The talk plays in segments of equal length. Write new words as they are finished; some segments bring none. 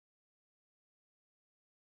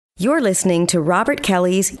You're listening to Robert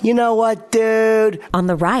Kelly's You Know What, Dude? On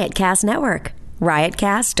the Riotcast Network,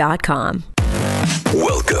 riotcast.com.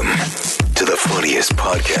 Welcome to the funniest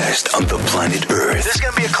podcast on the planet Earth. This is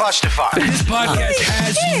going to be a clusterfuck. This podcast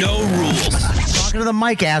has no rules. Talking to the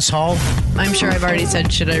mic, asshole. I'm sure I've already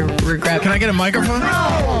said, should I regret? Can I get a microphone?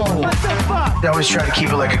 No! What the fuck? I always try to keep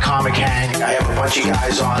it like a comic hang. I have a bunch of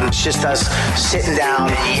guys on. It's just us sitting down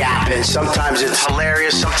and yapping. Sometimes it's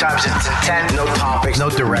hilarious. Sometimes it's intent. No topics, no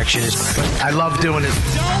directions. I love doing it.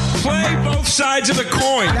 Play both sides of the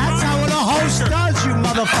coin. That's how a host does, you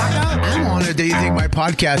motherfucker. I'm honored that you think my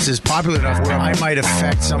podcast is popular enough where I might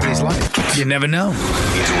affect somebody's life. You never know.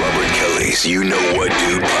 It's Robert Kelly's You Know What,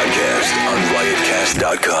 Dude podcast on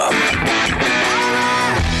riotcast.com.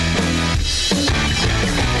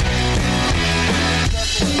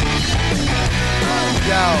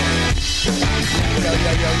 Yo.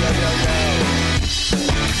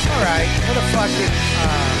 All right, what a fucking,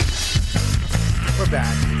 we're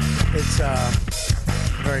back. It's,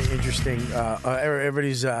 very interesting.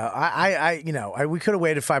 Everybody's, we could have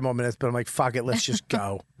waited 5 more minutes, but I'm like, fuck it, let's just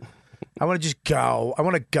go. I want to just go. I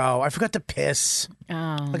want to go. I forgot to piss.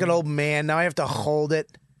 Oh. Like an old man. Now I have to hold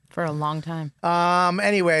it. For a long time.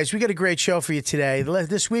 Anyways, we got a great show for you today.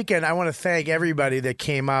 This weekend, I want to thank everybody that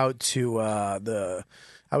came out to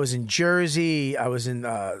I was in Jersey. I was in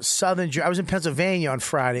I was in Pennsylvania on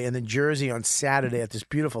Friday, and then Jersey on Saturday at this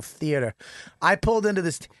beautiful theater. I pulled into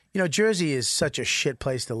this. Jersey is such a shit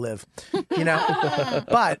place to live.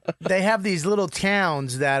 But they have these little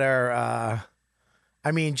towns that are,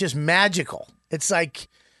 just magical. It's like,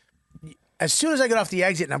 as soon as I get off the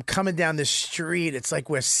exit and I'm coming down this street, it's like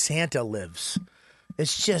where Santa lives.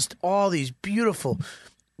 It's just all these beautiful,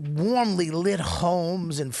 warmly lit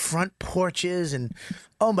homes and front porches, and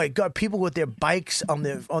oh my God, people with their bikes on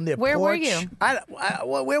their Where porch. were you?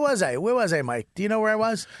 Where was I? Where was I, Mike? Do you know where I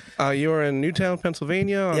was? You were in Newtown,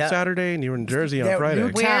 Pennsylvania on Saturday, and you were in Jersey on Friday.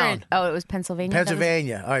 Newtown. It was Pennsylvania.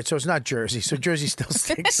 Pennsylvania. All right, so it's not Jersey. So Jersey still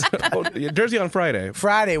stinks. Jersey on Friday.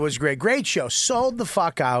 Friday was great. Great show. Sold the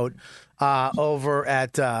fuck out over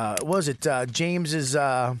at, James's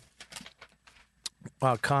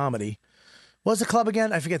comedy. What was the club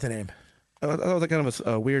again? I forget the name. That was kind of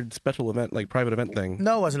a weird special event, like private event thing.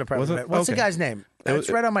 No, it wasn't a private event. What's the guy's name?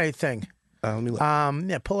 It's right on my thing. Let me look.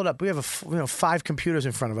 Pull it up. We have 5 computers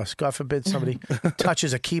in front of us. God forbid somebody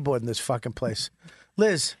touches a keyboard in this fucking place.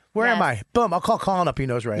 Liz, where am I? Boom! I'll call Colin up. He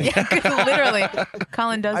knows where I am. Yeah, literally.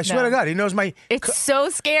 Colin does. I swear to God, he knows my. It's so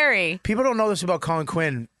scary. People don't know this about Colin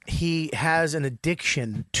Quinn. He has an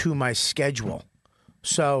addiction to my schedule.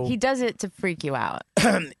 So he does it to freak you out.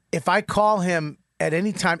 If I call him at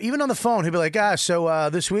any time, even on the phone, he'll be like, so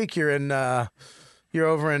this week you're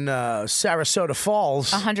over in Sarasota Falls.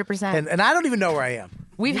 100%. And I don't even know where I am.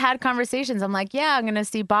 We've had conversations. I'm like, yeah, I'm going to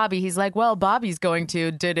see Bobby. He's like, well, Bobby's going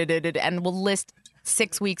to, and we'll list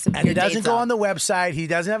 6 weeks of and he doesn't go on the website. He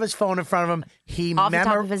doesn't have his phone in front of him. He off the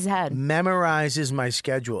top of his head memorizes my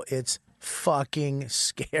schedule. It's fucking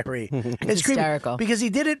scary. It's hysterical. Because he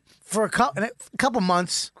did it for a couple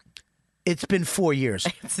months. It's been 4 years.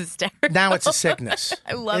 It's hysterical. Now it's a sickness.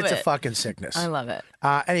 I love it. It's a fucking sickness. I love it.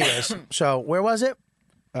 Anyways, so where was it?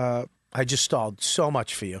 I just stalled so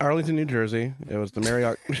much for you. Arlington, New Jersey. It was the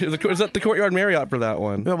Marriott. It was at the Courtyard Marriott for that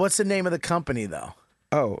one. What's the name of the company, though?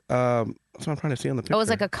 Oh, that's what I'm trying to see on the picture. Oh, it was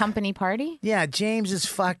like a company party? Yeah, James is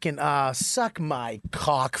fucking suck my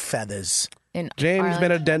cock feathers. James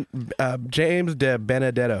De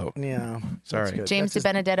Benedetto. Yeah. Sorry. James De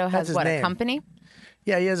Benedetto has what, a company?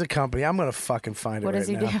 Yeah, he has a company. I'm going to fucking find it right now. What does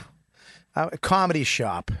he do? Comedy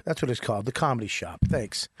Shop. That's what it's called. The Comedy Shop.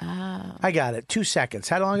 Thanks. Oh. I got it. 2 seconds.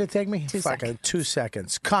 How long did it take me? 2 seconds. 2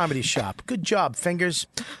 seconds. Comedy Shop. Good job, fingers.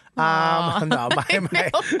 No, I feel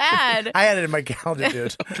bad. I had it in my calendar,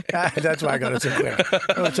 dude. That's why I got it so quick.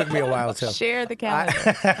 It took me a while, too. Share the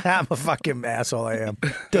calendar. I'm a fucking asshole, I am.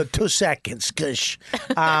 2 seconds. Gush.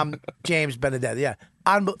 James Benedetto. Yeah.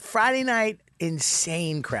 On Friday night,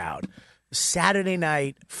 insane crowd. Saturday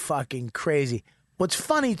night, fucking crazy. What's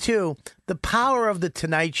funny, too, the power of the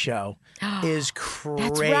Tonight Show is crazy.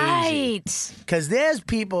 That's right. Because there's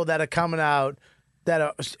people that are coming out that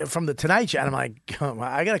are from the Tonight Show, and I'm like,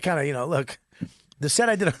 I got to kind of, look, the set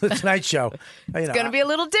I did on the Tonight Show. It's going to be a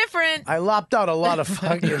little different. I lopped out a lot of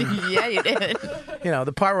fucking. Yeah, you did.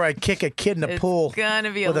 The part where I kick a kid in the pool. It's going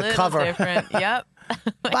to be a little cover. different. Yep.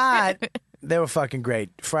 But they were fucking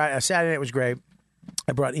great. Saturday night was great.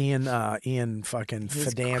 I brought Ian fucking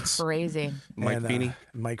Fidance. Crazy. Mike Feeney.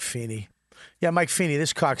 Mike Feeney. Yeah, Mike Feeney,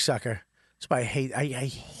 this cocksucker. That's why I hate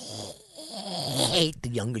the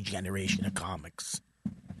younger generation of comics.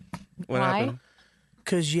 What happened?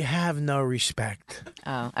 Because you have no respect.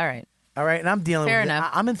 Oh, all right. All right, and I'm dealing Fair with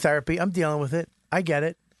enough. it. I'm in therapy. I'm dealing with it. I get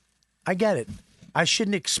it. I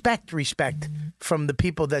shouldn't expect respect from the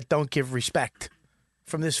people that don't give respect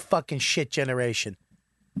from this fucking shit generation.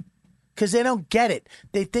 Because they don't get it.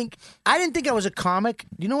 They think, I didn't think I was a comic.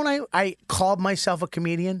 You know when I called myself a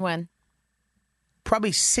comedian? When?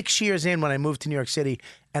 Probably 6 years in when I moved to New York City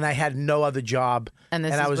and I had no other job. And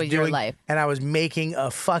this I is was your life. And I was making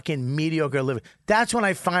a fucking mediocre living. That's when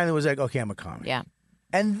I finally was like, okay, I'm a comic. Yeah.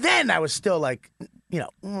 And then I was still like,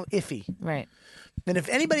 iffy. Right. And if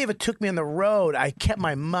anybody ever took me on the road, I kept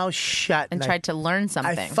my mouth shut. And tried to learn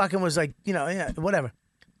something. I fucking was like, whatever.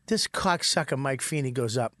 This cocksucker Mike Feeney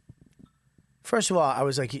goes up. First of all, I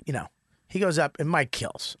was like, he goes up and Mike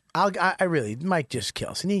kills. Mike just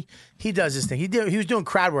kills. And he does this thing. He was doing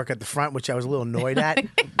crowd work at the front, which I was a little annoyed at.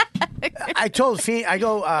 I told Feeney, I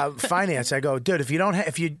go, finance, I go, dude, if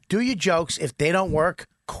you do your jokes, if they don't work,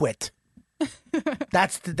 quit.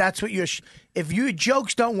 That's what if your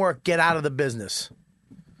jokes don't work, get out of the business.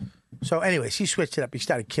 So anyways, he switched it up. He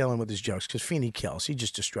started killing with his jokes because Feeney kills. He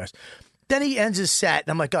just distressed. Then he ends his set,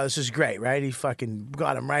 and I'm like, oh, this is great, right? He fucking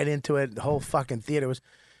got him right into it. The whole fucking theater was.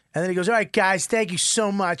 And then he goes, all right, guys, thank you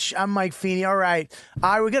so much. I'm Mike Feeney. All right,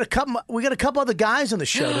 we got a couple other guys on the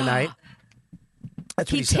show tonight.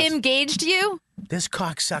 That's what he says. Tim Gaged you? This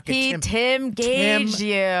cocksucker. Tim Gaged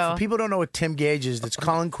you. If people don't know what Tim Gage is, that's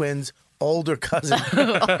Colin Quinn's older cousin.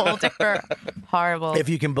 Older, horrible. If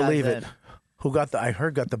you can believe cousin. it. Who got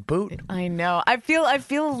the boot? I know. I feel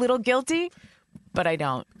a little guilty, but I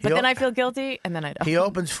don't. But then I feel guilty, and then I don't. He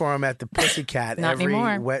opens for him at the Pussycat Not every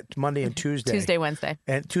anymore. Monday and Tuesday. Wednesday.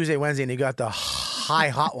 And Tuesday, Wednesday, and he got the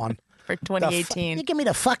hot one. For 2018. You give me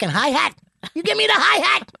the fucking hi-hat. You give me the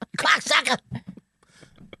hi-hat, you cocksucker.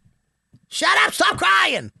 Shut up, stop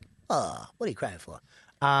crying. Oh, what are you crying for?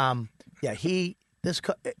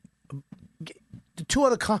 The two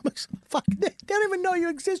other comics, fuck, they don't even know you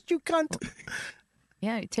exist, you cunt.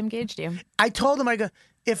 Yeah, Tim Gaged you. I told him, I go,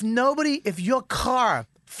 if your car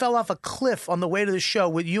fell off a cliff on the way to the show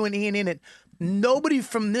with you and Ian in it, nobody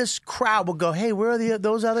from this crowd will go, hey, where are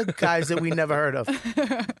those other guys that we never heard of?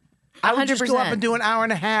 I would just go up and do an hour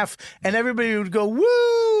and a half, and everybody would go,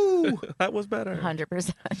 woo! That was better.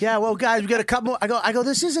 100%. Yeah, well, guys, we got a couple more. I go,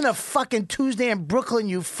 this isn't a fucking Tuesday in Brooklyn,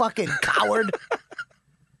 you fucking coward.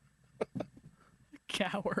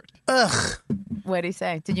 Coward. Ugh. What did he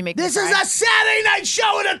say? Did you make This me is cry? a Saturday night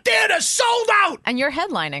show in a theater, sold out! And you're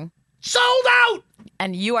headlining. Sold out!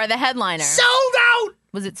 And you are the headliner. Sold out!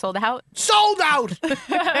 Was it sold out? Sold out!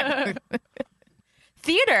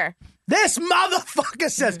 Theater. This motherfucker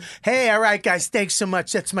says, hey, all right, guys, thanks so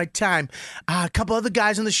much. That's my time. A couple other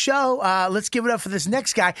guys on the show. Let's give it up for this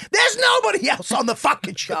next guy. There's nobody else on the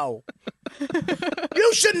fucking show.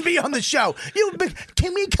 You shouldn't be on the show.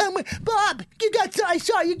 Can we come with Bob? I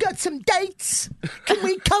saw you got some dates. Can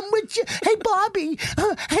we come with you? Hey, Bobby.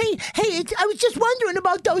 Hey, I was just wondering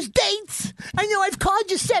about those dates. I know I've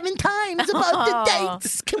called you 7 times about the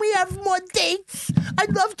dates. Can we have more dates?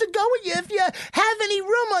 I'd love to go with you if you have any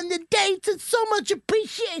room on the dates. It's so much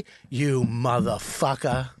appreciated. You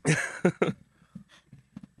motherfucker.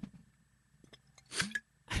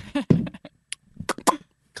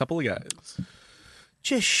 Couple of guys.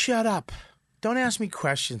 Just shut up. Don't ask me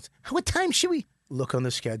questions. What time should we look on the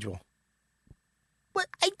schedule? What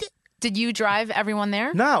I did? Did you drive everyone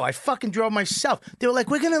there? No, I fucking drove myself. They were like,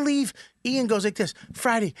 we're going to leave. Ian goes like this,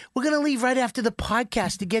 Friday, we're going to leave right after the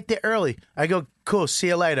podcast to get there early. I go, cool, see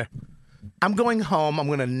you later. I'm going home. I'm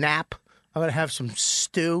going to nap. I'm going to have some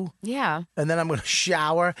stew. Yeah. And then I'm going to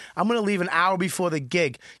shower. I'm going to leave an hour before the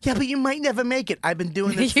gig. Yeah, but you might never make it. I've been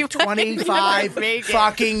doing this for 25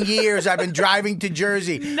 fucking years. I've been driving to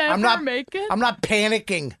Jersey. Make it? I'm not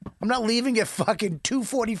panicking. I'm not leaving at fucking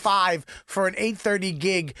 2:45 for an 8:30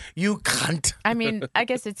 gig. You cunt. I mean, I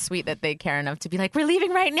guess it's sweet that they care enough to be like, we're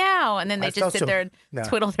leaving right now. And then they just sit there and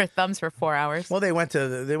twiddle their thumbs for 4 hours. Well, they went to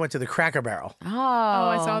the Cracker Barrel. Oh,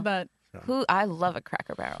 I saw that. I love a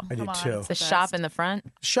Cracker Barrel. I do too. It's the shop in the front.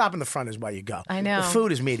 Shop in the front is why you go. I know. The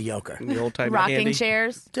food is mediocre. The old time Rocking candy.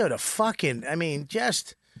 chairs. Dude,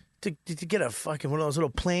 just to get a fucking one of those little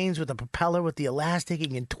planes with a propeller with the elastic, you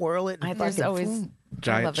can twirl it. And There's always I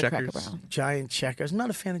Giant love the Cracker checkers. Barrel. Giant checkers. I'm not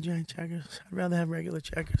a fan of giant checkers. I'd rather have regular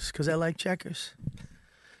checkers because I like checkers.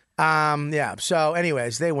 Yeah. So,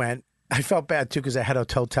 anyways, they went. I felt bad too because I had a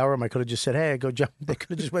hotel room. I could have just said, "Hey, I go jump." They could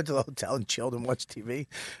have just went to the hotel and chilled and watched TV.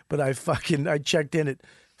 But I checked in at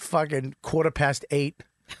fucking 8:15.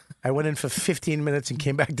 I went in for 15 minutes and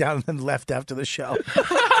came back down and then left after the show.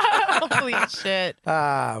 Holy shit.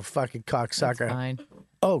 Fucking cocksucker. That's fine.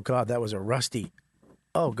 Oh God, that was a rusty.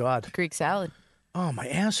 Oh God. Greek salad. Oh, my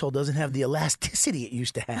asshole doesn't have the elasticity it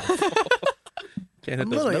used to have. Can't hit I'm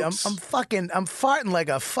those literally, I'm notes. I'm farting like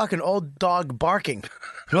a fucking old dog barking.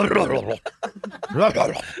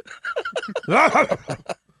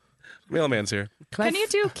 Mailman's here. Can you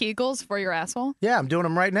do Kegels for your asshole? Yeah, I'm doing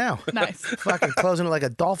them right now. Nice. Fucking closing it like a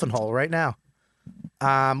dolphin hole right now.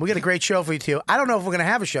 We got a great show for you too. I don't know if we're gonna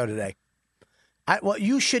have a show today. Well,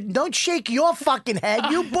 you should. Don't shake your fucking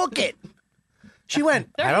head. You book it. She went.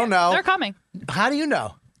 I don't know. They're coming. How do you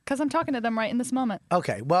know? Because I'm talking to them right in this moment.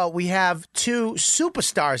 Okay. Well, we have two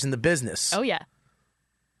superstars in the business. Oh, yeah.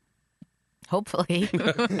 Hopefully.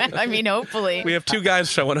 I mean, hopefully. We have two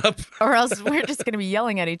guys showing up. Or else we're just going to be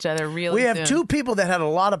yelling at each other really We have soon. two people that had a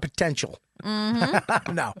lot of potential.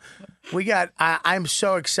 Mm-hmm. No, we got. I'm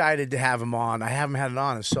so excited to have him on. I haven't had it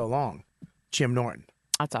on in so long. Jim Norton.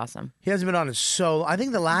 That's awesome. He hasn't been on in so. I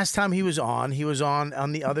think the last time he was on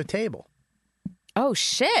the other table. Oh,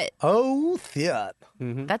 shit. Oh, theater.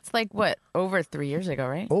 That's like, what, over 3 years ago,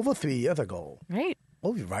 right? Over 3 years ago. Right?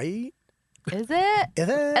 Oh, right. Is it? Is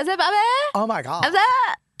it? Is it, Bobby? Oh my God. Is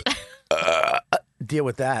it? Deal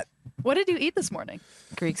with that. What did you eat this morning?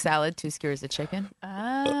 Greek salad, 2 skewers of chicken.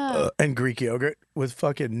 And Greek yogurt with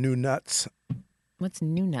fucking new nuts. What's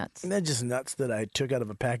new nuts? They're just nuts that I took out of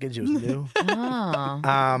a package. It was new.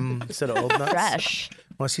 Oh, Instead of old nuts. fresh.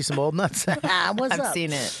 Want to see some old nuts? What's I've up?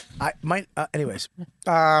 seen it. I might. Anyways,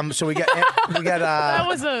 so we got. That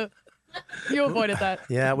was you avoided that.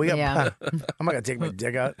 Yeah, we got. Yeah. I'm not gonna take my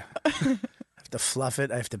dick out. I have to fluff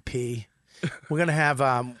it. I have to pee. We're gonna have.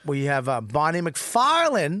 We have Bonnie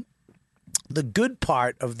McFarlane, the good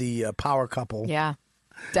part of the power couple. Yeah,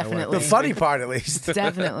 definitely. The funny part, at least.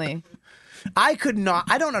 Definitely. I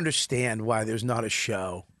don't understand why there's not a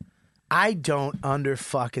show. I don't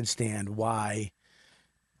fucking-stand why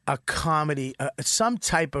a comedy, some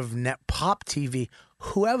type of pop TV,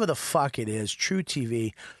 whoever the fuck it is, True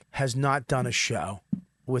TV, has not done a show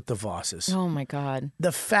with the Vosses. Oh, my God.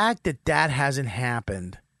 The fact that hasn't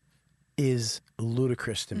happened is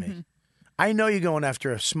ludicrous to me. I know you're going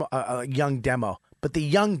after a young demo, but the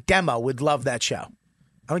young demo would love that show.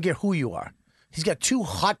 I don't care who you are. He's got 2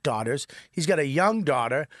 hot daughters. He's got a young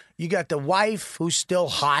daughter. You got the wife who's still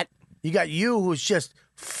hot. You got you who's just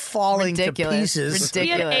falling Ridiculous. to pieces. He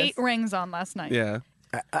had Ridiculous. 8 rings on last night. Yeah.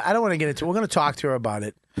 I don't want to get into it. We're going to talk to her about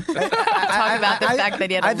it. Talk about the fact that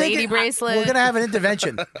he had a lady bracelet. We're going to have an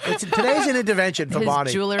intervention. Today's an intervention for his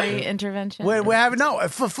Bonnie. jewelry intervention. We're having,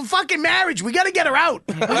 for fucking marriage. We got to get her out.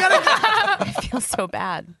 We got I feel so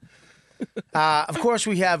bad. Of course,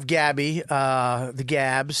 we have Gabby, the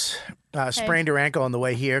Gabs, sprained her ankle on the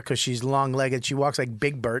way here because she's long-legged. She walks like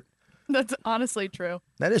Big Bert. That's honestly true.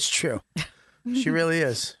 That is true. She really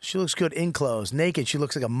is. She looks good in clothes. Naked, she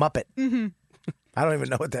looks like a Muppet. I don't even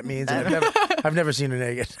know what that means. I've never seen her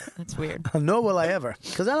naked. That's weird. Nor will I ever.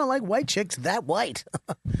 Because I don't like white chicks that white.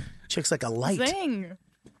 Chicks like a light. Zing.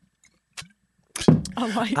 A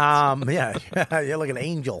light. Yeah, you're like an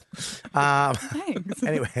angel. Thanks.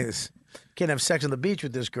 Anyways, can't have sex on the beach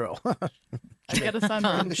with this girl. I get a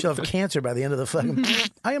sunburn. She'll have cancer by the end of the fucking.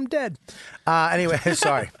 I am dead. Anyway,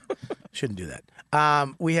 sorry. Shouldn't do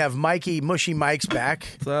that. We have Mikey, Mushy Mike's back.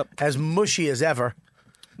 What's up? As mushy as ever.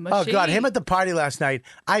 Mushy. Oh, God, him at the party last night.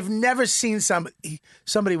 I've never seen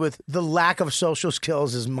somebody with the lack of social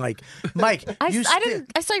skills as Mike. Mike, I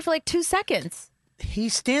saw you for like 2 seconds. He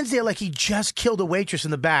stands there like he just killed a waitress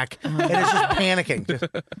in the back and is just panicking.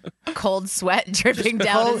 Just Cold sweat dripping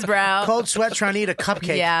down his brow. Cold sweat trying to eat a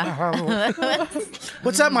cupcake. Yeah.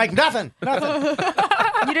 What's up, Mike? Nothing.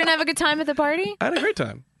 You didn't have a good time at the party? I had a great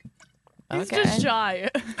time. He's just shy.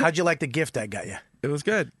 How'd you like the gift I got you? It was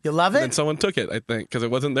good. You love And it? then someone took it, I think, because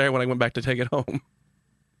it wasn't there when I went back to take it home.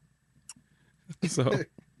 So,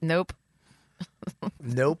 Nope.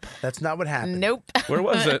 Nope. That's not what happened. Nope. where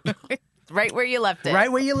was it? Right where you left it. Right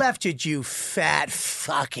where you left it, you fat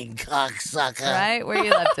fucking cocksucker. Right where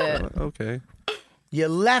you left it. Okay. You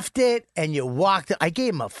left it and you walked. I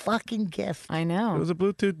gave him a fucking gift. I It know. was a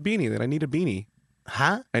Bluetooth beanie that I need a beanie.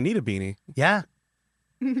 Huh? I need a beanie. Yeah.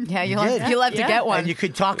 Yeah, you'll did. have to get one. And you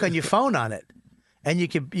could talk on your phone on it. And you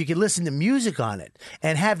could listen to music on it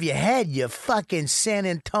and have your head, your fucking San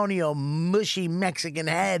Antonio mushy Mexican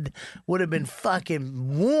head would have been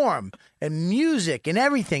fucking warm and music and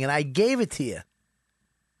everything. And I gave it to you.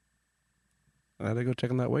 I had to go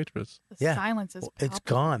check on that waitress. The Yeah. silence is It's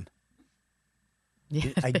palpable. gone.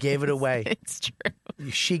 Yeah, I gave it away. It's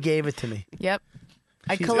true. She gave it to me. Yep.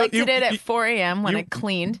 I She's- collected You- it at you- 4 a.m. when you- I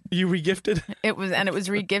cleaned. You regifted? It was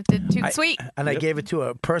regifted too sweet. And I gave it to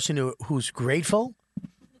a person who's grateful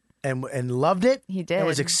and loved it. He did. And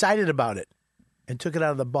was excited about it. And took it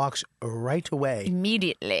out of the box right away.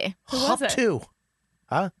 Immediately. was Hop it? to.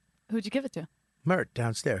 Huh? Who'd you give it to? Mert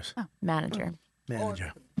downstairs. Manager.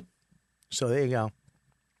 Manager. So there you go.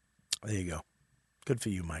 There you go. Good for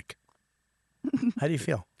you, Mike. How do you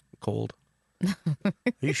feel? Cold. Are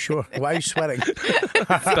you sure? Why are you sweating?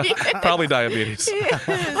 Probably diabetes. You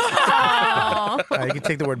can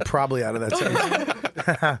take the word probably out of that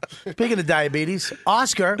sentence. Speaking of diabetes,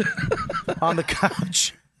 Oscar on the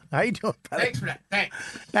couch. How you doing, buddy? Thanks for that. Thanks.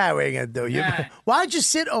 Nah, what are you going to do? Nah. Why don't you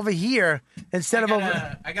sit over here instead of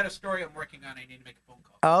over... I got a story I'm working on. I need to make a phone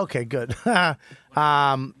call. Oh, okay, good. Not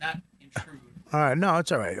intrude. All right, no,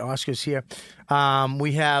 it's all right. Oscar's here.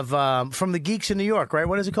 We have From the Geeks in New York, right?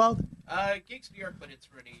 What is it called? Geeks New York, but it's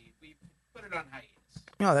ready. We put it on hiatus.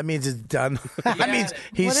 No, that means it's done. That Yeah, means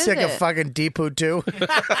he's What is sick of it? fucking Deepu, too.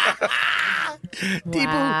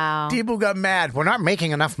 Wow. Deepu got mad. We're not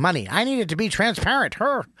making enough money. I need it to be transparent.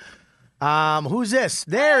 Her. Who's this?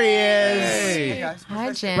 There he is.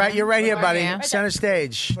 Hi, Jim. Right, you're right here, How are buddy. you? Center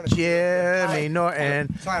stage. Jimmy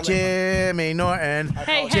Norton. Jimmy Norton.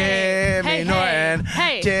 Hey, Jimmy hey, Norton.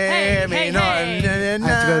 hey, Jimmy hey, Norton. hey. I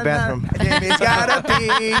have to go to the bathroom. Jimmy's gotta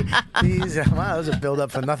pee. Wow, that was a build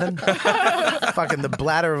up for nothing. Fucking the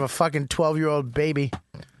bladder of a fucking 12-year-old baby.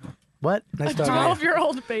 What? Nice dog.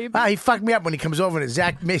 12-year-old baby. Wow, he fucked me up when he comes over and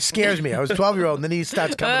Zach scares me. I was 12-year-old and then he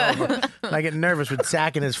starts coming over. And I get nervous with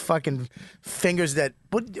Zach and his fucking fingers that...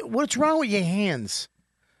 What's wrong with your hands?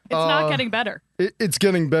 It's not getting better. It's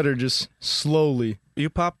getting better, just slowly. You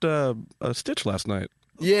popped a stitch last night.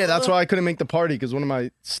 Yeah, that's why I couldn't make the party, because one of my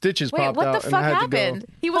stitches Wait, popped what out the and I fuck had to happened?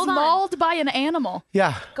 go. He was Hold on. mauled by an animal.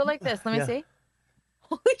 Yeah. Go like this. Let me Yeah. see.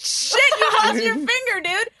 Holy shit, you lost your finger,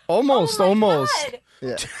 dude. Almost, Oh my almost. God.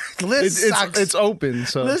 Yeah. Liz sucks. It's open,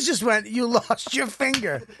 so. Liz just went, you lost your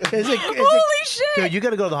finger. Holy shit. Dude, you got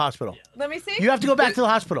to go to the hospital. Let me see. You have to go back to the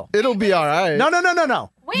hospital. It'll be all right. No.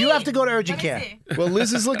 You Wait. have to go to urgent Let me care. see. Well,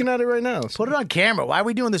 Liz is looking at it right now. Put it on camera. Why are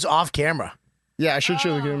we doing this off camera? Yeah, I should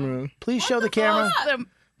show the camera. Please show the camera.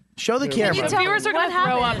 Show the The camera. tell- viewers are What going to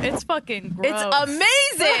throw up. happened? It's fucking gross. It's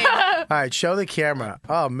amazing. All right, show the camera.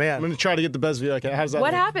 Oh, I'm man. going to try to get the best view I can. How's that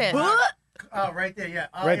What look? happened? Oh, right there, yeah.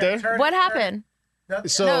 Oh, Right yeah, there? turn What it, happened? turn it.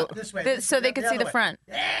 So- No, this way. So they could see other the way. front.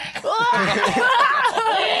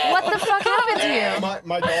 What the fuck happened to you?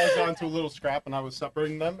 My dog got into a little scrap and I was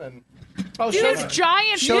separating them and Dude,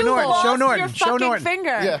 giant Show You Norton, lost show Norton, your show fucking Norton. finger.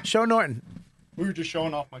 Yeah. Show Norton. we were just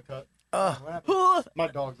showing off my cut. My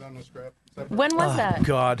dog's on the scrap. When was that?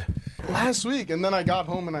 God. Last week, and then I got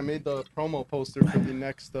home and I made the promo poster for the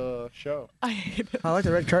next show. I like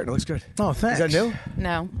the red curtain. It looks good. Oh, thanks. Is that new?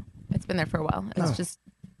 No, it's been there for a while. It's just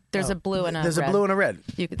there's a blue and a There's red. a blue and a red.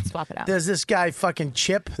 You could swap it out. There's this guy fucking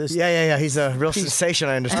Chip. This Yeah. He's a real sensation,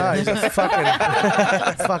 I Oh, understand. he's a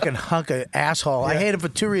fucking hunk of asshole. I hate him for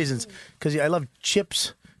two reasons. Because I love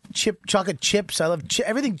chips, chocolate chips. I love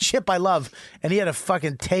everything chip. I love, and he had to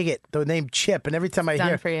fucking take it. The name Chip, and every time I Done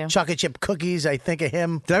hear for you. chocolate chip cookies, I think of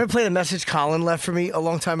him. Did I ever play the message Colin left for me a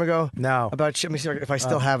long time ago? No. About let me see if I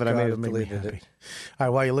still have it. I God, may it have made me deleted happy. it. All right,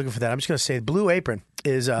 while you're looking for that, I'm just going to say Blue Apron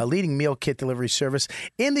is a leading meal kit delivery service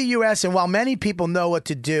in the U.S. And while many people know what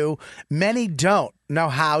to do, many don't know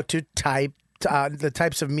how to type the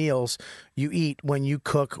types of meals you eat when you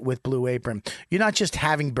cook with Blue Apron. You're not just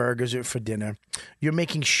having burgers for dinner. You're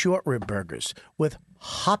making short rib burgers with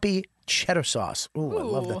hoppy cheddar sauce. Ooh, I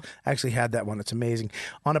love that. I actually had that one. It's amazing.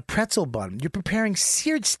 On a pretzel bun, you're preparing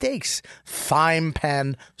seared steaks, fine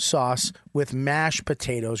pan sauce with mashed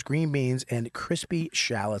potatoes, green beans, and crispy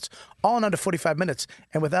shallots, all in under 45 minutes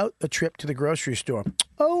and without a trip to the grocery store.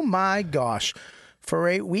 Oh my gosh. For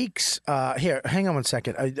 8 weeks, here, hang on one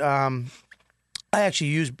second. I actually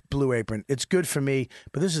use Blue Apron. It's good for me,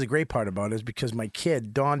 but this is the great part about it is because my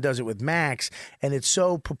kid, Dawn, does it with Max, and it's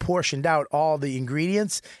so proportioned out, all the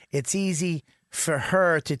ingredients, it's easy for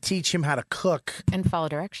her to teach him how to cook and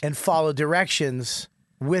follow directions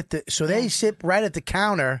with it. So they sit right at the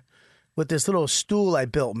counter with this little stool I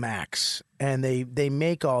built, Max, and they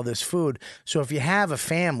make all this food. So if you have a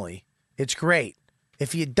family, it's great.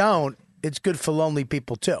 If you don't, it's good for lonely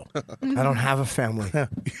people too. I don't have a family.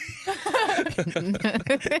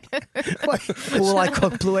 Who will I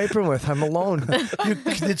cook Blue Apron with? I'm alone.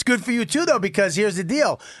 It's good for you too, though, because here's the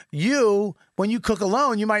deal: when you cook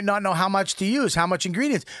alone, you might not know how much to use, how much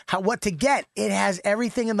ingredients, what to get. It has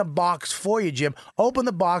everything in the box for you, Jim. Open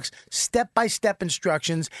the box, step-by-step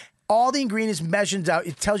instructions. all the ingredients, measures out.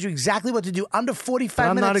 It tells you exactly what to do under 45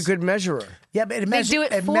 I'm minutes. not a good measurer. Yeah, but it They do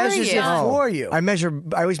it for measures you. it for you. I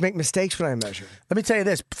always make mistakes when I measure. Let me tell you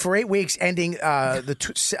this. For 8 weeks ending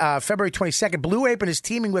February 22nd, Blue Apron is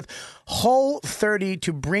teaming with Whole30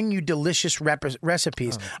 to bring you delicious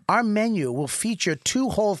recipes. Our menu will feature 2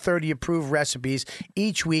 Whole30 approved recipes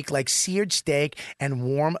each week, like seared steak and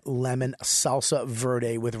warm lemon salsa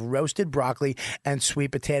verde with roasted broccoli and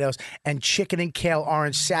sweet potatoes, and chicken and kale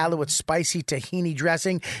orange salad with spicy tahini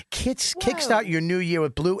dressing. Kickstart your new year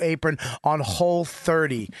with Blue Apron on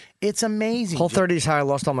Whole30. It's amazing. Whole30 is how I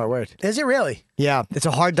lost all my weight. Is it really? Yeah, it's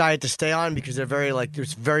a hard diet to stay on because they're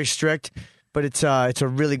it's very strict, but it's a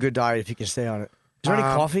really good diet if you can stay on it. Is there any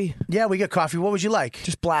coffee? Yeah, we got coffee. What would you like?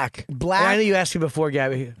 Just black. Black? I know you asked me before,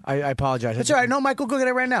 Gabby. I apologize. That's all right. No, Mike, we'll go get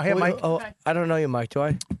it right now. Here, Mike. Oh, I don't know you, Mike. Do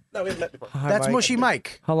I? No, we haven't met before. Hi, That's Mike. Mushy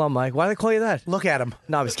Mike. Hello, Mike. Why do they call you that? Look at him.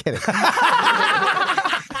 No, I was kidding.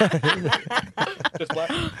 Just black.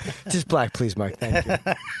 Just black, please, Mike. Thank you.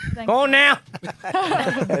 Go on now.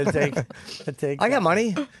 I got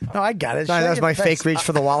money. No, I got it. Sorry, that was my fake reach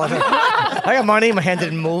for the wallet. I got money. My hand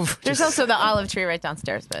didn't move. There's also the olive tree right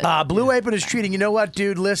downstairs. But Blue Apron is treating, you know what,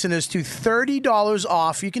 dude, listeners, to $30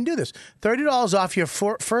 off. You can do this. $30 off your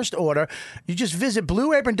first order. You just visit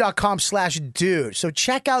blueapron.com/dude. So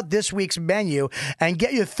check out this week's menu and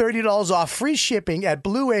get your $30 off free shipping at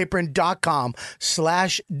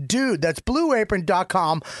blueapron.com/dude. That's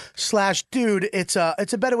blueapron.com/dude. It's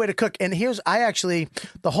a better way to cook. And here's, the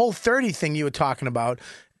Whole30 thing you were talking about,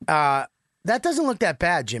 that doesn't look that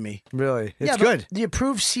bad, Jimmy. Really? It's Yeah, good. The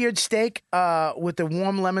approved seared steak with the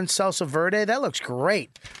warm lemon salsa verde, that looks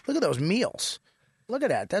great. Look at those meals. Look at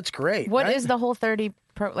that. That's great. what right? is the Whole30?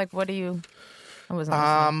 What do you? I wasn't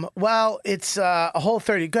listening. Well, it's a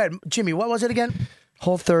Whole30. Go ahead, Jimmy. What was it again?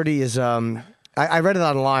 Whole30 is I read it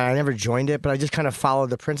online. I never joined it, but I just kind of followed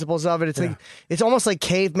the principles of it. It's like it's almost like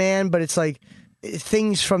caveman, but it's like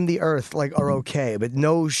things from the earth are okay, but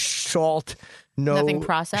no salt, no Nothing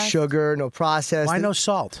processed? sugar, no processed. Why no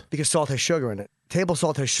salt? Because salt has sugar in it. Table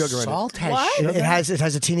salt has sugar in it. Salt has sugar? It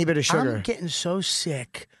has a teeny bit of sugar. I'm getting so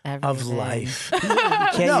sick of Everything. life. You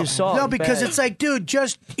can't use salt. No, It's because bad. it's like, dude,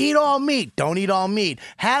 just eat all meat. Don't eat all meat.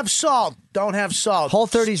 Have salt. Don't have salt.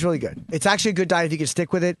 Whole30 is really good. It's actually a good diet if you can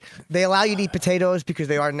stick with it. They allow you to eat potatoes because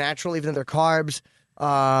they are natural, even though they're carbs.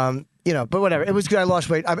 But whatever. It was good. I lost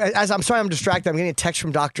weight. I'm sorry I'm distracted. I'm getting a text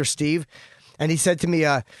from Dr. Steve, and he said to me,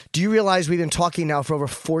 do you realize we've been talking now for over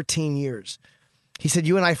 14 years? He said,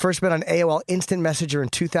 you and I first met on AOL Instant Messenger in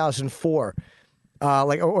 2004,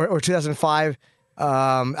 or 2005.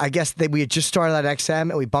 I guess we had just started at XM,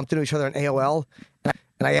 and we bumped into each other on AOL.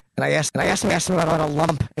 And I asked him about a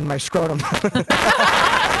lump in my scrotum.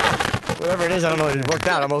 Whatever it is, I don't know. It worked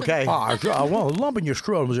out. I'm okay. Well, a lump in your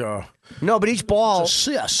scrotum is No, but each ball. a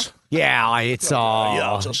cyst. Yeah, it's it's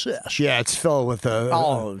a cyst. Yeah, it's filled with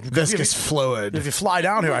viscous fluid. If you fly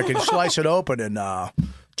down here, I can slice it open and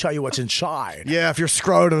tell you what's inside. Yeah, if your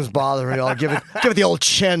scrotum's bothering you, I'll give it the old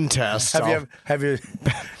chin test. Have you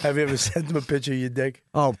ever sent them a picture of your dick?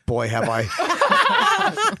 Oh boy, have I.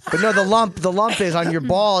 But no, the lump is on your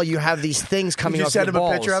ball. You have these things coming Did you off send your him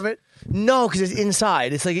balls. a picture of it? No, because it's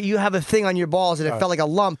inside. It's like you have a thing on your balls, and it felt like a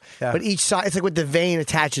lump. Yeah. But each side, it's like what the vein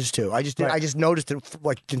attaches to. I just noticed it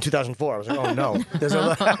like in 2004. I was like, oh no, There's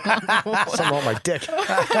a something on my dick.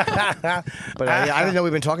 But I didn't know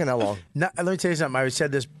we've been talking that long. No, let me tell you something. I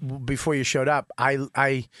said this before you showed up.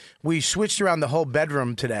 We switched around the whole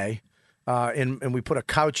bedroom today, and we put a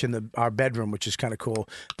couch in our bedroom, which is kind of cool.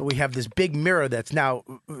 But we have this big mirror that's now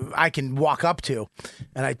I can walk up to.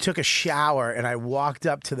 And I took a shower, and I walked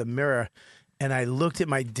up to the mirror, and I looked at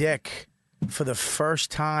my dick for the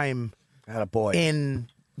first time Attaboy. in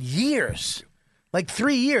years. Like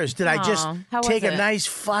 3 years did I just how was take a it? nice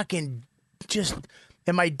fucking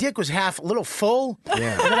and my dick was a little full.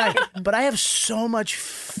 Yeah. But I have so much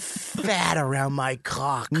fat around my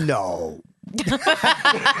cock. No.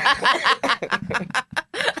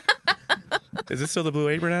 Is this still the Blue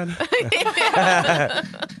Apron ad?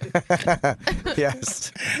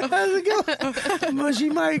 Yes. How's it go? Mushy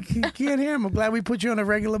Mike, you can't hear him. I'm glad we put you on a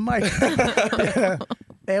regular mic. Yeah.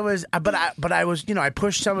 It was, but I was, I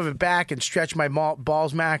pushed some of it back and stretched my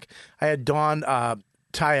balls back. I had Dawn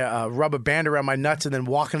tie a rubber band around my nuts and then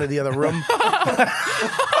walk into the other room.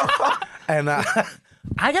 And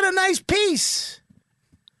I got a nice piece.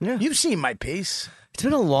 Yeah. You've seen my piece. It's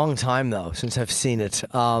been a long time, though, since I've seen it.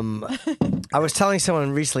 I was telling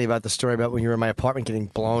someone recently about the story about when you were in my apartment getting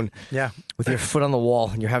blown with your foot on the wall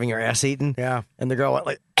and you're having your ass eaten. Yeah. And the girl went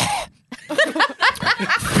like...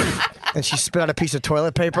 and she spit out a piece of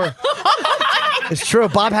toilet paper. It's true.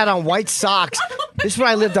 Bob had on white socks, This is when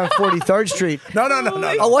I lived on 43rd Street. No.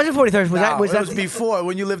 Oh, wasn't 43rd? Was that was before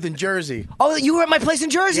when you lived in Jersey. Oh, you were at my place in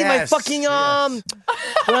Jersey. My fucking when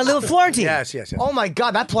I lived in Florentine. Yes. Oh my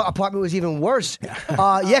God, that apartment was even worse.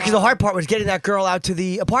 Because the hard part was getting that girl out to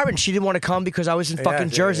the apartment. She didn't want to come because I was in fucking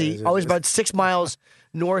Jersey. I was about 6 miles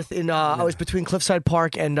north in. I was between Cliffside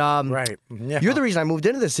Park and. Right. Yeah. You're the reason I moved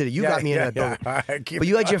into the city. You got me in that building. But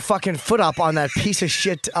you had your fucking foot up on that piece of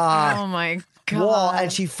shit. Oh my God. Wall,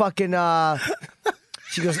 and she fucking.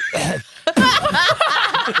 She goes.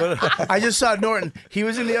 I just saw Norton. He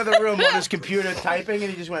was in the other room on his computer typing,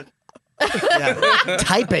 and he just went.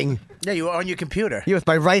 Typing. Yeah, you were on your computer. Yeah, with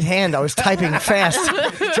my right hand, I was typing fast,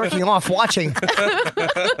 jerking off, watching.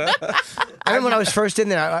 I remember when I was first in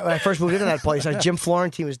there, when I first moved into that place, Jim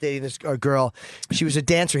Florentine was dating this girl. She was a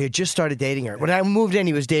dancer. He had just started dating her. When I moved in,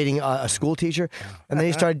 he was dating a school teacher. And then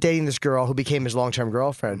he started dating this girl who became his long-term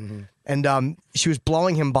girlfriend. And she was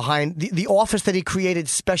blowing him behind the office that he created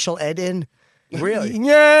special ed in. Really?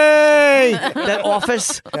 Yay! That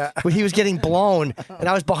office where he was getting blown, and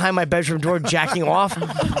I was behind my bedroom door jacking off,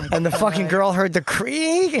 and the fucking girl heard the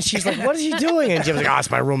creak, and she's like, "What is he doing?" And Jim's like, "Oh, it's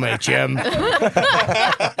my roommate, Jim." What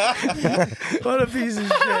a piece of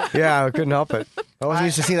shit. Yeah, I couldn't help it. I wasn't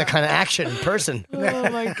used to seeing that kind of action in person. Oh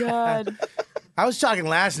my God. I was talking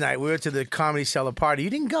last night. We went to the Comedy Cellar party. You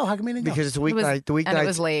didn't go. How come you didn't go? Because it's a weeknight. The weeknight. And it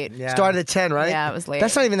was late. Yeah. Started at 10, right? Yeah, it was late.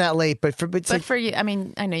 That's not even that late, but for you, I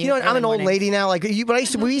mean, I know you. You know what? I'm an old lady now. Like you, but I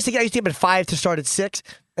used to get up at 5 to start at 6,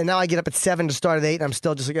 and now I get up at 7 to start at 8, and I'm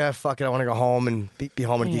still just like, fuck it, I want to go home and be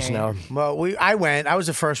home in a decent hour. Well, I went. I was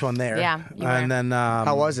the first one there. Yeah, you were. And then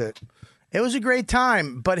how was it? It was a great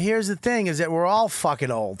time. But here's the thing: is that we're all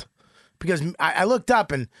fucking old. Because I looked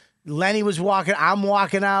up and Lenny was walking. I'm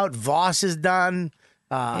walking out. Voss is done.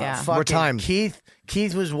 What time? Keith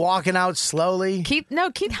was walking out slowly. Keith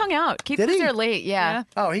hung out. Keith Did was he? there late. Yeah.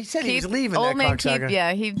 Oh, he said he was leaving. Old that man cocksucker. Keith.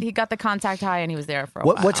 Yeah, he got the contact high and he was there for a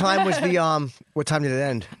while. What time was the What time did it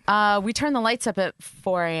end? We turned the lights up at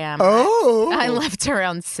 4 a.m. Oh. I left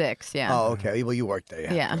around 6. Yeah. Oh, okay. Well, you worked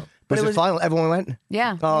there. Yeah. But was it fun? Everyone went?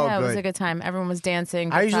 Yeah. Oh, yeah, it was good. a good time. Everyone was dancing.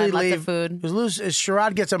 Good I usually time, leave. lots of food. As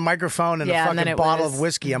Sherrod gets a microphone and Yeah, a and then fucking it bottle was- of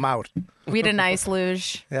whiskey, I'm out. We had a nice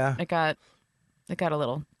luge. Yeah. It got a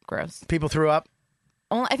little gross. People threw up.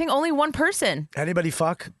 I think only one person. Anybody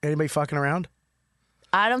fucking around?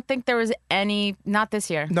 I don't think there was any. Not this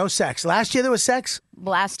year. No sex. Last year there was sex?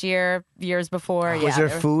 Last year, years before. Was there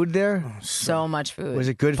food there? So much food. Was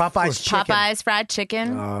it good? Popeye's chicken. Popeyes fried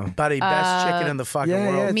chicken. Buddy, best chicken in the fucking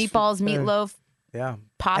world. Meatballs, meatloaf, Yeah.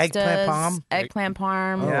 pastas, Eggplant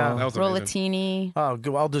parm, Yeah. That was amazing. rollatini. Oh,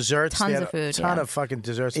 all desserts. Tons They had of food, A ton yeah. of fucking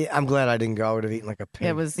desserts. Yeah, I'm glad I didn't go. I would have eaten like a pig.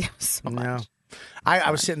 It was so much. Yeah.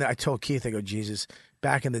 I was sitting there. I told Keith, I go, Jesus,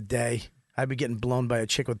 back in the day, I'd be getting blown by a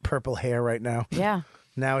chick with purple hair right now. Yeah.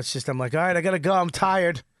 Now it's just, I'm like, all right, I got to go. I'm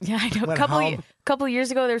tired. Yeah, I know. Went A home. couple of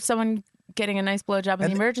years ago, there was someone getting a nice blowjob in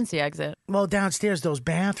the emergency exit. Well, downstairs, those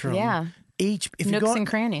bathrooms. Yeah. If you Nooks go, and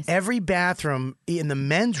crannies. Every bathroom in the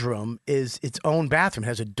men's room is its own bathroom. It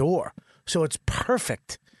has a door. So it's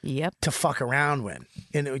perfect Yep. to fuck around with.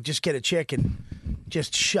 And it would just get a chick and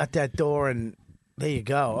just shut that door and there you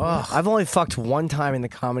go. Oh. I've only fucked one time in the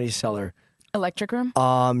Comedy Cellar. Electric room?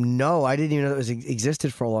 No, I didn't even know it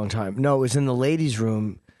existed for a long time. No, it was in the ladies'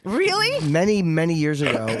 room. Really? Many years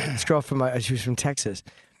ago. This girl she was from Texas,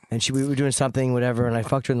 and we were doing something, whatever, and I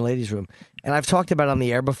fucked her in the ladies' room. And I've talked about it on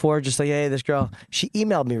the air before, just like, hey, this girl. She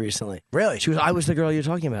emailed me recently. Really? I was the girl you're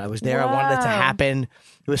talking about. I was there. I wanted it to Wow. happen.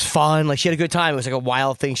 It was fun. Like she had a good time. It was like a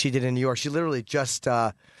wild thing she did in New York. She literally just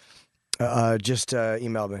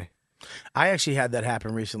emailed me. I actually had that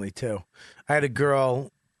happen recently too. I had a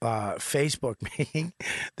girl Facebook me.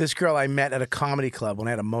 This girl I met at a comedy club when I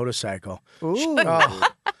had a motorcycle. Ooh.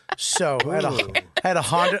 So I had a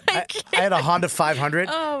Honda. I had a Honda 500,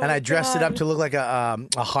 and I dressed it up to look like a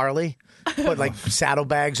Harley. Put like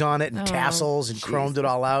saddlebags on it and tassels and chromed it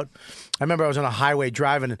all out. I remember I was on a highway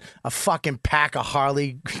driving, and a fucking pack of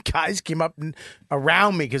Harley guys came up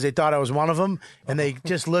around me because they thought I was one of them, and they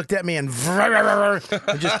just looked at me and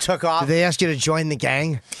just took off. Did they ask you to join the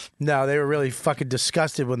gang? No, they were really fucking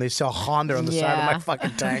disgusted when they saw Honda on the side of my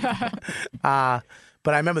fucking tank.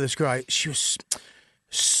 But I remember this girl. She was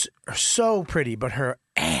so pretty, but her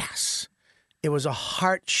ass, it was a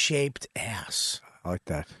heart-shaped ass. I like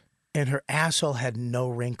that. And her asshole had no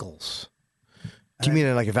wrinkles. Do you mean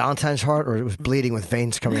it like a Valentine's heart, or it was bleeding with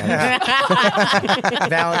veins coming out of it?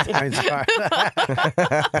 Valentine's heart.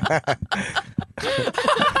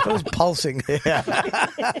 It was pulsing. Yeah.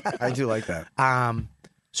 I do like that.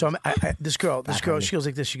 So this girl, she goes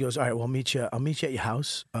like this. She goes, all right, well, I'll meet you at your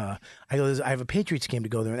house. I go, I have a Patriots game to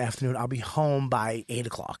go there in the afternoon. I'll be home by 8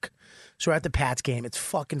 o'clock. So we're at the Pats game. It's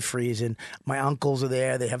fucking freezing. My uncles are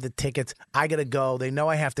there. They have the tickets. I got to go. They know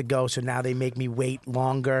I have to go, so now they make me wait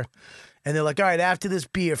longer. And they're like, all right, after this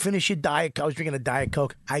beer, finish your Diet Coke. I was drinking a Diet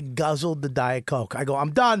Coke. I guzzled the Diet Coke. I go,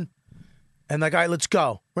 I'm done. And like, all right, let's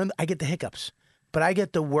go. I get the hiccups. But I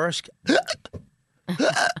get the worst.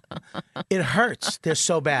 It hurts. They're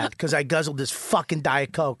so bad because I guzzled this fucking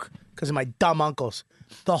Diet Coke because of my dumb uncles.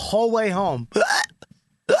 The whole way home.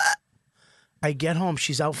 I get home.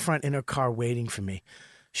 She's out front in her car waiting for me.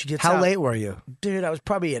 She gets How out. late were you? Dude, I was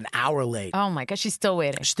probably an hour late. Oh my God, she's still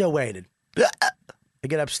waiting. Still waited. I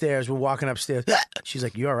get upstairs. We're walking upstairs. She's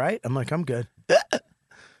like, you all right? I'm like, I'm good.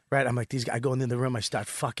 Right? I'm like, these guys. I go in the room. I start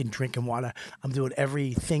fucking drinking water. I'm doing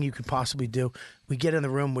everything you could possibly do. We get in the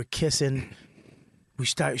room. We're kissing.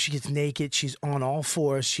 She gets naked. She's on all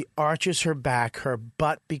fours. She arches her back. Her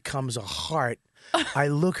butt becomes a heart. I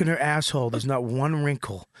look in her asshole. There's not one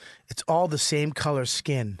wrinkle. It's all the same color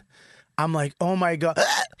skin. I'm like, oh my God.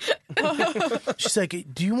 She's like,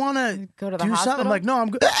 do you want to go to the do hospital? something? I'm like, no, I'm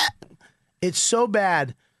good. It's so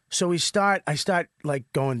bad. So I start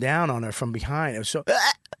like going down on her from behind.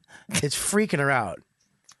 It's freaking her out.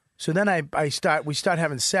 So then we start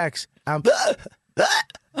having sex.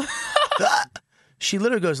 She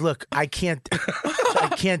literally goes, look, I can't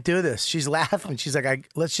do this. She's laughing. She's like,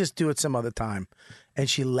 let's just do it some other time. And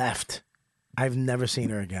she left. I've never seen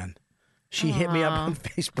her again. She hit me up on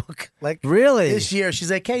Facebook. Like, really? This year. She's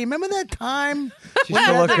like, hey, you remember that time? She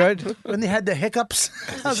still look good? When they had the hiccups?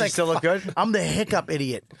 I was She like, still look good? I'm the hiccup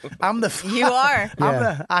idiot. You are.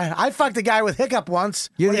 I fucked a guy with hiccup once.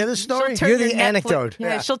 You hear this story? She'll turn You're your the anecdote.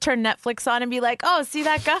 Yeah, she'll turn Netflix on and be like, oh, see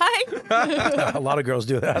that guy? A lot of girls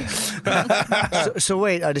do that. So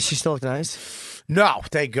wait, does she still look nice? No,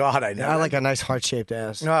 thank God I know. I like a nice heart-shaped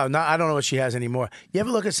ass. No, I don't know what she has anymore. You ever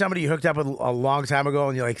look at somebody you hooked up with a long time ago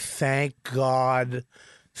and you're like, thank God.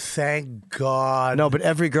 No, but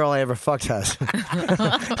every girl I ever fucked has.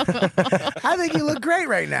 I think you look great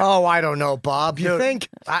right now. Oh, I don't know, Bob. You think?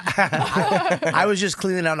 I was just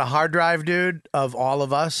cleaning out a hard drive, dude, of all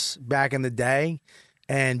of us back in the day.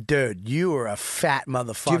 And, dude, you were a fat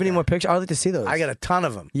motherfucker. Do you have any more pictures? I'd like to see those. I got a ton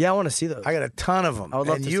of them. Yeah, I want to see those. I got a ton of them. I would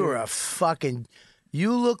love and to you see were them. a fucking...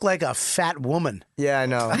 You look like a fat woman. Yeah, I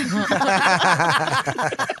know.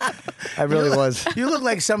 I really was. You look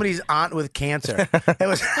like somebody's aunt with cancer. It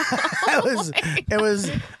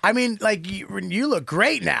was. I mean, like you look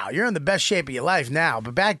great now. You're in the best shape of your life now.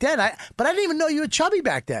 But back then, I didn't even know you were chubby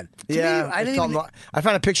back then. I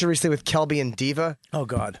found a picture recently with Kelby and Diva. Oh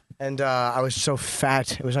God. And I was so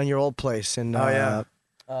fat. It was on your old place. And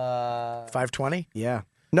 520. Yeah.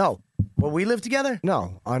 No. Well, we lived together.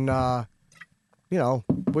 No. On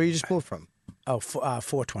where you just moved from. Oh,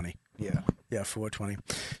 420. Yeah. Yeah, 420.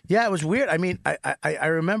 Yeah, it was weird. I mean, I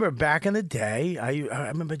remember back in the day, I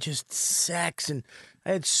remember just sex, and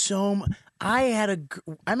I had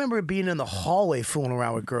I remember being in the hallway fooling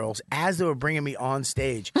around with girls as they were bringing me on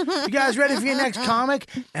stage. You guys ready for your next comic?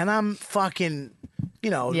 And I'm fucking,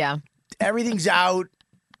 everything's out,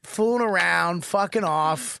 fooling around, fucking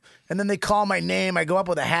off. And then they call my name. I go up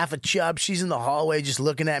with a half a chub. She's in the hallway just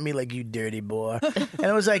looking at me like, you dirty boy. And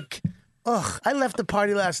it was like, ugh, I left the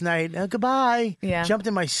party last night. Goodbye. Yeah. Jumped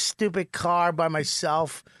in my stupid car by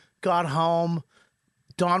myself. Got home.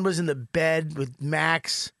 Dawn was in the bed with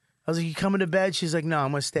Max. I was like, you coming to bed? She's like, no,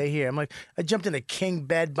 I'm going to stay here. I'm like, I jumped in a king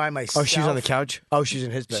bed by myself. Oh, she was on the couch? Oh, she's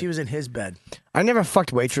in his bed. She was in his bed. I never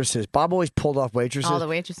fucked waitresses. Bob always pulled off waitresses. All the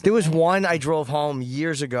waitresses. There was one I drove home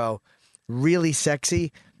years ago, really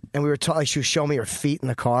sexy, and we were talking. She was showing me her feet in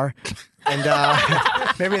the car, and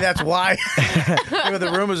maybe that's why. Maybe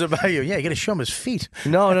the rumors about you. Yeah, you got to show him his feet.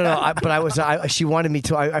 No. She wanted me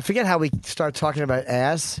to. I forget how we started talking about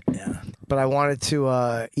ass. Yeah. But I wanted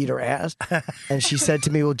to eat her ass, and she said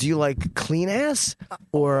to me, "Well, do you like clean ass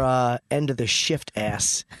or end of the shift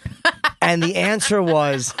ass?" And the answer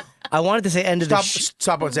was, I wanted to say end of the shift.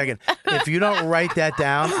 Stop 1 second. If you don't write that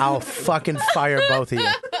down, I'll fucking fire both of you.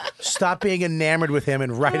 Stop being enamored with him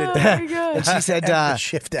and write it down. And she said,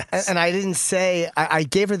 shift ass. and I didn't say, I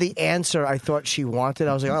gave her the answer I thought she wanted.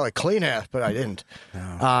 I was like, I like clean ass, but I didn't.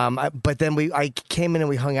 No. But then I came in and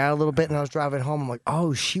we hung out a little bit, and I was driving home. I'm like,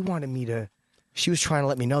 oh, she wanted me to she was trying to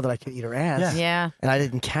let me know that I could eat her ass. Yeah. And I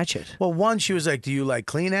didn't catch it. Well, one, she was like, do you like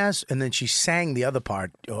clean ass? And then she sang the other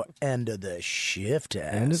part, end of the shift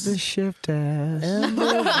ass. End of the shift ass. End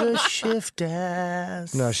of the shift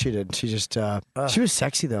ass. No, she didn't. She just, she was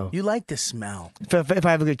sexy though. You like the smell. If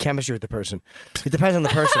I have a good chemistry with the person. It depends on the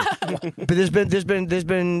person. But there's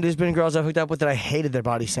been girls I've hooked up with that I hated their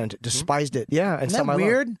body scent, despised it. Yeah. And Isn't some that I love.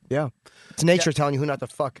 weird? Yeah. It's nature telling you who not to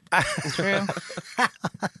fuck. It's true.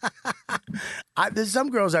 There's some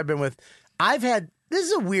girls I've been with. This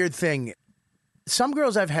is a weird thing. Some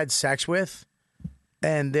girls I've had sex with,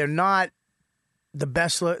 and they're not the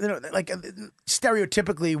best look. You know, like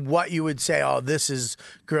stereotypically what you would say, oh, this is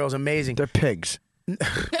girl's amazing. They're pigs.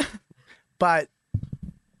 But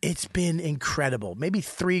it's been incredible. Maybe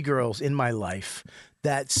 3 girls in my life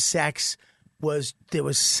that sex there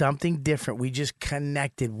was something different. We just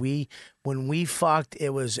connected. When we fucked,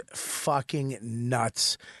 it was fucking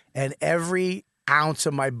nuts. And every ounce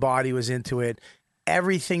of my body was into it.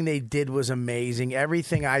 Everything they did was amazing.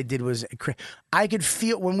 Everything I did was I could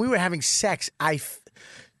feel when we were having sex,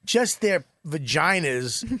 just their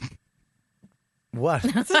vaginas. What?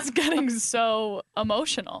 This is getting so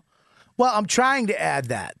emotional. Well, I'm trying to add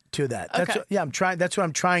that to that. That's Okay. I'm trying. That's what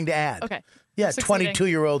I'm trying to add. Okay. Yeah, Succeeding.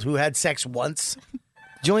 22-year-old who had sex once.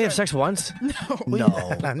 Did you only have sex once? No,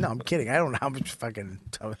 I'm kidding. I don't know how much fucking.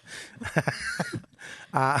 It's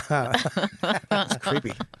creepy.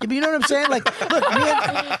 Yeah, but you know what I'm saying? Like, look,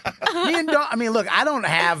 me and Dawn, I mean, look, I don't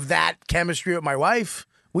have that chemistry with my wife.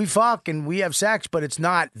 We fuck and we have sex, but it's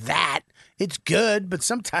not that. It's good, but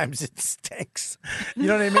sometimes it stinks. You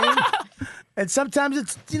know what I mean? And sometimes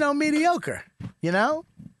it's, mediocre. You know?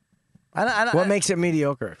 What makes it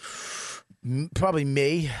mediocre? Probably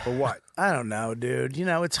me. For what? I don't know, dude.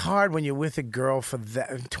 It's hard when you're with a girl for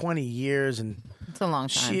 20 years and It's a long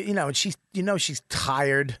time. she's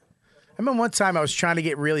tired. I remember one time I was trying to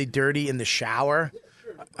get really dirty in the shower.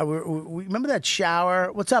 Remember that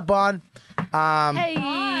shower? What's up, Bon?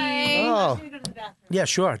 Hey. Oh. Yeah,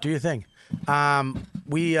 sure. Do your thing.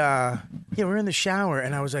 We're in the shower,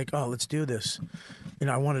 and I was like, oh, let's do this.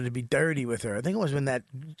 I wanted to be dirty with her. I think it was when that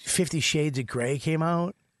 50 Shades of Grey came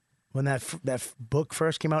out, when that book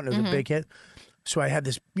first came out, and it was a big hit. So I had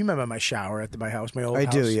this. You remember my shower at my house, my old house? I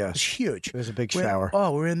do, yes. It was huge. It was a big shower.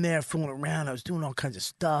 We're in there fooling around. I was doing all kinds of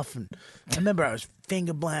stuff, and I remember I was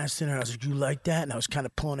finger blasting her. I was like, "You like that?" And I was kind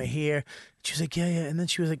of pulling her hair. She was like, "Yeah, yeah." And then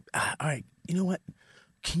she was like, "All right, you know what?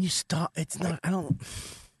 Can you stop? It's not. I don't."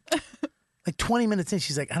 Like 20 minutes in,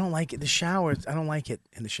 she's like, "I don't like it. The shower. I don't like it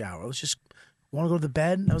in the shower. Let's just want to go to the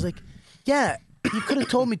bed." And I was like, "Yeah." You could have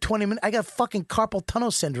told me 20 minutes. I got fucking carpal tunnel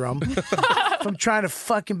syndrome from trying to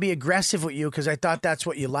fucking be aggressive with you because I thought that's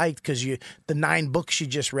what you liked because the 9 books you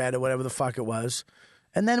just read or whatever the fuck it was.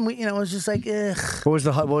 And then it was just like, ugh.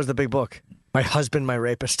 What was the big book? My Husband, My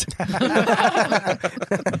Rapist.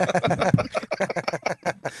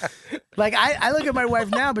 Like I look at my wife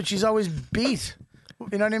now, but she's always beat.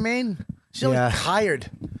 You know what I mean? She's always tired.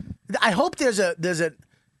 I hope there's an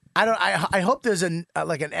out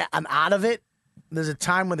of it. There's a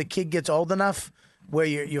time when the kid gets old enough where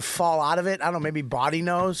you fall out of it. I don't know, maybe Bonnie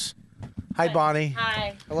knows. Hi, Bonnie.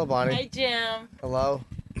 Hi. Hello, Bonnie. Hi, Jim. Hello.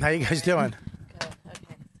 How you guys doing? Good.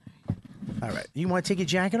 Okay. All right. You want to take your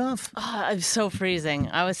jacket off? Oh, I'm so freezing.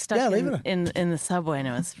 I was stuck in the subway and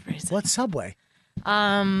it was freezing. What subway?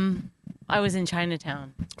 I was in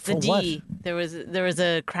Chinatown. For the D. what? There was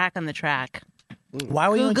a crack on the track. Why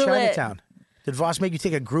were you in Google it. Chinatown? Did Voss make you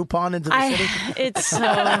take a Groupon into the city? It's so.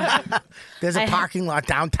 There's a parking lot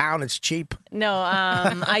downtown. It's cheap. No,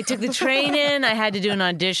 I took the train in. I had to do an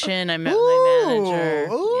audition. I met my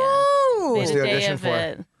manager. Ooh. Made What's a the day audition of for?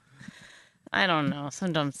 it. I don't know,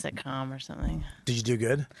 some dumb sitcom or something. Did you do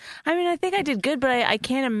good? I mean, I think I did good, but I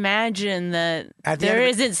can't imagine that there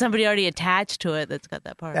isn't somebody already attached to it that's got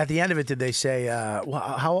that part. At the end of it, did they say,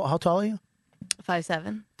 how tall are you?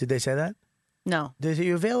 5'7". Did they say that? No. Are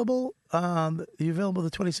you available? Are you available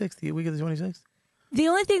the 26th, the week of the 26th? The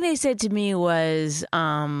only thing they said to me was,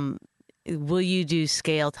 will you do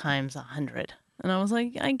scale times 100? And I was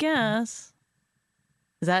like, I guess.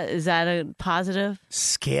 Is that a positive?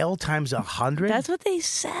 Scale times 100? That's what they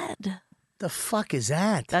said. The fuck is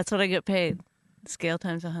that? That's what I get paid. Scale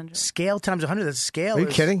times 100. Scale times 100. That's scale. Are you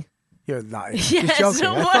kidding? You're not. Yes, joking.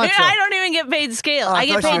 I don't even get paid scale. Oh, I I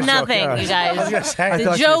get thought you paid were nothing, joking. you guys. I was gonna say,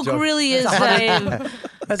 The joke really is that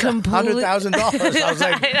That's That's completely $100,000. I was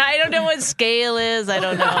like, I don't know what scale is. I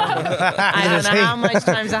don't know. I don't know how much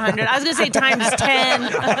times 100. I was gonna say times 10.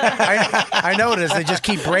 I know it is. They just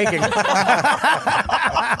keep breaking.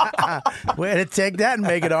 Way to take that and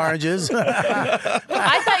make it oranges.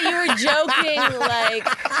 I thought you were joking.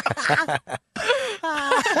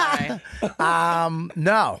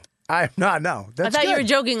 No. I'm not. No, I that's thought you were good.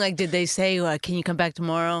 joking. Like, did they say, "Can you come back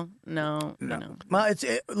tomorrow"? No. Well,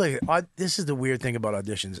 look. This is the weird thing about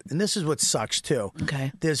auditions, and this is what sucks too.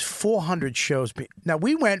 Okay. There's 400 shows. Now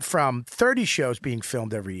we went from 30 shows being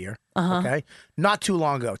filmed every year. Okay, not too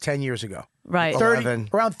long ago, 10 years ago. Right. 11.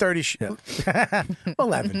 Around 30.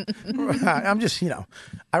 11. I'm just,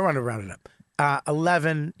 I run around it up.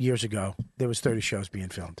 11 years ago, there was 30 shows being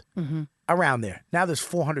filmed. Mm-hmm. Around there. Now there's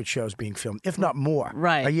 400 shows being filmed, if not more,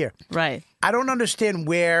 a year. Right. I don't understand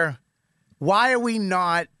why are we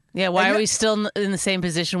not... Yeah, why are we still in the same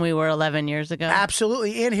position we were 11 years ago?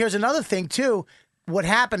 Absolutely. And here's another thing, too. What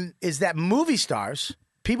happened is that movie stars,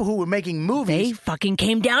 people who were making movies... They fucking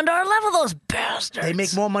came down to our level, those bastards. They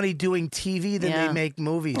make more money doing TV than they make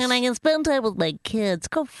movies. And I can spend time with my kids.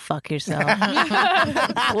 Go fuck yourself.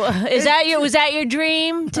 Was that your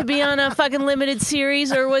dream, to be on a fucking limited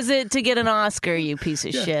series, or was it to get an Oscar, you piece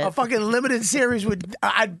of shit? A fucking limited series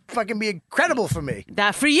I'd fucking be incredible for me.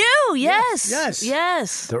 That for you,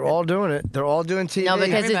 yes. They're all doing it. They're all doing TV. No,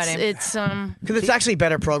 because it's because it's actually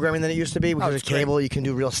better programming than it used to be. Because of cable, you can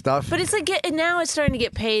do real stuff. But it's like now it's starting to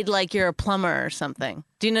get paid like you're a plumber or something.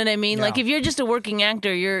 Do you know what I mean? No. Like if you're just a working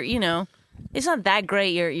actor, it's not that great.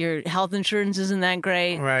 Your health insurance isn't that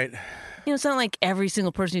great. Right. It's not like every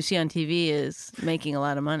single person you see on TV is making a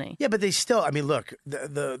lot of money. Yeah, but they still. I mean, look,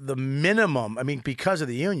 the minimum. I mean, because of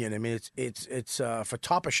the union. I mean, it's for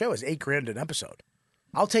top of show is $8,000 an episode.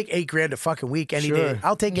 I'll take $8,000 a fucking week any day.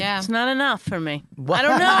 I'll take it. It's not enough for me. I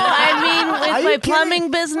don't know. I mean, with my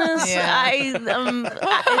plumbing business,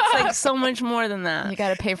 it's like so much more than that. You got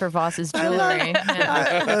to pay for Voss's jewelry.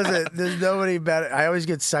 Listen, there's nobody better. I always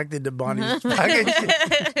get sucked into Bonnie's fucking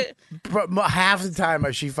shit. Half the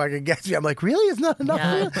time she fucking gets me. I'm like, really? It's not enough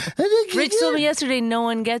for you? Rich told me yesterday, no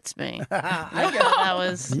one gets me. I thought that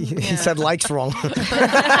was... He said likes wrong. He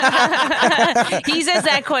says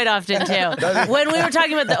that quite often, too. When we were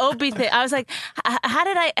talking about the Opie thing, I was like, how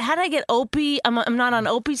did I get Opie? I'm not on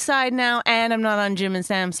Opie's side now, and I'm not on Jim and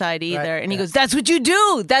Sam's side either. Right, and he goes, that's what you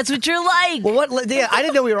do. That's what you're like. Well, I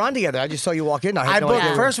didn't know we were on together. I just saw you walk in.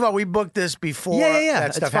 First of all, we booked this before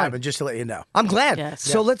that stuff happened, just to let you know. I'm glad. Yes.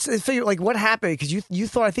 So let's figure, what happened? Because you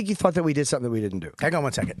thought that we did something that we didn't do. Hang on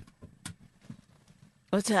one second.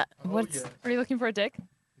 What's that? Are you looking for a dick?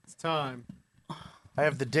 It's time. I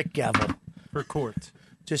have the dick gavel. For court.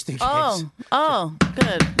 Just in case. Oh,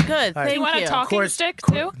 good. Thank you. Do you want a talking stick,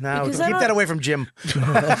 too? No, keep that away from Jim.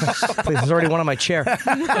 Please, there's already one on my chair.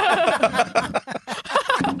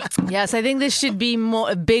 Yes, I think this should be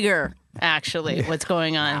bigger, actually, what's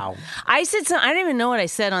going on. Wow. I said something, I don't even know what I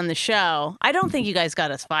said on the show. I don't think you guys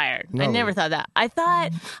got us fired. No. I never thought that. I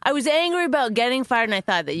thought I was angry about getting fired, and I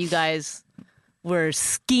thought that you guys were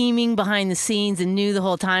scheming behind the scenes and knew the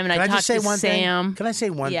whole time. And I talked to Sam. Thing? Can I say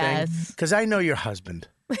one Yes. thing? Because I know your husband.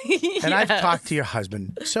 And I've talked to your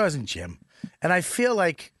husband. So hasn't Jim. And I feel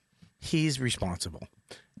like he's responsible.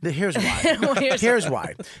 Here's why. Here's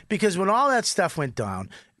why. Because when all that stuff went down,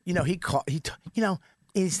 he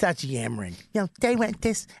starts yammering. They went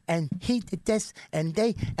this and he did this and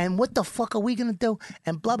what the fuck are we gonna do?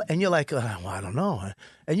 And blah blah. And you're like, well, I don't know.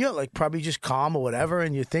 And you're like probably just calm or whatever.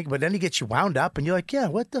 And you think, but then he gets you wound up, and you're like, yeah,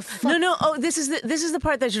 what the fuck? No. Oh, this is the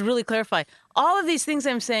part that I should really clarify. All of these things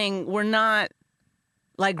I'm saying were not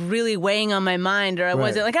like really weighing on my mind, or I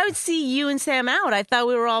wasn't like I would see you and Sam out. I thought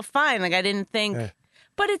we were all fine. Like I didn't think. Yeah.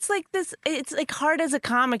 But it's like this, it's like hard as a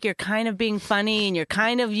comic. You're kind of being funny and you're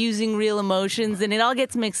kind of using real emotions and it all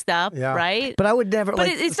gets mixed up, right? But I would never. But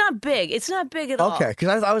it's not big. It's not big at all. Okay,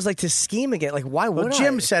 because I was like to scheme again. Like, why would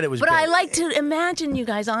Jim said it was But big. I like to imagine you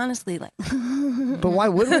guys honestly, like. But why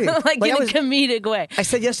would we? like in a comedic way. I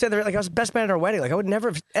said yesterday, like I was best man at our wedding. Like I would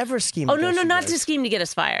never ever scheme. Oh, no, not to scheme to get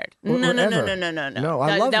us fired. No. No,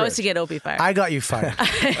 I love that was to get Opie fired. I got you fired.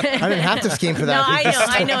 I didn't have to scheme for that. No,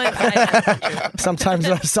 I know. Sometimes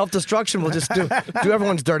self-destruction will just do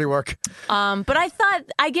everyone's dirty work. But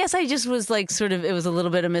I guess I just was like sort of, it was a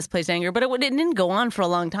little bit of misplaced anger, but it didn't go on for a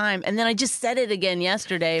long time. And then I just said it again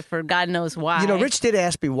yesterday for God knows why. Rich did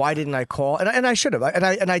ask me why didn't I call, and I should have.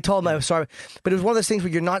 And I told him I'm sorry, but it was one of those things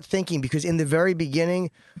where you're not thinking, because in the very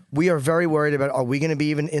beginning we are very worried about, are we going to be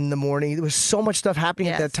even in the morning? There was so much stuff happening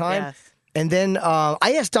at that time. Yes. And then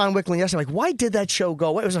I asked Don Wickland yesterday, like, why did that show go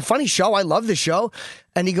away? It was a funny show. I love the show.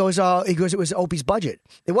 And he goes, it was Opie's budget.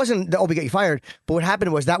 It wasn't that Opie got you fired, but what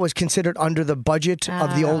happened was that was considered under the budget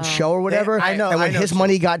of the old show or whatever. I know. And when his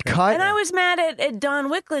money got cut. And I was mad at Don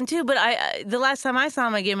Wickland too, but the last time I saw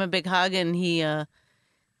him, I gave him a big hug, and he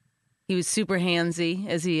was super handsy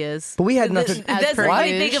as he is. But we had nothing. That's the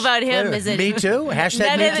funny thing about him is that me too.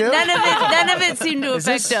 Hashtag me too. None of it seemed to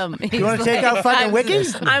affect him. You want to take out fucking Wiki?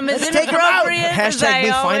 I'm as inappropriate as I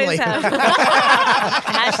always have.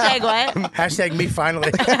 Hashtag what? Hashtag me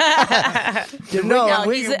finally.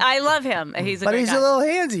 I love him. He's a but great he's guy. a little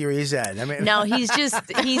handsy. He said. I mean, no, he's just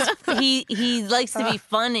he likes to be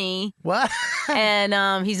funny. What?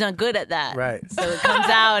 And he's not good at that. Right. So it comes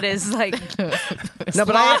out as like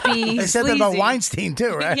sloppy. They said that about Weinstein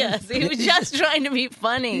too, right? Yes, he was just trying to be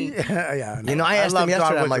funny. Yeah. You know, I asked him love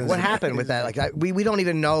yesterday, Don I'm like, Wickland. what happened with that? Like, we don't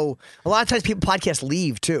even know. A lot of times podcasts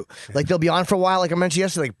leave, too. Like, they'll be on for a while, like I mentioned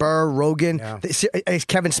yesterday, like Burr, Rogan.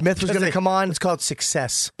 Kevin Smith was going to come on. It's called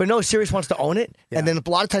Success. But no, Sirius wants to own it. Yeah. And then a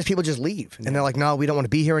lot of times people just leave. And they're like, no, we don't want to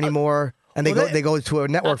be here anymore. And they go to a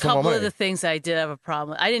network for more couple money. of the things I did have a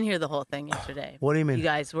problem. I didn't hear the whole thing yesterday. What do you mean? You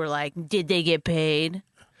guys were like, did they get paid?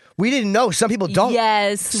 We didn't know. Some people don't.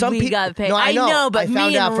 Yes, we got paid. No, I know. but I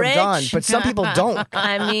found me out and from Rich, Don. But some people don't.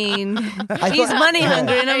 I mean, he's money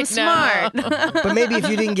hungry and I'm smart. But maybe if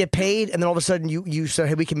you didn't get paid and then all of a sudden you said,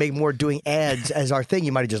 hey, we can make more doing ads as our thing,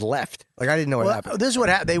 you might have just left. Like, I didn't know what happened. This is what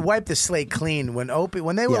happened. They wiped the slate clean when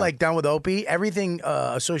they were like done with Opie. Everything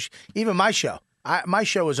even my show. My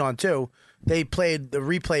show was on too. They played the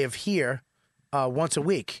replay of Here once a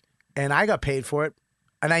week, and I got paid for it.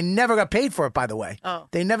 And I never got paid for it, by the way. Oh.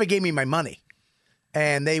 They never gave me my money.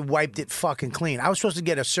 And they wiped it fucking clean. I was supposed to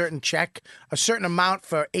get a certain check, a certain amount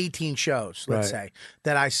for 18 shows, let's say,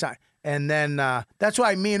 that I signed. And then that's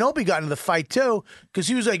why me and Opie got into the fight, too, because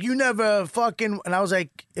he was like, you never fucking... And I was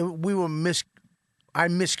like, I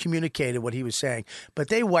miscommunicated what he was saying. But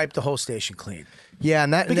they wiped the whole station clean. Yeah,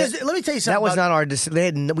 and let me tell you something. That was not our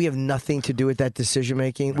decision. We have nothing to do with that decision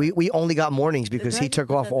making. We only got mornings because he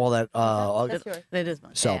took off all that. That's yours. That is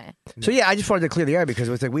mine. So yeah, I just wanted to clear the air because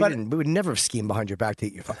it was like we would never scheme behind your back to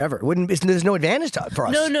eat you ever. It wouldn't. There's no advantage for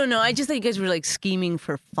us. No. I just thought you guys were like scheming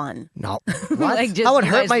for fun. No, Like, just I would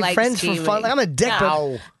you hurt guys my like friends scheming. for fun. Like, I'm a dick,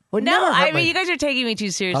 but would No, never hurt I my- mean, you guys are taking me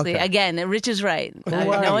too seriously. Okay. Again, Rich is right. are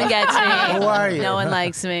No you? one gets me. Who are you? No one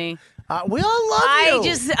likes me. We all love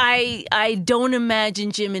you. I don't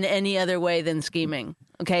imagine Jim in any other way than scheming.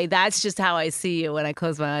 Okay, that's just how I see you when I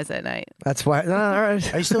close my eyes at night. That's why. All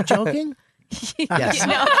right. Are you still joking? Yes, You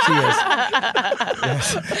know? she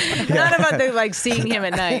is. Not about the like seeing him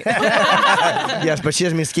at night. Yes, but she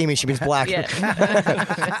doesn't mean scheming. She means black.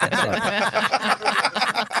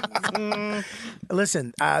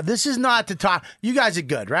 Listen, this is not to talk. You guys are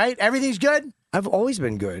good, right? Everything's good? I've always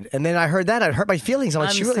been good, and then I heard that I hurt my feelings. I'm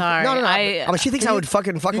like, I'm she really? sorry. No. I'm like, she thinks I would fuck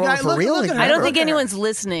her over guys- for look real. at Like, her. I don't Look think at her. anyone's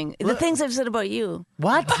listening. The things I've said about you.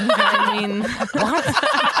 What? I mean, What?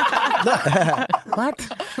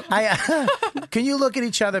 Can you look at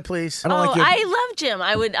each other, please? I don't like your. I love Jim.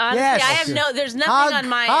 I would honestly. Yes. I have there's nothing Hug, on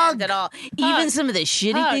my hug. end at all. Even some of the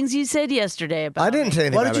shitty things you said yesterday about. I didn't say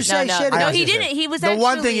anything. What did about you it. say? No, Shit. no, I he actually didn't. He was The actually.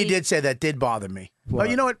 one thing he did say that did bother me. But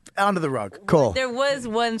you know what? Under the rug. Cool. There was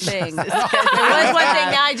one thing. There was one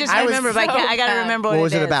thing. Now I just remember. But I got to remember what What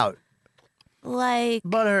was it is. about? Like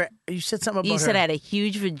But her, you said something about you her. said, I had a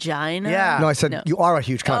huge vagina. Yeah. No, I said No. you are a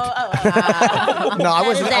huge cunt. Oh, No, I That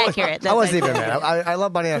wasn't. is accurate. I wasn't That's even mad. I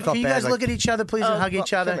love Bunny. I felt Can you bad. guys like- look at each other, please, and hug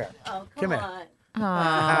each other? Come here.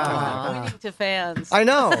 on. Pointing to fans. I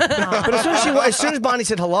know, but as soon as Bonnie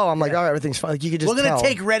said hello, I'm like, all right, everything's fine. Like, you could just. We're going tell. to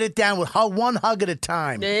take Reddit down with one hug at a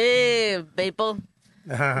time. Hey, people.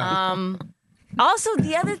 Also,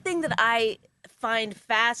 the other thing that I find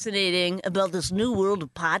fascinating about this new world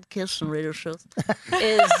of podcasts and radio shows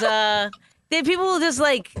is that people will just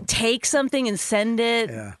like take something and send it.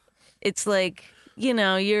 Yeah. It's like,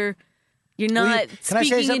 you're not can I say speaking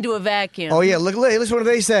something? into a vacuum. Oh yeah, listen what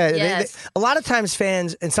they said. Yes. A lot of times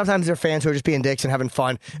fans, and sometimes they're fans who are just being dicks and having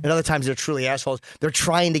fun, and other times they're truly assholes. They're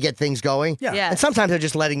trying to get things going. Yeah. Yes. And sometimes they're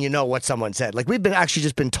just letting you know what someone said. Like we've been actually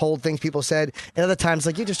just been told things people said, and other times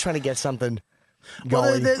like you're just trying to get something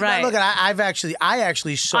going. Right. Look, I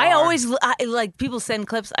actually saw. I always like people send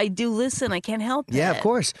clips. I do listen. I can't help it. Yeah, of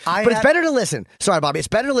course. I But it's had- better to listen. Sorry, Bobby. It's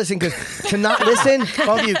better to listen because to not listen.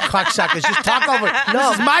 Both of you cocksuckers, just talk over it.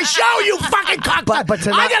 This is my show, you fucking cocksucker. But to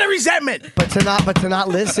I not- got a resentment. But to not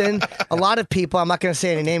listen, a lot of people, I'm not going to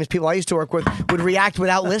say any names, people I used to work with would react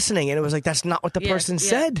without listening, and it was like that's not what the person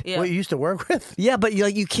said. Yeah. What you used to work with? Yeah, but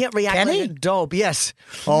you can't react Kenny? like a dope. Yes.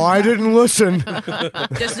 Oh, I didn't listen.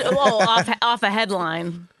 Just off a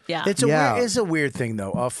headline. Yeah. It's a weird thing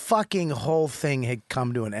though. A fucking whole thing had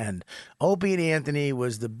come to an end. Opie and Anthony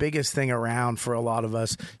was the biggest thing around for a lot of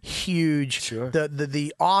us. Huge. Sure.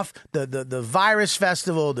 The virus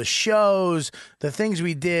festival, the shows, the things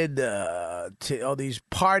we did to all these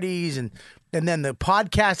parties and then the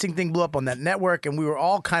podcasting thing blew up on that network, and we were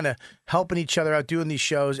all kind of helping each other out doing these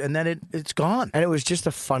shows, and then it's gone. And it was just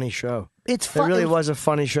a funny show. It's fun. It really was a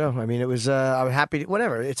funny show. I mean, it was. I'm happy.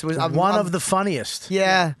 Whatever. It was one of the funniest.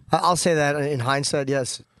 Yeah, I'll say that in hindsight.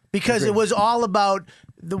 Yes, because it was all about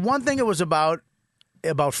the one thing. It was about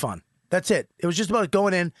fun. That's it. It was just about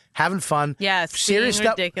going in, having fun. Yes, serious being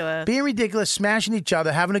stuff, ridiculous. being ridiculous, smashing each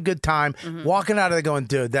other, having a good time, walking out of there going,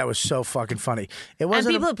 dude, that was so fucking funny. It And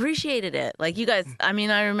wasn't. people appreciated it. Like you guys, I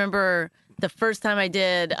mean, I remember the first time I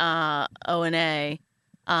did O&A,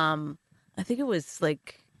 I think it was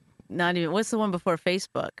like not even, what's the one before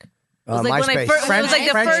Facebook? It was like when I MySpace. first, it was like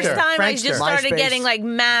the first Friendster. time I just started MySpace. getting like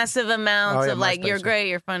massive amounts of like, MySpace. you're great,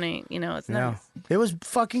 you're funny. You know, it's nice. It was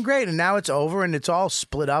fucking great, and now it's over, and it's all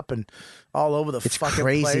split up and all over the it's fucking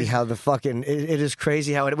crazy place. how the fucking. It is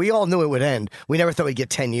crazy how we all knew it would end. We never thought we'd get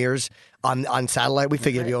 10 years on satellite. We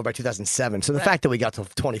figured it'd be over by 2007. So the fact that we got to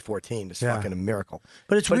 2014 is fucking a miracle.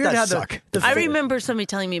 But it's weird it how does the suck. I remember somebody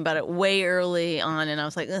telling me about it way early on, and I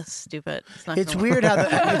was like, "That's stupid." It's weird how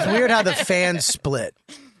the fans split.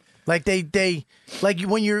 Like they like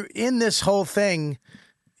when you're in this whole thing,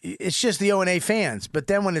 it's just the O&A fans. But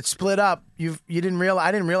then when it's split up, you didn't realize.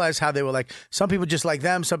 I didn't realize how they were like. Some people just like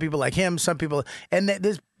them. Some people like him. Some people and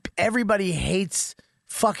everybody hates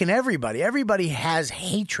fucking everybody. Everybody has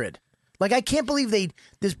hatred. Like I can't believe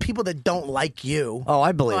there's people that don't like you. Oh,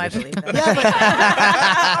 I believe I it. believe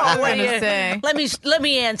that. What do you say? Let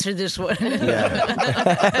me answer this one. You know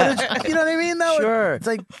what I mean? Though Sure. It's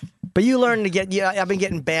like. But you learn to get. Yeah, I've been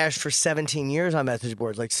getting bashed for 17 years on message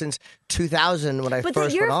boards, like since 2000 when I But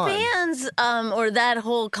first your went on. fans, or that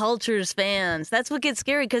whole culture's fans, that's what gets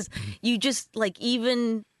scary because you just like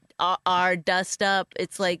even our dust up.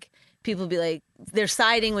 It's like people be like they're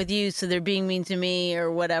siding with you, so they're being mean to me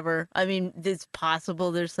or whatever. I mean, it's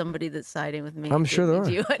possible there's somebody that's siding with me. I'm sure there with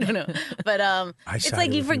are. you. I don't know, but it's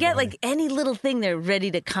like you forget like any little thing they're ready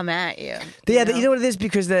to come at you. Yeah, you know what it is?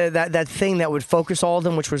 Because that thing that would focus all of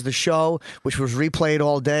them, which was the show, which was replayed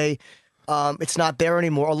all day, it's not there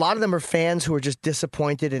anymore. A lot of them are fans who are just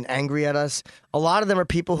disappointed and angry at us. A lot of them are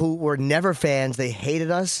people who were never fans. They hated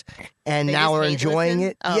us, and They now just are hate enjoying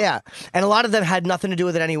listen? it. Oh. Yeah, and a lot of them had nothing to do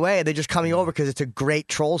with it anyway. They're just coming over because it's a great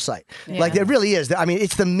troll site. Like it really is. I mean,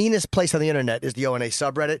 it's the meanest place on the internet is the O&A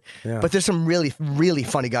subreddit. Yeah. But there's some really, really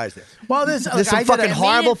funny guys there. Well, there's some I did fucking a-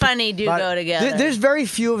 horrible. Mean and funny do go together. There's very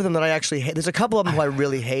few of them that I actually hate. There's a couple of them who I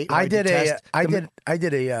really hate. I did detest.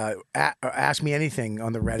 Ask Me Anything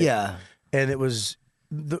on the Reddit. Yeah. And it was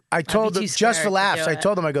I told them too just for scared to laughs. do I it.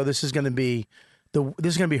 told them I go, this is going to be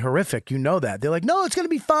horrific. You know that. They're like, no, it's going to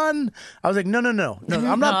be fun. I was like, no.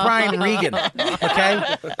 I'm not Brian Regan.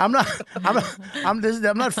 Okay, I'm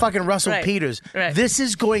not fucking Russell Right, Peters. right. This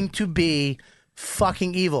is going to be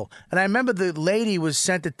fucking evil. And I remember the lady was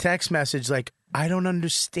sent a text message like, I don't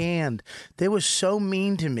understand. They were so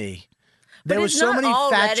mean to me. There But were it's so not many all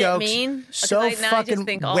fat Reddit jokes, mean. 'Cause so now I just fucking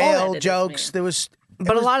think all whale Reddit is jokes. mean. There was.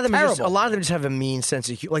 But a lot of them terrible. just have a mean sense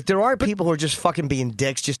of humor. Like there are people who are just fucking being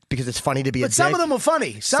dicks just because it's funny to be a But dick. some of them were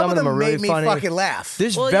funny. Some of them are really made me funny. fucking laugh.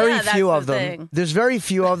 There's Well, very yeah, few that's of the them. thing. There's very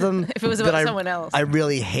few of them If it was that about someone else. I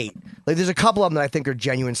really hate. Like there's a couple of them that I think are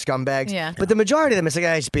genuine scumbags. Yeah. But the majority of them, it's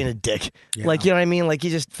like, he's being a dick. Like, you know what I mean? Like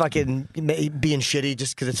he's just fucking being shitty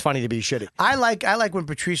just because it's funny to be shitty. I like when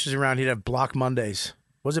Patrice was around. He'd have Block Mondays.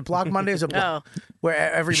 Was it Block Mondays or Block? Oh. Where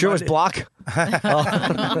every Sure was Monday, Block?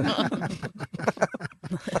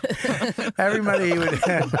 everybody would.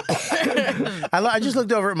 I just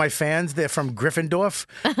looked over at my fans. They're from Gryffindor.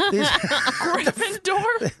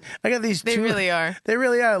 Gryffindor? I got these. They two, really are. They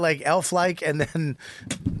really are like elf-like, and then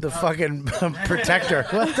the fucking protector.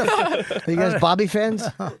 What the? Are you guys Bobby fans?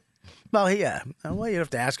 Well, yeah. Well, you have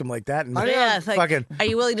to ask him like that. And Yeah, it's like, fucking. are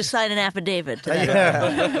you willing to sign an affidavit? To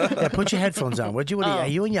that? Yeah, put your headphones on. What are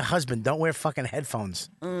you and your husband don't wear fucking headphones.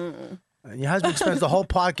 Your husband spends the whole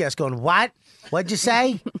podcast going, "What? What'd you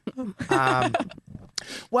say?"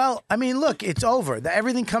 Well, I mean, look, it's over.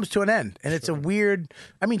 Everything comes to an end, and it's a weird.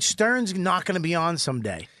 I mean, Stern's not going to be on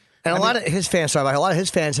someday. And a lot of his fans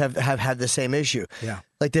have had the same issue. Yeah.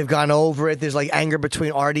 Like they've gone over it. There's like anger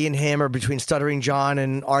between Artie and him, or between Stuttering John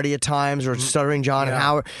and Artie at times, or Stuttering John and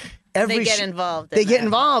Howard. They get involved. They get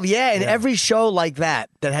involved, yeah. And every show like that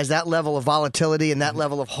has that level of volatility and that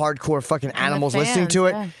level of hardcore fucking animals listening to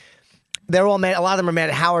it. They're all mad. A lot of them are mad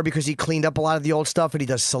at Howard because he cleaned up a lot of the old stuff and he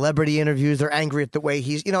does celebrity interviews. They're angry at the way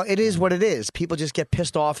he's, it is what it is. People just get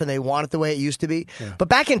pissed off and they want it the way it used to be. Yeah. But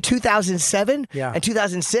back in 2007 and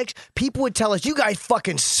 2006, people would tell us, you guys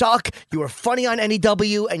fucking suck. You were funny on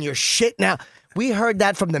NEW and you're shit now. We heard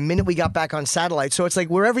that from the minute we got back on satellite. So it's like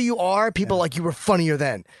wherever you are, people are like, you were funnier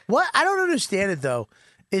then. What? I don't understand it though.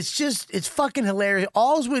 It's fucking hilarious.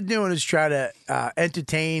 All we're doing is try to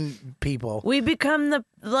entertain people. We become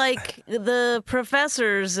the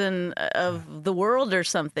professors of the world or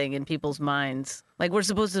something in people's minds. Like we're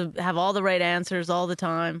supposed to have all the right answers all the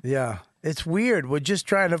time. Yeah. It's weird. We're just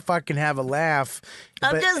trying to fucking have a laugh.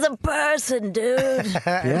 I'm just a person, dude.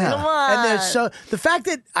 Yeah. Come on. And the fact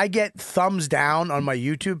that I get thumbs down on my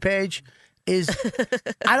YouTube page is,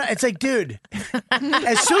 it's like, dude,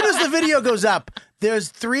 as soon as the video goes up, there's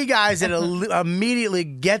 3 guys that immediately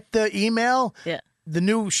get the email, the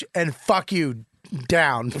new, and fuck you.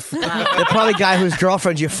 Down. They're probably a guy whose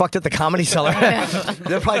girlfriend you fucked at the Comedy Cellar.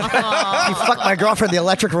 They're probably, you fucked my girlfriend in the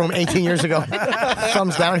electric room 18 years ago.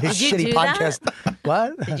 Thumbs down his shitty podcast.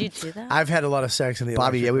 What? Did you do that? I've had a lot of sex in the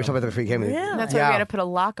Bobby, electric we were talking about that before you came in. Yeah. That's why we had to put a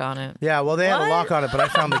lock on it. Yeah, well, they had a lock on it, but I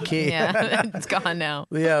found the key. Yeah, it's gone now.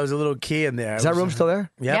 Yeah, there was a little key in there. Is that room still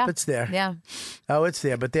there? Yep, Yeah. it's there. Yeah. Oh, it's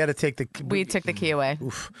there, but they had to take the... We took the key away.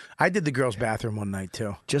 Oof. I did the girls' bathroom one night,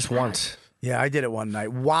 too. Just once. Yeah, I did it one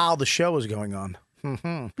night while the show was going on.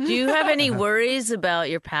 Do you have any worries about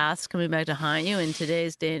your past coming back to haunt you in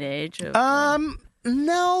today's day and age?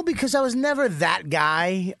 No, because I was never that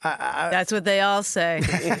guy. That's what they all say.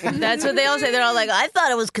 That's what they all say. They're all like, I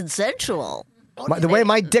thought it was consensual. The way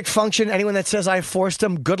my dick functioned, anyone that says I forced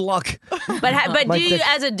him, good luck. But you,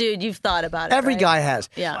 as a dude, you've thought about it. Every right? guy has.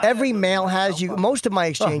 Yeah. Every male has. Most of my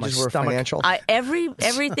exchanges were financial.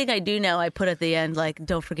 Everything I do now, I put at the end, like,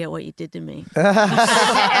 don't forget what you did to me. Every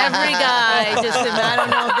guy, I don't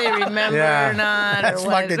know if they remember or not. That's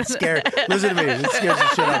fucking scary. Listen to me. It scares the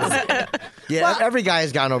shit out of me. Yeah, every guy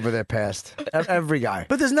has gone over their past. Every guy.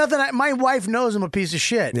 But there's nothing. My wife knows I'm a piece of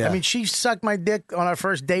shit. Yeah. I mean, she sucked my dick on our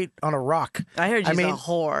first date on a rock. I heard she's a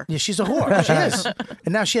whore. Yeah, she's a whore. She is.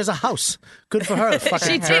 And now she has a house. Good for her. Fucking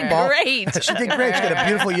She did dirtball. great. She did great. She got a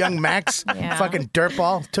beautiful young Max. Yeah. Fucking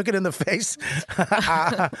dirtball. Took it in the face.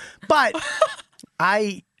 But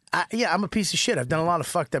I'm a piece of shit. I've done a lot of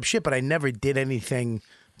fucked up shit, but I never did anything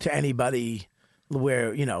to anybody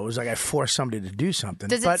where, it was like I forced somebody to do something.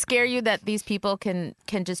 Does it scare you that these people can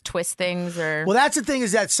just twist things or? Well, that's the thing,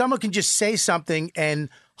 is that someone can just say something and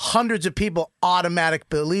hundreds of people automatically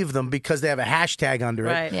believe them because they have a hashtag under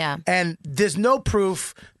it. Right. Yeah. And there's no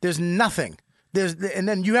proof. There's nothing. And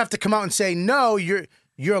then you have to come out and say, no, you're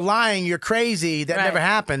lying. You're crazy. That never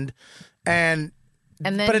happened. But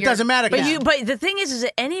it doesn't matter. But the thing is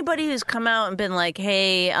that anybody who's come out and been like,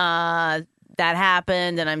 hey, that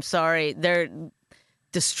happened and I'm sorry, they're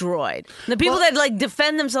destroyed. The people that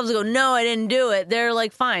defend themselves and go, no, I didn't do it, they're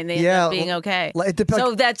like, fine. They end up being okay.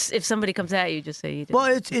 So that's, if somebody comes at you, just say you did.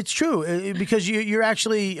 Well, it's true because you're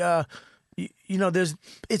actually,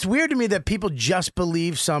 it's weird to me that people just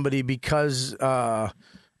believe somebody because of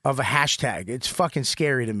a hashtag. It's fucking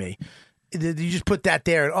scary to me. You just put that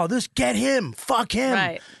there and, this get him, fuck him.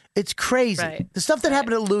 Right. It's crazy. Right. The stuff that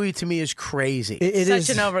happened to Louis to me is crazy. It such is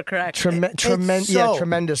an overcorrection.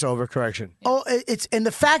 Tremendous overcorrection. And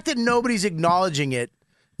the fact that nobody's acknowledging it,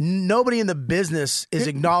 nobody in the business is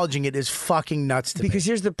acknowledging it, is fucking nuts to me. Because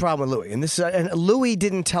here's the problem with Louis, and Louis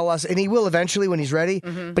didn't tell us, and he will eventually when he's ready,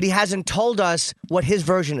 but he hasn't told us what his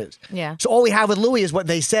version is. Yeah. So all we have with Louis is what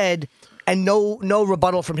they said, and no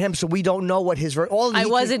rebuttal from him, so we don't know what his version. I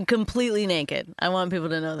wasn't completely naked. I want people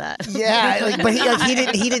to know that. Yeah, but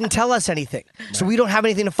he didn't tell us anything, so we don't have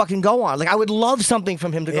anything to fucking go on. Like, I would love something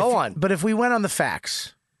from him to go on. But if we went on the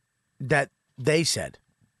facts that they said,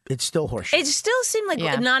 it's still horseshit. It still seemed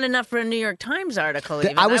like not enough for a New York Times article.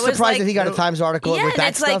 Even. I was surprised that he got a Times article with that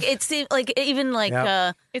it's stuff. like it seemed like even like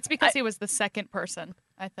it's because he was the second person,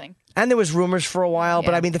 I think. And there was rumors for a while,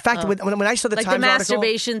 but I mean, the fact that when I saw the like Times the article,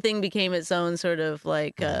 masturbation thing became its own sort of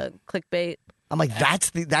like clickbait. I'm like,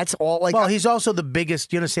 that's all. Like, well, he's also the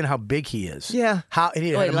biggest. You understand how big he is? Yeah. How and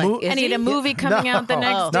he had and he had a movie coming out the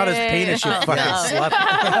next day. Not his penis, you fucking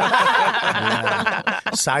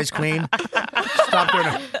slut. Size queen. Stop doing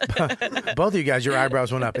both of you guys, your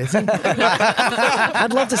eyebrows went up.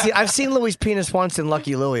 I'd love to see. I've seen Louis' penis once in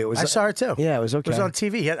Lucky Louie. I saw it too. Yeah, it was okay. It was on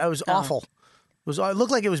TV. It was awful. It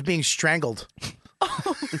looked like it was being strangled.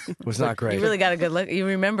 It was not great. You really got a good look. You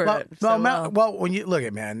remember it. Well, when you look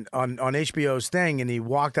at on HBO's thing, and he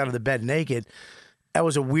walked out of the bed naked, that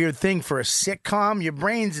was a weird thing for a sitcom. Your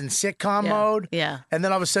brain's in sitcom mode. Yeah. And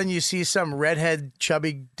then all of a sudden you see some redhead,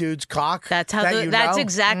 chubby dude's cock. That's how. That's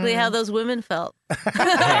exactly how those women felt.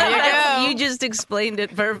 You just explained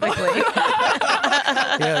it perfectly.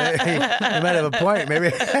 Yeah, you might have a point. Maybe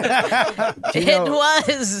It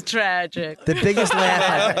was tragic. The biggest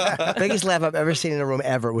laugh I've ever seen in a room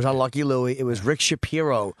ever was on Lucky Louie. It was Rick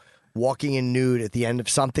Shapiro walking in nude at the end of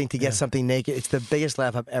something to get something naked. It's the biggest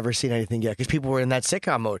laugh I've ever seen anything get because people were in that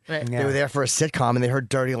sitcom mode. Right. They were there for a sitcom and they heard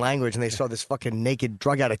dirty language and they saw this fucking naked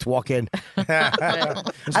drug addict walk in.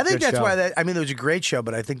 I think that's why it was a great show,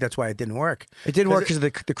 but I think that's why it didn't work. It didn't work because of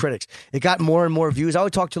the critics. It got more and more views. I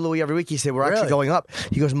would talk to Louis every week. He said, we're actually going up.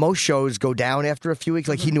 He goes, most shows go down after a few weeks.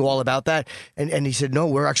 Like he knew all about that. And he said, no,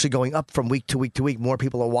 we're actually going up from week to week to week. More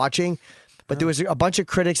people are watching. But there was a bunch of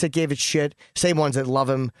critics that gave it shit. Same ones that love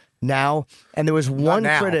him now. And there was one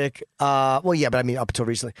critic, but I mean up until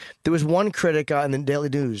recently. There was one critic in the Daily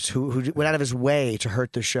News who went out of his way to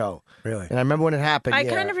hurt the show. Really? And I remember when it happened. I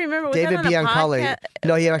kind of remember. Was David that on a Biancali. podcast?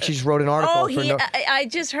 No, he actually just wrote an article. I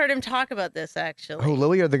just heard him talk about this actually. Who,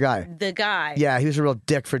 Louis or the guy? The guy. Yeah, he was a real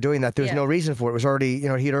dick for doing that. There was no reason for it. It was already, he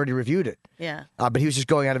had already reviewed it. Yeah. But he was just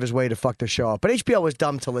going out of his way to fuck the show up. But HBO was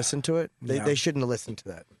dumb to listen to it. They shouldn't have listened to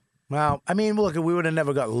that. Well, I mean, look, we would have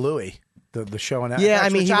never got Louis, the show on that. Yeah, I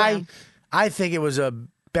mean, I think it was a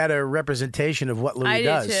better representation of what Louis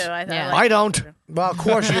does. I do too. I don't. Well, of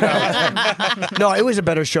course you don't. No, it was a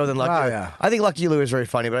better show than Lucky Louie. Yeah. I think Lucky Louie was very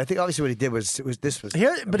funny, but I think obviously what he did was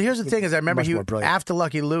But here's the thing: is I remember after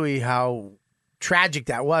Lucky Louie, how tragic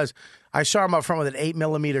that was. I saw him up front with an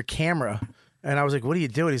 8mm camera, and I was like, "What are you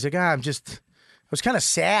doing?" He's like, I was kind of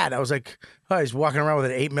sad. I was like, oh, he's walking around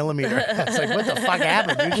with an 8mm. I was like, what the fuck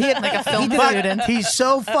happened, dude? He had like a film student. He's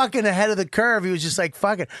so fucking ahead of the curve. He was just like,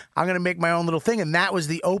 fuck it. I'm going to make my own little thing. And that was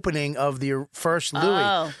the opening of the first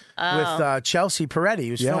Louis with Chelsea Peretti.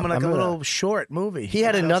 He was filming like a little short movie. He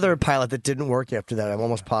had another pilot that didn't work after that. I'm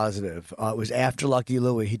almost positive. It was after Lucky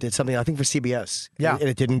Louie. He did something, I think, for CBS. Yeah. And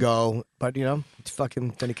it didn't go. But, it's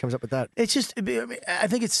fucking, then he comes up with that. It's just, I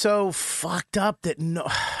think it's so fucked up that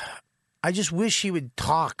I just wish he would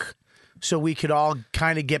talk so we could all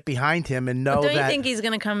kind of get behind him and know Don't that. you think he's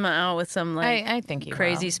going to come out with some I think he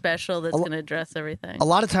crazy will. special that's going to address everything? A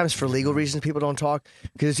lot of times for legal reasons, people don't talk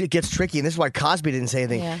because it gets tricky. And this is why Cosby didn't say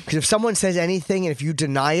anything. Because if someone says anything and if you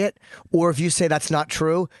deny it or if you say that's not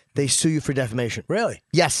true, they sue you for defamation. Really?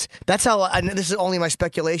 Yes. That's how, and this is only my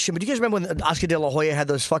speculation, but do you guys remember when Oscar de la Hoya had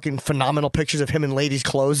those fucking phenomenal pictures of him in ladies'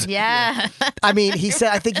 clothes? Yeah. I mean, he said,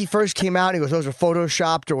 I think he first came out and he goes, those are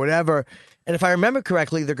photoshopped or whatever. And if I remember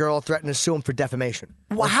correctly, the girl threatened to sue him for defamation.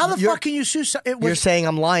 Well, how the fuck can you sue? You're saying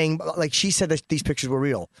I'm lying. Like she said that these pictures were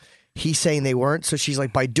real. He's saying they weren't. So she's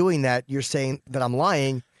like, by doing that, you're saying that I'm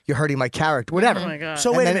lying. You're hurting my character. Whatever. Oh my God.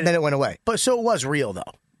 So and then it went away. But so it was real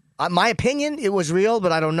though. My opinion, it was real,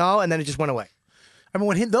 but I don't know. And then it just went away. I mean,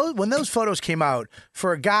 when those photos came out,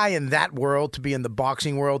 for a guy in that world to be in the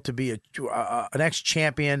boxing world, to be an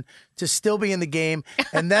ex-champion, to still be in the game,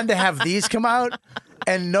 and then to have these come out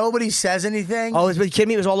and nobody says anything. Oh, are you kidding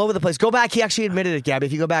me? It was all over the place. Go back. He actually admitted it, Gabby.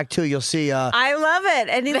 If you go back too, you'll see. I love it,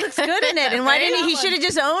 and he looks good in it. And why didn't he? He should have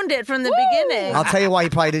just owned it from the beginning. I'll tell you why he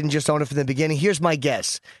probably didn't just own it from the beginning. Here's my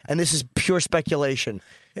guess, and this is pure speculation.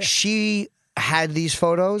 Yeah. She had these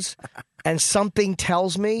photos, and something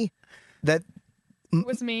tells me that. It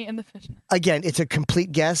was me in the fishnet. Again, it's a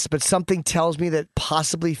complete guess, but something tells me that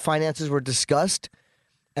possibly finances were discussed,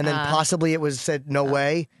 and then possibly it was said no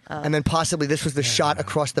way, and then possibly this was the shot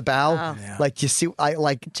across the bow. Like you see,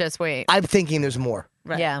 Just wait. I'm thinking there's more.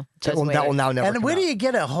 Right. Yeah. That will now never. And come where out. do you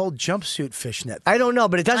get a whole jumpsuit fishnet? I don't know,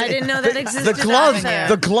 but it doesn't. I didn't know that existed.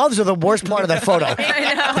 The gloves are the worst part of that photo.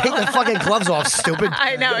 I know. Take the fucking gloves off, stupid.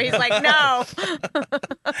 I know. He's like, no.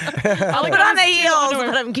 I'll put on the heels,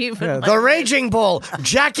 but I'm keeping The Raging Bull,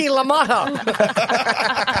 Jackie LaMotta,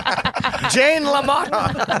 Jane LaMotta.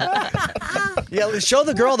 Yeah, show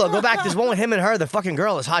the girl though. Go back. There's one with him and her. The fucking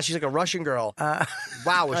girl is hot. She's like a Russian girl.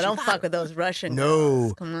 Wow. I don't fuck with those Russian No.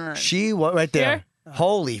 girls. Come on. She was right there. Here?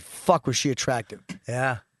 Holy fuck, was she attractive?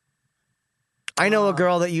 Yeah. I know a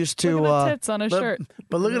girl that used to. Look at the tits on his shirt.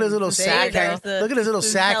 But look at his little sack. Look at his little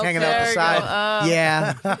sack hanging out the side.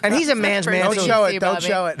 Yeah, and he's a man's man. Don't so show it. Don't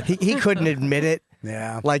show it. He couldn't admit it.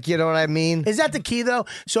 Yeah. Like, you know what I mean? Is that the key, though?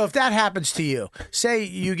 So if that happens to you, say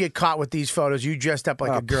you get caught with these photos, you dressed up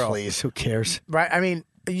like a girl. Please, who cares? Right? I mean,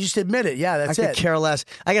 you just admit it. Yeah, that's I it. could care less.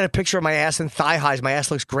 I got a picture of my ass and thigh highs. My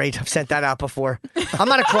ass looks great. I've sent that out before. I'm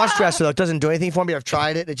not a cross-dresser, though. It doesn't do anything for me. I've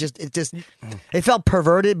tried it. It felt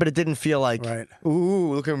perverted, but it didn't feel like,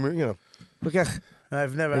 ooh, look at me, look at.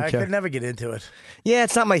 I could never get into it. Yeah,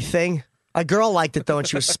 it's not my thing. A girl liked it though, and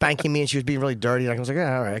she was spanking me, and she was being really dirty. And I was like,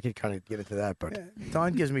 yeah, all right, I could kind of get into that, but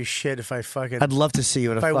Dawn gives me shit if I fucking. I'd love to see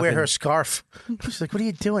you in a if I fucking. wear her scarf. She's like, "What are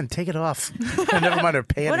you doing? Take it off." Never mind her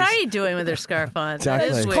panties. What are you doing with her scarf on? Exactly.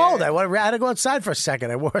 That is It's weird. cold. I had to go outside for a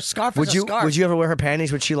second. I wore a scarf. Would you ever wear her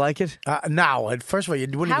panties? Would she like it? No. First of all, you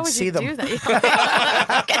wouldn't How even would see you them. do that?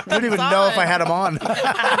 You wouldn't even know if I had them on.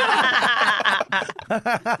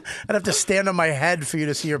 I'd have to stand on my head for you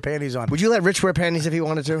to see your panties on. Would you let Rich wear panties if he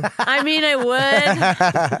wanted to? I mean, I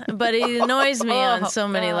would, but he annoys me on so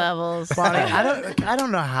many levels. Bonnie, I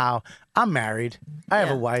don't know how. I'm married. I have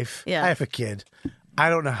a wife. Yeah. I have a kid. I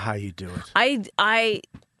don't know how you do it.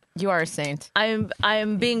 You are a saint.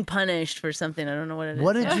 I'm being punished for something. I don't know what it is.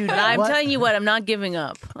 What did you do? But I'm telling you what, I'm not giving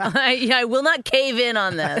up. I will not cave in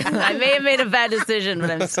on this. I may have made a bad decision,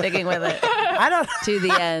 but I'm sticking with it. To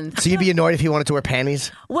the end. So you'd be annoyed if he wanted to wear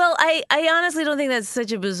panties? Well, I honestly don't think that's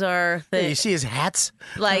such a bizarre thing. Yeah, you see his hats?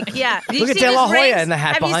 Like, yeah. Look at De La Hoya in the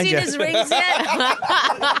hat behind you. Have you seen his rings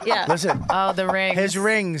yet? Yeah. Listen. Oh, the rings. His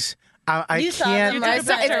rings. I You saw can't. them, It's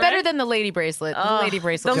better than the lady bracelet. The lady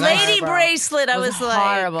bracelet. The was lady horrible. bracelet, I was like,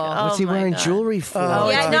 horrible. What's he my wearing God. jewelry for?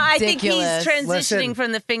 Yeah, no, I think he's ridiculous. transitioning Listen.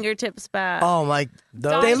 from the fingertips back. Oh my!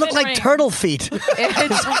 Those- They look like ring. turtle feet.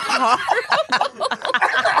 It's horrible.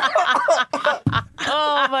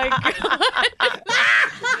 Oh my god.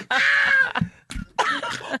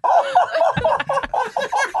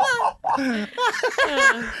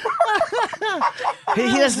 He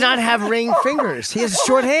does not have ring fingers. He has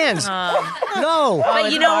short hands. No.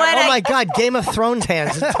 But you know what? Oh my God! Game of Thrones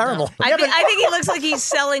hands. It's terrible. I think he looks like he's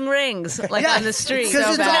selling rings, like on the street. Because So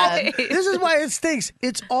it's bad. all, this is why it stinks.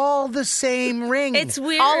 It's all the same ring. It's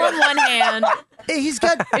weird. All in one hand. He's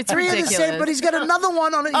got It's three of the same, ridiculous. but he's got another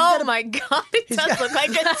one on it. He's Oh got a- my god. It does look like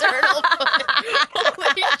a turtle.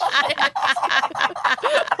 Holy shit.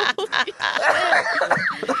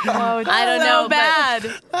 Oh, I don't know, so but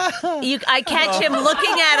bad. I catch him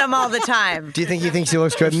looking at him all the time. Do you think he thinks he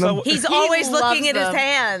looks good in them? He's always looking at loves his them.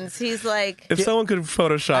 hands. He's like, If someone could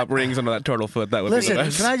Photoshop rings under that turtle foot, that would Listen, be the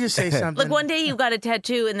best. can I just say something? look, one day he got a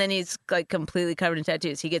tattoo and then he's like completely covered in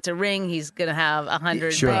tattoos. He gets a ring. He's going to have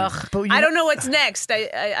 100. Sure. Ugh. But you I know- don't know what's next.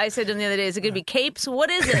 I said to him the other day, is it going to be capes? What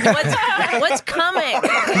is it? What's coming?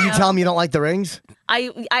 Did you tell him you don't like the rings?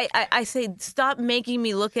 I say, stop making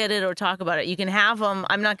me look at it or talk about it. You can have them.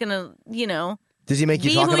 I'm not going to, Does he make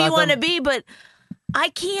you be talk who about you want to them? be, but I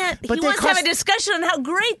can't. But He they wants to have a cost- discussion on how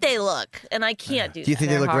great they look, and I can't do Do you that.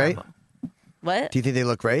 think they look great? What? Do you think they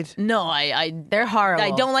look great? No, I They're horrible.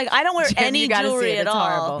 I don't wear Jim, any you gotta see jewelry it. at It's all.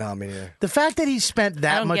 horrible. No, me neither. The fact that he spent I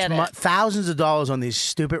that don't much get it. thousands of dollars on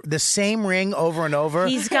these the same ring over and over.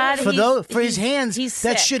 He's got- for he's- his hands. he's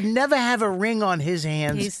that sick. should never have a ring on his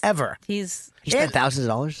hands ever. He's. He spent thousands of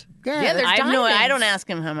dollars. Yeah, there's I have no. I diamonds. don't ask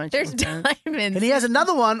him how much. There's he spent. diamonds. And he has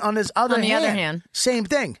another one on his other On the hand. other hand. Same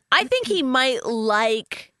thing. I think he might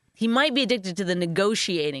be addicted to the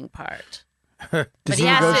negotiating part. Does But he he,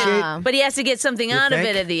 has negotiate? to, but he has to get something out of think?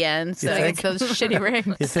 it at the end. So think? Those shitty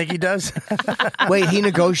rings. You think he does? Wait, he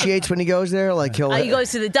negotiates when he goes there? Like he'll. he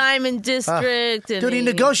goes to the Diamond District. and Dude, he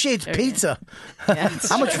negotiates pizza. Yeah.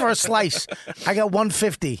 How much for a slice? I got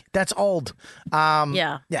 $150. That's old.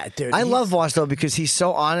 Yeah. Yeah, dude. I he- love Voss though because he's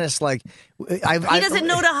so honest. Like, He doesn't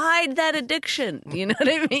know to hide that addiction. You know what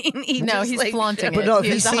I mean? No, he's flaunting But it. no, if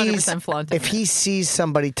he he is sees 100% flaunting if he sees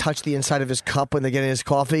somebody touch the inside of his cup when they're getting his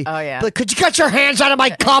coffee, Oh, yeah. like, could you get your hands out of my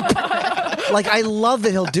cup? Like, I love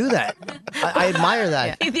that he'll do that. I admire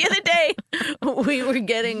that. The other day, we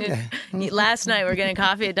were last night we were getting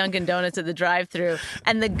coffee at Dunkin' Donuts at the drive-thru,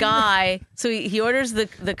 and the guy, so he orders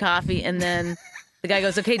the coffee, and then the guy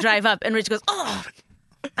goes, "Okay, drive up," and Rich goes, "Oh."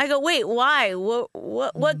 I go, "Wait, why?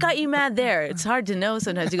 What got you mad there?" It's hard to know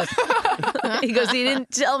sometimes. He goes, "He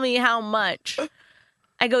didn't tell me how much."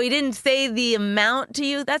 I go, "He didn't say the amount to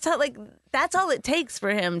you." That's all it takes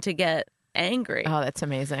for him to get angry. Oh, that's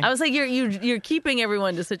amazing. I was like, "You're keeping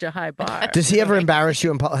everyone to such a high bar." Does he ever embarrass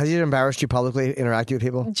you? Has he ever embarrassed you publicly interacting with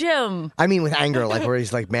people? Jim. I mean, with anger, like where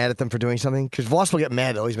he's like mad at them for doing something. Because Voss will get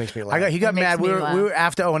mad. It always makes me laugh. He got makes mad. We me were laugh.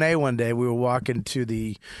 after O&A one day. We were walking to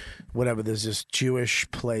the whatever. There's this Jewish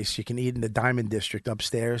place you can eat in the Diamond District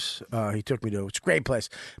upstairs. He took me to. It's a great place.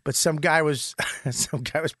 But some guy was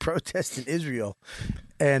protesting Israel,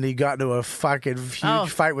 and he got into a fucking huge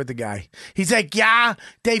fight with the guy. He's like, "Yeah,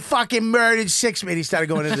 they fucking murdered 6 men." He started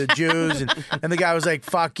going into the Jews, and the guy was like,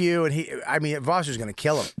 "Fuck you!" And Voss was gonna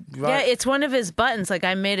kill him. Yeah, it's one of his buttons. Like,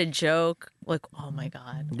 I made a joke. Like, oh my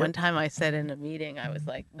God. One time I said in a meeting, I was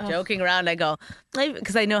like joking around. I go,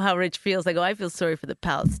 because I know how Rich feels. I go, "I feel sorry for the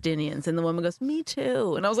Palestinians." And the woman goes, "Me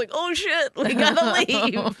too." And I was like, "Oh shit, we gotta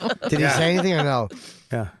leave." Did he say anything or no?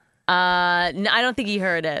 Yeah. No, I don't think he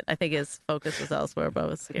heard it. I think his focus was elsewhere, but I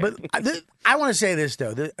was scared. But I want to say this,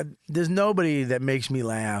 though. There's nobody that makes me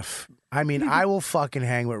laugh. I mean, I will fucking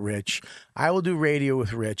hang with Rich. I will do radio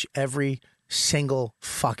with Rich every single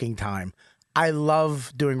fucking time. I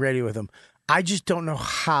love doing radio with him. I just don't know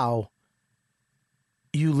how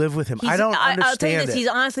you live with him. I don't understand I'll tell you this.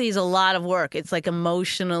 it. He's a lot of work. It's like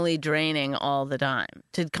emotionally draining all the time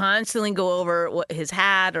to constantly go over his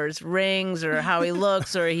hat or his rings or how he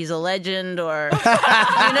looks or he's a legend or you know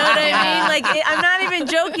what I mean? Like I'm not even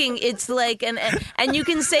joking. It's like and you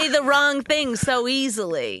can say the wrong thing so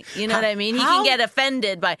easily. You know what I mean? He can get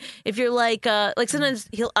offended by if you're like sometimes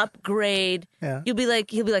he'll upgrade. Yeah. He'll be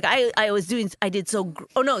like I did so.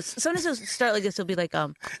 Oh no! Sometimes he'll start like this. He'll be like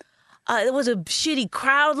it was a shitty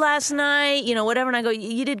crowd last night, you know, whatever. And I go,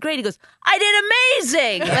 you did great. He goes, I did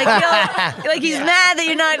amazing. Like he's mad that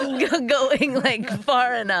you're not going like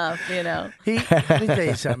far enough, you know. Let me tell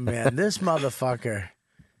you something, man. This motherfucker,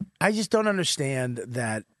 I just don't understand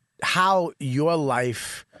that how your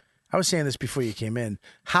life, I was saying this before you came in,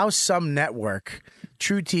 how some network,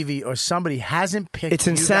 True TV or somebody hasn't picked It's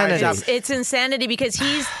insanity. you guys up. It's insanity because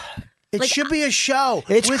he's... It should be a show.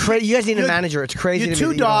 It's crazy. You guys need a manager. It's crazy. Your to me two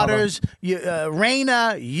that you don't have daughters,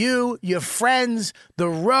 Raina, your friends, the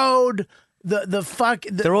road, the fuck.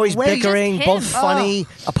 They're always bickering, both funny.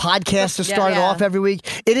 Oh. A podcast to start it off every week.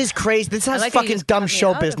 It is crazy. This is how fucking dumb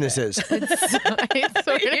show business is. You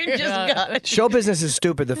just got it. Show business is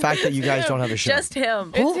stupid. The fact that you guys don't have a show. Just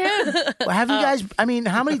him. It's him. Well, have you guys? I mean,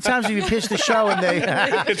 how many times have you pitched the show and they?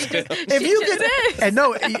 If you could, and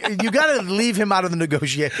no, you got to leave him out of the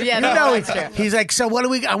negotiation. Yeah, you no, know, that's true. he's like, so what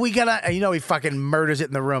are we gonna? You know, he fucking murders it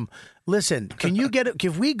in the room. Listen, can you get it?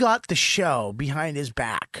 If we got the show behind his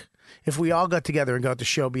back. If we all got together and got the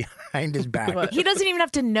show behind his back. He doesn't even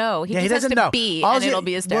have to know. He just has doesn't to know. be, All and it- it'll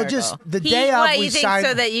be hysterical. Well, just the day of Why we you think signed,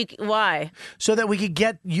 so that you? Why? so that we could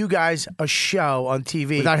get you guys a show on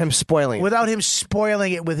TV Without him spoiling it. without him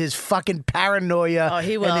spoiling it with his fucking paranoia Oh,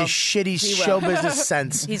 he will. and his shitty He show will. business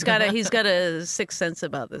sense. He's got a sixth sense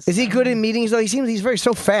about this. Is he good in meetings, though? He seems he's very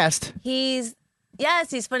so fast. He's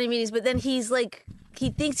funny meetings, but then he's like he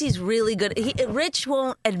thinks he's really good. Rich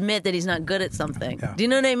won't admit that he's not good at something. Yeah. Do you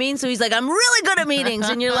know what I mean? So he's like, I'm really good at meetings,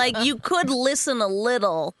 and you're like, you could listen a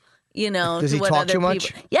little, you know. Does to he what talk other too people.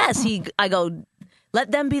 much? Yes, I go. Let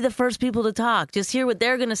them be the first people to talk. Just hear what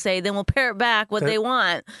they're going to say. Then we'll parrot back what they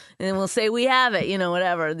want. And then we'll say, we have it, you know,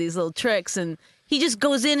 whatever, these little tricks. And he just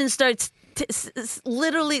goes in and starts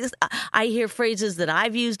literally, I hear phrases that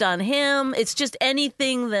I've used on him. It's just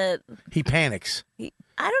anything that. He panics.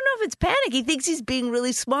 I don't know if it's panic. He thinks he's being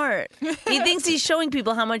really smart. He thinks he's showing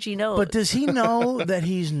people how much he knows. But does he know that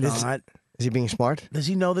he's not? Is he being smart? Does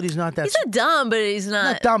he know that he's not that? He's not dumb, but he's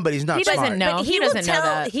not dumb, but he's not He doesn't smart. know. But He will doesn't know tell,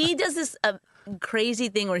 that. He does this crazy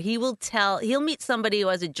thing where he'll meet somebody who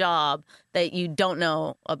has a job that you don't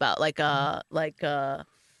know about, like I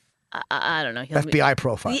don't know. FBI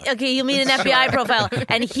profile. He'll meet an FBI profiler,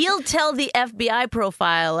 and he'll tell the FBI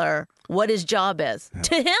profiler what his job is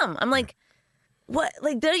to him. I'm like, what?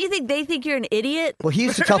 Like, don't you think they think you're an idiot? Well, he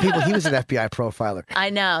used to tell people he was an FBI profiler. I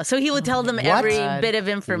know. So he would tell them every bit of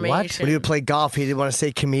information. What? When he would play golf, he didn't want to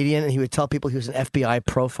say comedian, and he would tell people he was an FBI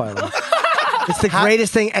profiler. It's the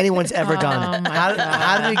greatest thing anyone's ever done.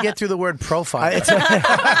 How did he get through the word profile?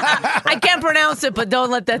 I can't pronounce it, but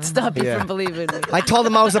don't let that stop you Yeah. from believing me. I told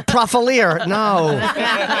him I was a profilier. No.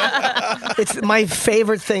 It's my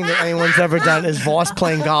favorite thing that anyone's ever done is Voss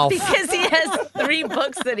playing golf. Because he has 3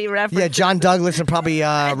 books that he references. Yeah, John Douglas and probably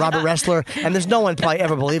Robert Ressler. And there's no one probably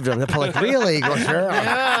ever believed him. They're probably like, really? He goes,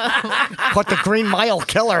 yeah. Caught the Green Mile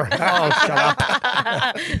killer. Oh, shut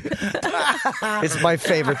up. It's my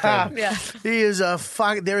favorite thing. Yeah. He is a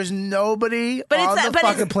fuck. There is nobody But it's on that- the but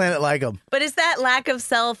fucking it's- planet like him. But it's that lack of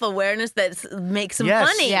self-awareness that makes him Yes.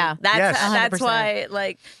 funny. Yeah. That's Yes. that's 100%. why.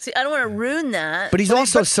 Like, see, I don't want to ruin that. But he's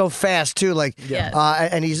also so fast too, like, Yes.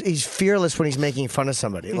 and he's fearless when he's making fun of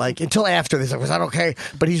somebody. Like until after this, like, was that okay?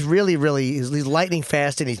 But he's really, he's lightning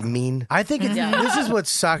fast and he's mean. I think it's, this is what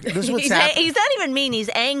sucks. This is what's happening. He's not even mean. He's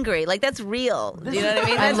angry. Like, that's real. Do you know what I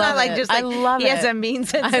mean? That's love not like it. just I like love he has it. a mean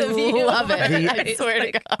sense I of humor. love it. I swear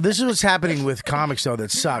to God. This is what's happening with comics, though, that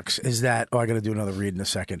sucks, is that, I got to do another read in a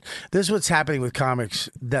second. This is what's happening with comics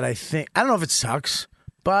that I don't know if it sucks,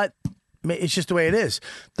 but it's just the way it is.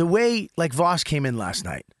 The way, like, Voss came in last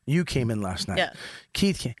night. You came in last night. Yeah.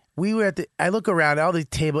 Keith came. We were I look around, all the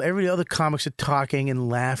table, all the comics are talking and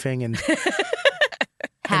laughing, and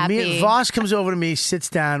Happy. Voss comes over to me, sits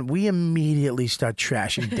down. We immediately start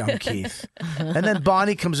trashing Dumb Keith. And then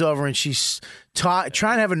Bonnie comes over and she's trying to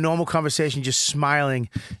have a normal conversation, just smiling.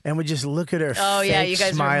 And we just look at her Oh, yeah, fake you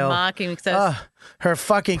guys smile. were mocking me. Because Her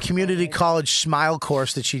fucking community college smile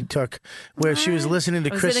course that she took, where she was listening to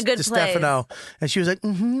I was Chris in a good Stefano, and she was like,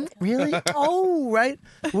 really? Oh, right.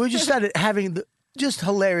 We just started having just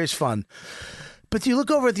hilarious fun. But you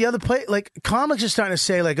look over at the other place, like comics are starting to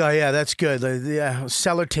say, like, oh yeah, that's good, like, yeah,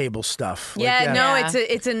 cellar table stuff. Like,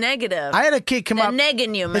 it's a negative. I had a kid come They're up.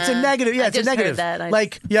 negging you, man. It's a negative. Yeah, I it's a just heard negative. that.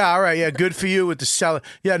 Like, yeah, all right, yeah, good for you with the cellar.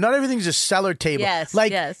 Yeah, not everything's a cellar table. Yes,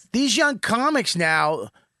 like yes. these young comics now.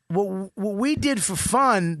 What we did for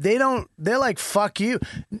fun, they're like, fuck you,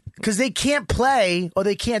 because they can't play or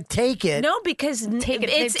they can't take it. No, because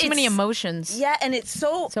It's too many emotions. Yeah, and it's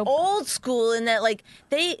so old school in that, like,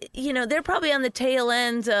 they're probably on the tail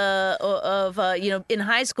end of in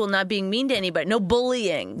high school not being mean to anybody, no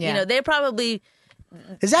bullying. Yeah. They're probably.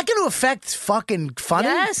 Is that going to affect fucking funny?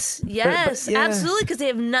 Yes, absolutely, because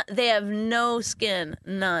they have no skin,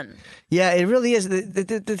 none. Yeah, it really is.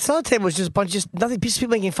 The cellar table was just a bunch, just nothing. Pieces of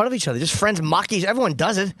people making fun of each other, just friends mocking each. Everyone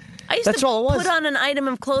does it. That's all it was. Put on an item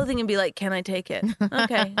of clothing and be like, "Can I take it?"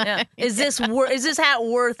 Okay, yeah. Is this hat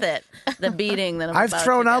worth it? The beating that I've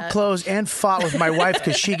thrown out clothes and fought with my wife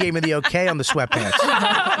because she gave me the okay on the sweatpants.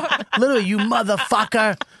 Literally, you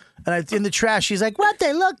motherfucker. And in the trash, she's like, "What?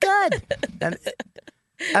 They look good."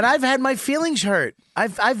 And I've had my feelings hurt.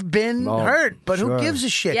 I've been hurt, but who gives a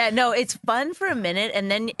shit? Yeah, no, it's fun for a minute,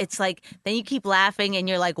 and then it's like, then you keep laughing, and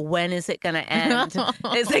you're like, when is it going to end?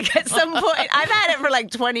 It's like at some point, I've had it for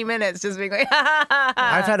like 20 minutes, just being like,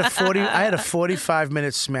 I had a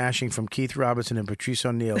 45-minute smashing from Keith Robertson and Patrice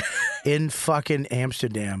O'Neill in fucking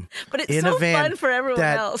Amsterdam. But it's in so a van fun for everyone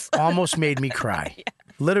that else. almost made me cry. Yeah.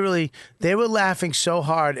 Literally, they were laughing so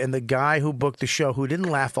hard, and the guy who booked the show, who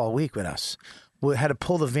didn't laugh all week with us, had to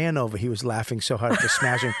pull the van over. He was laughing so hard at the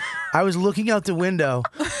smashing. I was looking out the window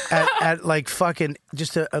at like fucking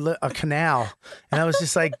just a canal, and I was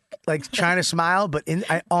just like trying to smile, but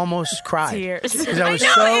I almost cried. Tears. Because I was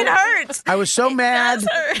it hurts. I was so mad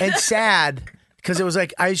and sad because it was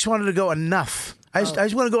like I just wanted to go enough. I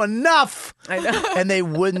just want to go enough. I know. And they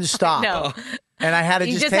wouldn't stop. No. And I had to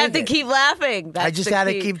You just just take have to it. keep laughing. I just had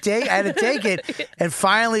to keep I had to take it. And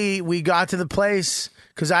finally, we got to the place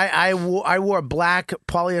because I wore a black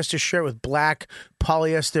polyester shirt with black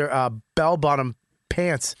polyester bell bottom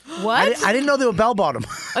pants. What? I didn't know they were bell bottom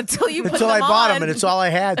Until you put until them I bought on. them, and it's all I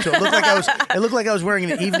had. So it looked like I was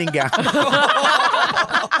wearing an evening gown.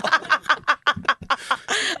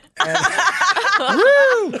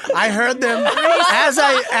 Woo! I heard them as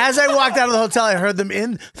I walked out of the hotel. I heard them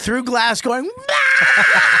in through glass going.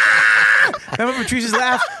 Remember Patrice's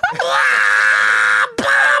laugh?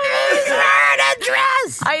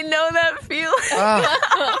 I know that feeling.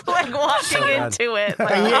 Like walking into it.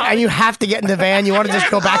 Like, And you have to get in the van. You want to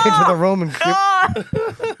just go back into the room and.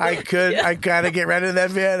 I gotta get right in that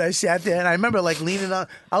van. I sat there and I remember like leaning out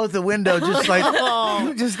the window, just like,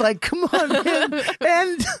 come on, man.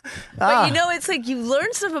 And But it's like you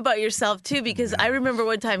learn stuff about yourself too, because I remember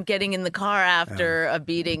one time getting in the car after a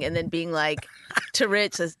beating and then being like to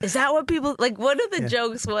Rich, is that what people like? One of the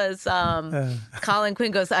jokes was Colin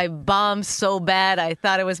Quinn goes, I bombed so bad I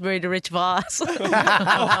thought I was married to Rich Voss. And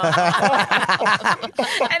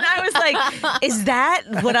I was like, is that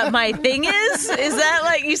what my thing is? Is that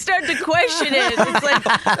like, you start to question it. It's like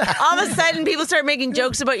all of a sudden people start making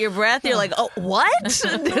jokes about your breath. You're like, oh, what?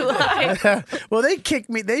 well, they kicked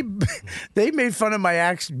me. They made fun of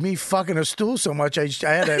my me fucking a stool so much. I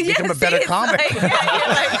had to become a better comic.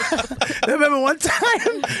 Like, I remember one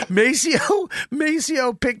time Maceo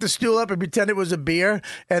picked the stool up and pretended it was a beer,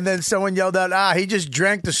 and then someone yelled out, he just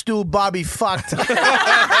drank the stool Bobby fucked. And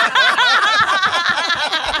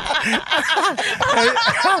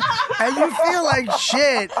you feel like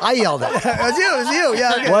shit. I yelled it. It was you.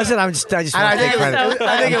 Yeah. Okay. Was it? I just want to take credit.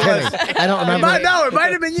 I think it was. I don't remember. It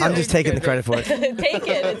might have been you. I'm just taking the credit for it. take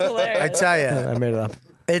it. It's hilarious. I tell you, I made it up.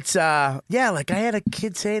 it's like I had a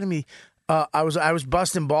kid say to me, I was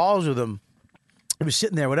busting balls with him. He was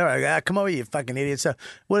sitting there, whatever. Like, come over, you fucking idiot. So,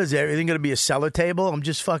 what is everything going to be a cellar table? I'm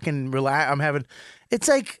just fucking relax. I'm having. It's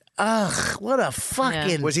like, what a fucking.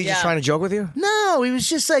 Yeah. Was he just trying to joke with you? No, he was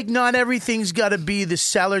just like, not everything's got to be the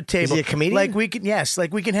cellar table. Is he a comedian? Like we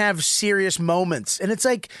can have serious moments, and it's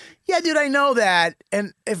like Yeah, dude, I know that.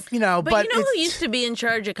 And if, But you know who used to be in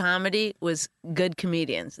charge of comedy was good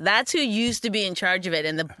comedians. That's who used to be in charge of it.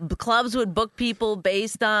 And the clubs would book people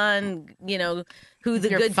based on, who the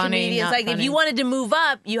You're good funny, comedians. not Like, if funny. you wanted to move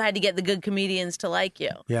up, you had to get the good comedians to like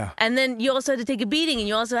you. Yeah. And then you also had to take a beating, and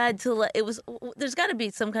you also had to, there's got to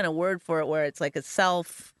be some kind of word for it where it's like a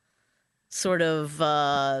self sort of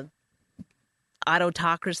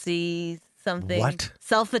autocracy something. What?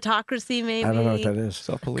 Self-autocracy, maybe? I don't know what that is.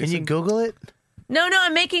 Self-policing. Can you Google it? No,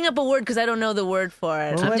 I'm making up a word because I don't know the word for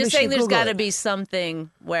it. Well, I'm maybe just she saying there's Google got to it. be something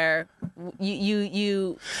where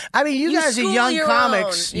you I mean, you guys are school young your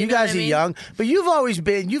comics. own, you know what guys I are mean? young, but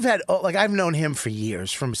you've had, like, I've known him for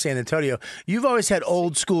years from San Antonio. You've always had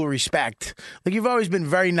old school respect. Like, you've always been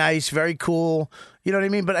very nice, very cool. You know what I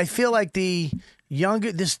mean? But I feel like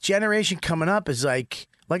this generation coming up is like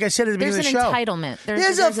I said at the beginning There's of the an show. entitlement.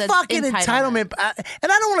 There's a fucking entitlement. And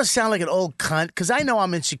I don't want to sound like an old cunt because I know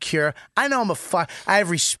I'm insecure. I know I have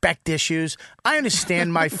respect issues. I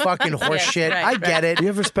understand my fucking horse shit. right, I get it. Do you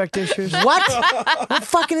have respect issues? What? Don't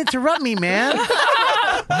fucking interrupt me, man.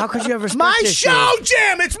 How could you have respect My issues? show,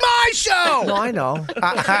 Jim. It's my show. No, I know.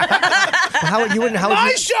 How would My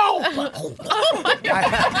you? show.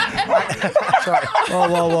 Sorry.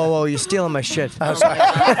 Whoa! You're stealing my shit. I'm sorry.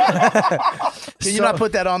 Can you not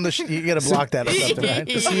put that on the? You got to block that or something,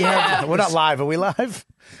 right? We're not live. Are we live?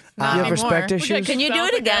 Do you have respect issues? Can you do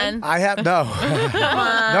it again? I have no, no,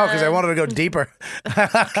 because I wanted to go deeper.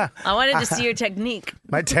 I wanted to see your technique.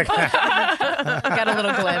 My tech. Got a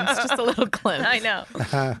little glimpse, just a little glimpse. I know.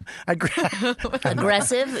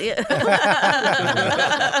 Aggressive.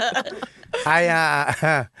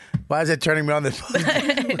 Why is it turning me on?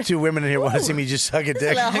 The two women in here want to see me just suck a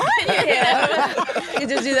dick. You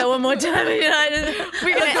just do that one more time. We're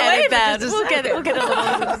gonna edit that. We'll get a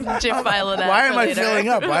little GIF file of that. Why for am I later. filling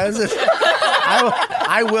up? Why is this?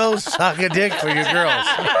 I will suck a dick for you girls.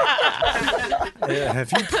 Yeah,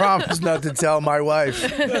 if you promise not to tell my wife.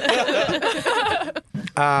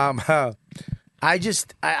 I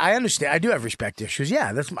understand. I do have respect issues.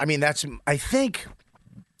 Yeah, that's I think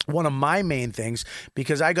one of my main things,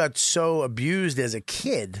 because I got so abused as a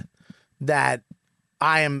kid that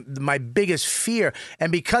I am my biggest fear.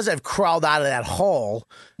 And because I've crawled out of that hole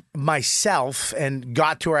myself and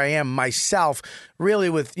got to where I am myself, really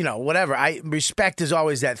with, whatever, respect is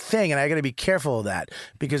always that thing. And I got to be careful of that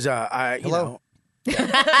because, Jim.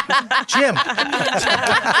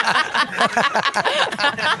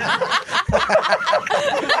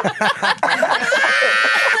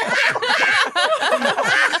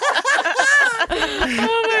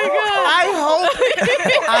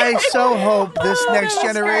 I so hope this next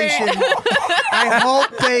generation, I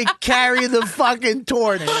hope they carry the fucking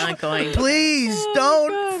torch. They're not going. Please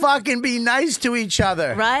don't fucking be nice to each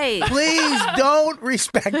other. Right. Please don't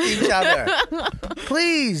respect each other.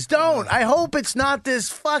 Please don't. I hope it's not this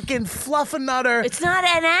fucking fluffernutter. It's not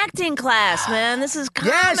an acting class, man. This is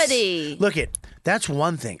comedy. Yes. Look that's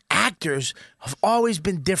one thing. Actors have always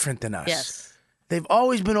been different than us. Yes. They've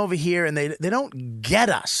always been over here, and they don't get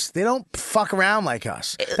us. They don't fuck around like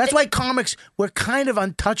us. That's why comics, we're kind of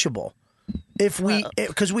untouchable. Because I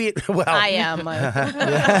am.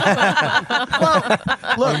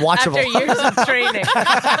 Look, unwatchable. After years of training.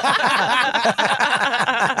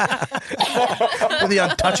 We're the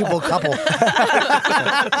untouchable couple.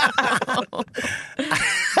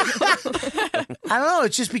 I don't know.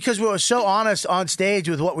 It's just because we were so honest on stage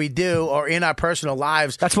with what we do or in our personal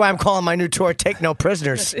lives. That's why I'm calling my new tour "Take No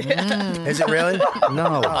Prisoners." Is it really?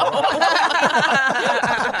 No.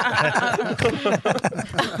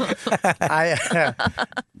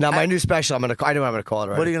 Now my new special. I know what I'm gonna call it.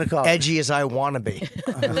 Right? What are you gonna call it? Edgy as I wanna be.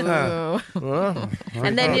 And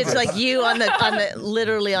then it's like you on the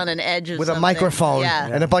literally on an edge of With a something. microphone, Yeah.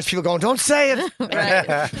 and a bunch of people going, "Don't say it."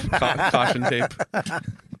 Right. Caution tape.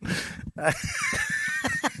 I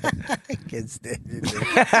can't stand it.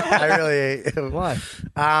 I really. Why?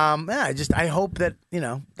 I hope that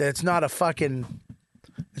that it's not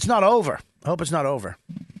it's not over. I hope it's not over.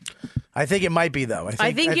 I think it might be though.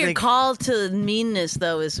 I think your call to meanness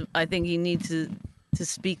though is I think you need to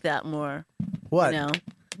speak that more. What?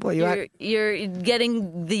 Well, you're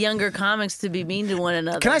getting the younger comics to be mean to one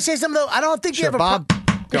another. Can I say something though? I don't think you Sure, have a Bob.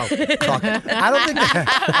 Go. Talk. I don't think.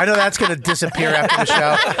 I know that's going to disappear after the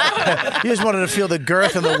show. You just wanted to feel the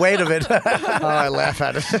girth and the weight of it. Oh, I laugh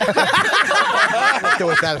at it. Do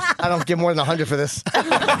with that. I don't give more than 100 for this.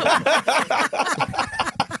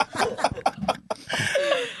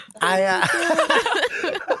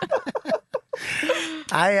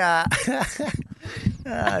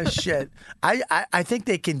 Shit. I think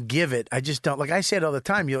they can give it. I just don't. Like I say it all the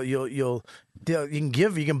time. You'll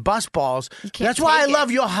you can bust balls. That's why I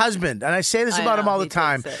love your husband, and I say this about him all the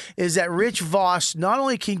time. Is that Rich Voss not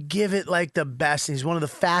only can give it like the best, and he's one of the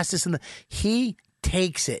fastest he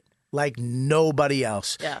takes it like nobody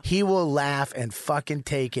else. Yeah. He will laugh and fucking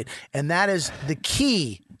take it, and that is the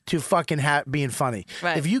key to fucking being funny.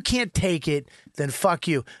 Right. If you can't take it, then fuck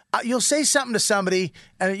you. You'll say something to somebody,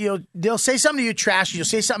 and they'll say something to you trash. You'll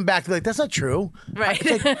say something back. They're like, "That's not true." Right.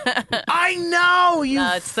 I know you.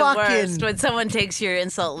 No, it's fucking. the worst when someone takes your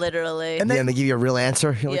insult literally. And then they give you a real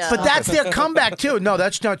answer. You're like, But that's their comeback too. No,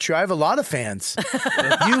 that's not true. I have a lot of fans.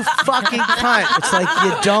 You fucking cunt. It's like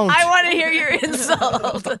you don't. I want to hear your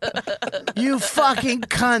insult. You fucking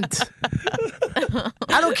cunt.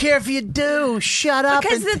 I don't care if you do. Shut up.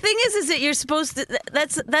 Because the thing is that you're supposed to.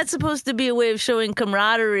 That's supposed to be a way of showing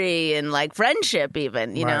camaraderie and like friendship.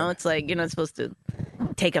 Even know, it's like you're not supposed to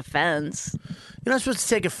take offense. You're not supposed to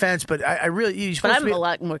take offense, but I really. You're supposed But I'm to be, a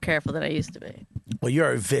lot more careful than I used to be. Well,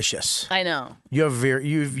 you're vicious. I know. You're very.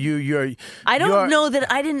 You're. I don't know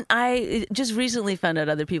that I didn't. I just recently found out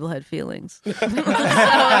other people had feelings. I'm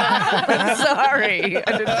sorry.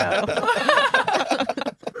 I didn't know.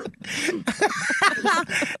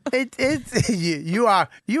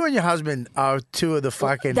 You and your husband are two of the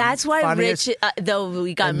fucking. That's why funniest, Rich, though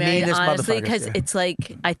we got and married, meanest honestly, motherfuckers, because yeah. it's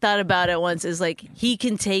like I thought about it once. Is like he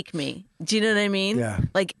can take me. Do you know what I mean? Yeah.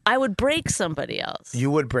 Like I would break somebody else.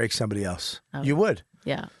 You would break somebody else. Oh. You would.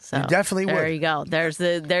 Yeah. So You definitely would. There you go. There's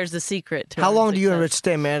the secret. To How our long do you and success. Rich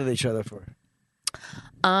stay mad at each other for?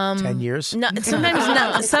 10 years. No, sometimes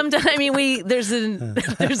not. Sometimes I mean, there's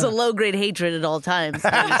a low grade hatred at all times.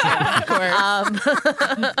 Of course.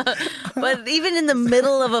 But even in the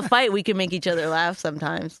middle of a fight, we can make each other laugh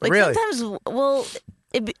sometimes. Like Really? sometimes, well,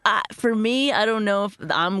 for me, I don't know if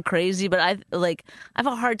I'm crazy, but I have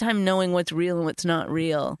a hard time knowing what's real and what's not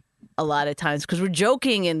real a lot of times because we're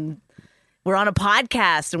joking and we're on a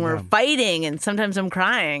podcast and we're fighting and sometimes I'm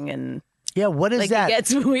crying and. Yeah, what is like that? It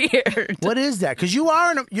gets weird. What is that? Because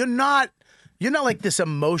you're not like this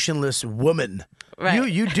emotionless woman. Right.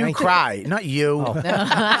 You do cry, not you.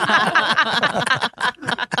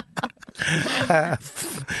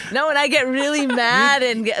 No, and I get really mad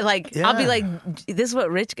and I'll be like, this is what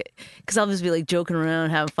Rich, because I'll just be like joking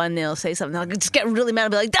around, having fun. They'll say something. I'll just get really mad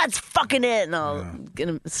and be like, that's fucking it. And I'll get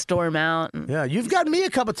him storm out. And... Yeah, you've got me a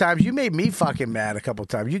couple times. You made me fucking mad a couple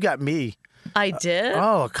times. You got me. I did?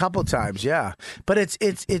 Oh, a couple times, yeah. But it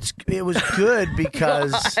was good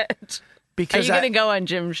because Are you going to go on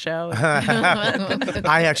Jim's show? I'm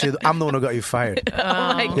the one who got you fired.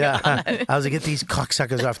 Oh my God. I was like, get these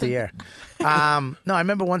cocksuckers off the air. No, I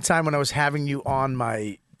remember one time when I was having you on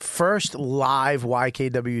my first live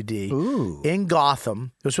YKWd in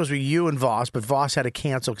Gotham. It was supposed to be you and Voss, but Voss had to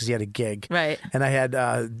cancel because he had a gig. Right. And I had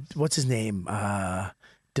what's his name?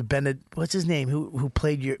 What's his name? Who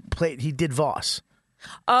played he did Voss.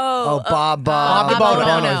 Oh, Bob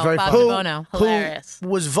DeBono. Very Bob funny. DeBono. Hilarious. Who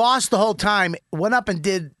was Voss the whole time, went up and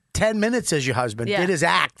did 10 minutes as your husband, Yeah. did his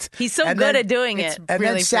act. He's so and good then- at doing it. And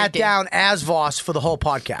really then sat freaky. down as Voss for the whole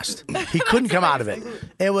podcast. He couldn't come out of it.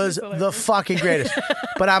 It was the fucking greatest.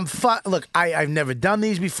 But look, I've never done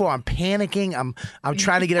these before. I'm panicking. I'm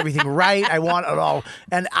trying to get everything right. I want it all.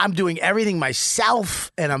 And I'm doing everything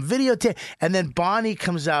myself. And I'm videotaping. And then Bonnie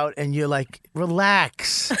comes out and you're like,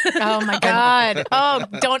 relax. Oh my God. Oh,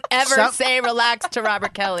 don't ever Some- say relax to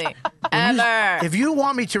Robert Kelly. Ever. If you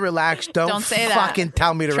want me to relax, don't say that. fucking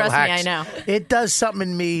tell me to Trust me, relax. I know. It does something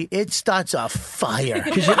in me. It starts a fire.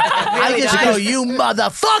 I just go, you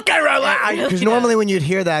motherfucker, relax. Because normally when you'd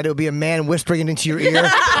hear that, it would be a man whispering it into your ear.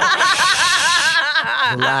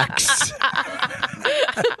 Relax.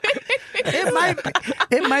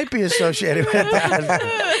 It might be associated with that.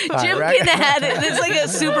 Jim Right? can add it. It's like a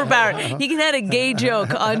superpower. He can add a gay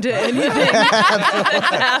joke onto anything that's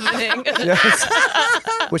happening. Yes.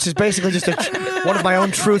 Which is basically just one of my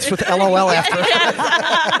own truths with LOL after.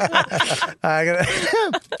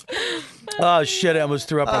 Oh shit! I almost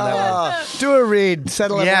threw up on that one. Do a read.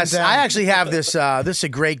 Settle everyone Yes, down. I actually have this. This is a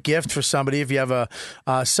great gift for somebody. If you have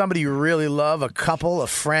somebody you really love, a couple, a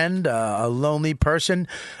friend, a lonely person,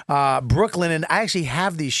 Brooklyn, and I actually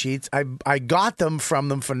have these sheets. I got them from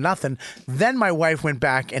them for nothing. Then my wife went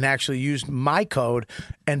back and actually used my code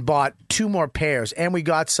and bought 2 more pairs, and we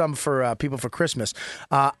got some for people for Christmas.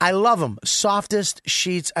 I love them. Softest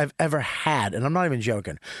sheets I've ever had, and I'm not even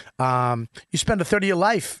joking. You spend a third of your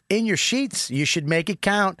life in your sheets. You should make it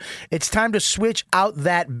count. It's time to switch out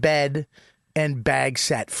that bed and bag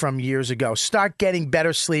set from years ago. Start getting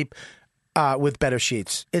better sleep with better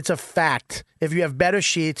sheets. It's a fact. If you have better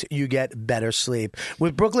sheets, you get better sleep.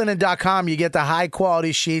 With Brooklinen.com, you get the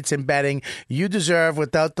high-quality sheets and bedding you deserve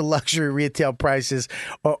without the luxury retail prices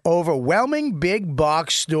or overwhelming big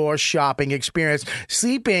box store shopping experience.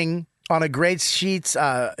 Sleeping on a great sheets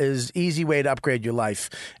is an easy way to upgrade your life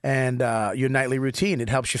and your nightly routine. It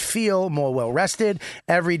helps you feel more well-rested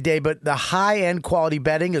every day, but the high-end quality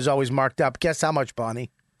bedding is always marked up. Guess how much,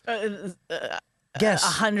 Bonnie? Guess.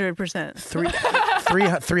 100%.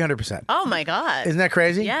 300%. Oh, my God. Isn't that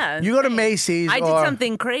crazy? Yeah. You go to Macy's. I did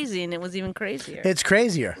something crazy, and it was even crazier. It's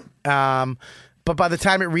crazier. But by the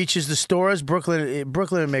time it reaches the stores,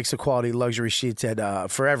 Brooklyn makes a quality luxury sheets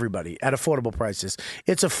for everybody at affordable prices.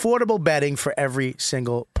 It's affordable bedding for every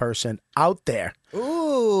single person out there.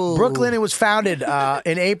 Ooh. Brooklyn, it was founded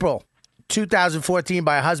in April 2014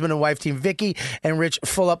 by a husband and wife team, Vicky and Rich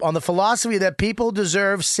Fulop, on the philosophy that people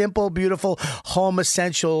deserve simple, beautiful home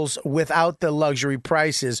essentials without the luxury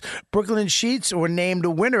prices. Brooklyn Sheets were named a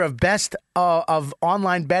winner of Best of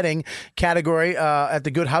Online Bedding category at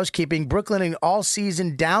the Good Housekeeping. Brooklyn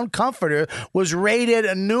All-Season Down Comforter was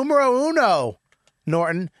rated numero uno.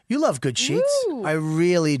 Norton, you love good sheets. Woo. I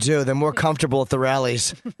really do. They're more comfortable at the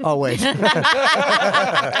rallies. Oh, wait.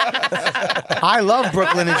 I love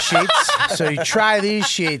Brooklyn and sheets, so you try these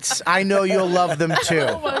sheets. I know you'll love them too.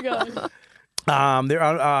 Oh, my God. They're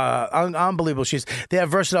unbelievable sheets. They have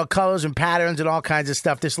versatile colors and patterns and all kinds of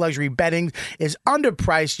stuff. This luxury bedding is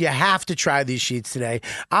underpriced. You have to try these sheets today.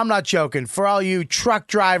 I'm not joking. For all you truck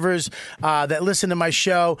drivers that listen to my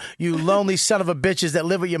show, you lonely son of a bitches that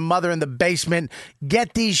live with your mother in the basement,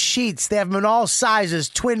 get these sheets. They have them in all sizes,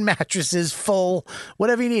 twin mattresses, full,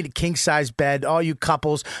 whatever you need. A king-size bed, all you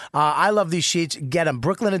couples. I love these sheets. Get them.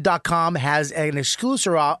 Brooklinen.com has an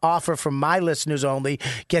exclusive offer for my listeners only.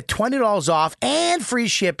 Get $20 off and free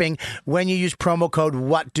shipping when you use promo code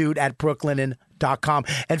WhatDude at Brooklinen.com.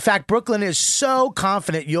 In fact, Brooklyn is so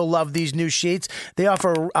confident you'll love these new sheets. They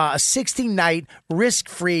offer a 60-night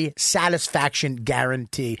risk-free satisfaction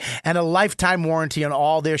guarantee and a lifetime warranty on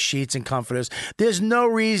all their sheets and comforters. There's no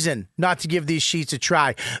reason not to give these sheets a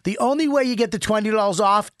try. The only way you get the $20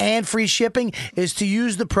 off and free shipping is to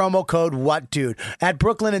use the promo code WhatDude at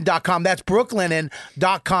Brooklinen.com. That's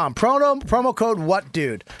Brooklinen.com. Promo code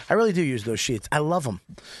WhatDude. I really do use those sheets. I love them.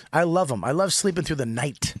 I love them. I love sleeping through the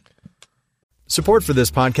night. Support for this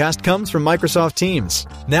podcast comes from Microsoft Teams.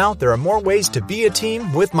 Now, there are more ways to be a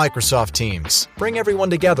team with Microsoft Teams. Bring everyone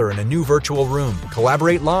together in a new virtual room.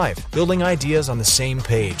 Collaborate live, building ideas on the same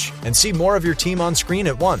page. And see more of your team on screen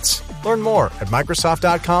at once. Learn more at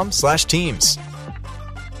Microsoft.com/Teams.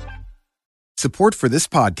 Support for this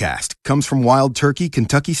podcast comes from Wild Turkey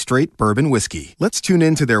Kentucky Straight Bourbon Whiskey. Let's tune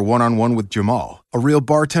in to their one-on-one with Jamal, a real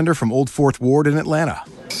bartender from Old Fourth Ward in Atlanta.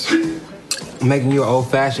 I'm making you an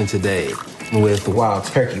old-fashioned today. With Wild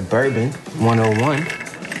Turkey Bourbon 101,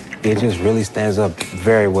 it just really stands up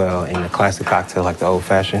very well in a classic cocktail like the Old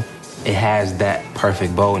Fashioned. It has that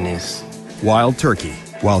perfect boldness. Wild Turkey.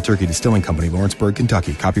 Wild Turkey Distilling Company, Lawrenceburg,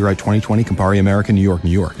 Kentucky. Copyright 2020, Campari American, New York,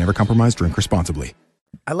 New York. Never compromise, drink responsibly.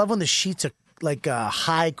 I love when the sheets are like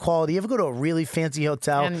high quality. You ever go to a really fancy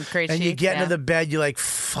hotel And great you sheets, get yeah. into the bed, you're like,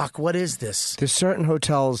 fuck, what is this? There's certain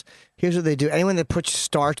hotels. Here's what they do. Anyone that puts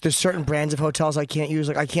starch, there's certain brands of hotels I can't use.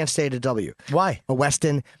 Like I can't stay at a W. Why? A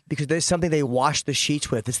Westin, because there's something they wash the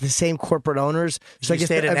sheets with. It's the same corporate owners. So I guess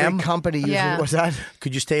stay at an every M? company uses. Yeah. What's that?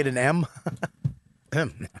 Could you stay at an M?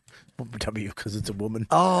 W, because it's a woman.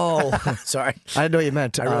 Oh, sorry. I didn't know what you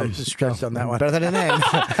meant. I really was stressed on that one. Better than an M.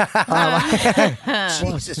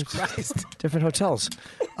 Jesus Christ. Different hotels.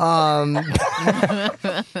 Are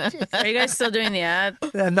you guys still doing the ad?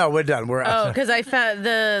 No, we're done. We're Oh, because I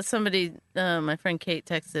found somebody, my friend Kate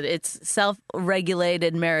texted, it's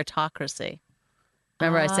self-regulated meritocracy.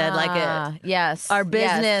 Remember I said like yes, our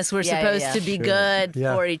business, yes. we're Yeah, supposed yeah, to be Sure. good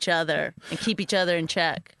Yeah. for each other and keep each other in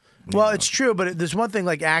check. Well, it's true, but there's one thing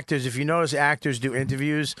like actors. If you notice, actors do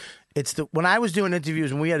interviews. When I was doing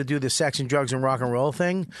interviews and we had to do the sex and drugs and rock and roll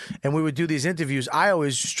thing, and we would do these interviews, I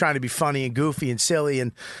always was trying to be funny and goofy and silly,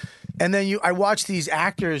 and then I watch these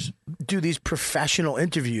actors do these professional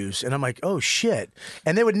interviews, and I'm like, oh shit!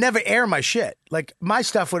 And they would never air my shit. Like my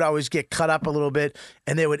stuff would always get cut up a little bit,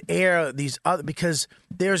 and they would air these other because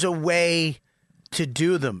there's a way to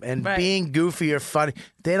do them, and Right. being goofy or funny,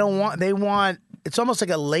 they want. It's almost like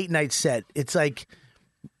a late night set. It's like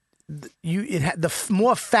the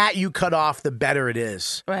more fat you cut off, the better it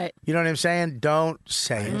is. Right. You know what I'm saying? Don't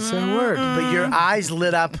say it. Say a word. But your eyes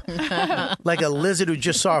lit up like a lizard who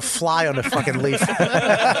just saw a fly on a fucking leaf.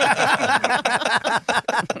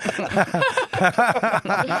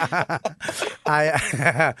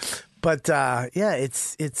 But yeah,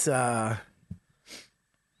 it's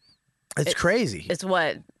crazy. It's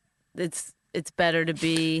what? It's better to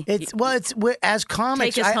be. We're, as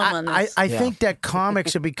comics. Take us home on this. I think that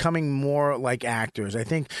comics are becoming more like actors. I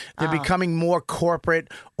think they're becoming more corporate,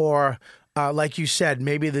 or like you said,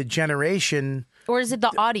 maybe the generation. Or is it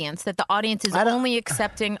the audience, that the audience is only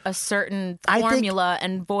accepting a certain formula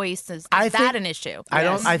and voice? Is that an issue?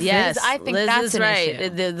 Yes, I think Liz that's is an right.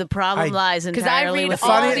 issue. The problem lies entirely with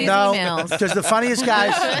all these emails. Because the funniest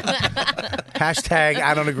guys. Hashtag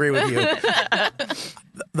I don't agree with you.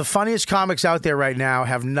 The funniest comics out there right now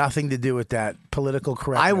have nothing to do with that political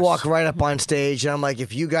correctness. I walk right up on stage and I'm like,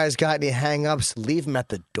 if you guys got any hang-ups, leave them at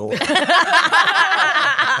the door.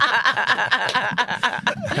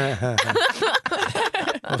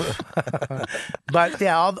 But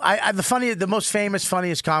yeah, the most famous,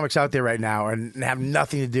 funniest comics out there right now have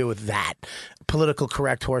nothing to do with that political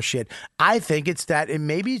correct horseshit. I think it's that, and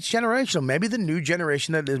maybe it's generational. Maybe the new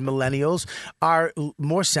generation, that is millennials, are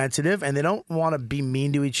more sensitive and they don't want to be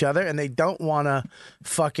mean to each other and they don't want to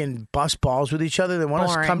fucking bust balls with each other. They want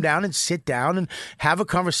us to come down and sit down and have a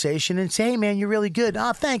conversation and say, hey man, you're really good.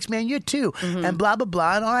 Oh, thanks man, you too. And blah, blah,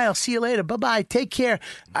 blah. And all right, I'll see you later. Bye-bye. Take care.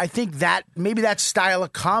 I think that maybe that style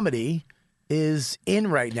of comedy is in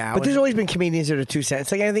right now. But there's always been comedians that are 2 cents.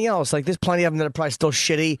 It's like anything else. Like there's plenty of them that are probably still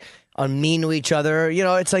shitty, mean to each other. You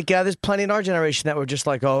know, it's like there's plenty in our generation that were just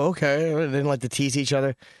like, oh, okay. They didn't like to tease each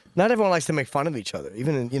other. Not everyone likes to make fun of each other.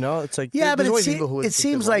 Even, it's like, yeah, but it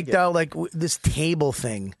seems like, though, like this table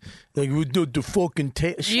thing. Like, we do the fucking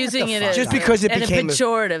table. Using it as, just because it became in a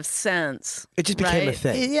pejorative sense. It just became a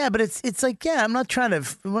thing. Yeah, but it's like, yeah, we're not trying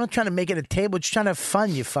to make it a table. We're just trying to have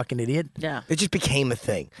fun, you fucking idiot. Yeah. It just became a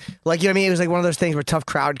thing. Like, you know what I mean? It was like one of those things where tough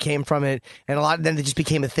crowd came from it, and then it just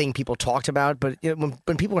became a thing people talked about. But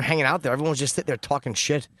when people were hanging out there, everyone was just sitting there talking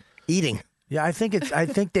shit, eating. Yeah, I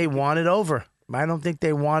think they want it over. I don't think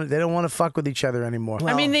they don't want to fuck with each other anymore.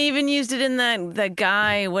 I mean, they even used it in that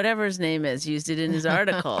guy, whatever his name is, used it in his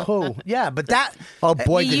article. Oh, yeah, but that. Oh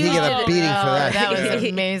boy, did he get a beating for that? That was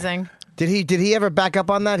amazing. Did he ever back up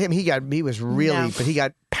on that? He was really, but he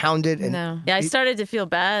got pounded. And Yeah, I started to feel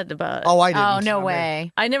bad about. Oh, I didn't. Oh, no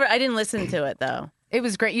way. I didn't listen to it though. It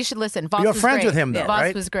was great. You should listen. Voss You're was friends great. with him, though, Voss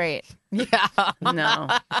right? was great. Yeah. No.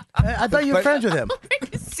 I thought you were friends with him.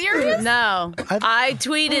 Serious? No. I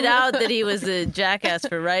tweeted out that he was a jackass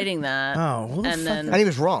for writing that. Oh, well, and he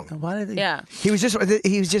was wrong. Why did he? Yeah. He was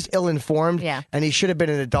just ill-informed. Yeah. And he should have been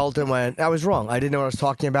an adult and went, I was wrong. I didn't know what I was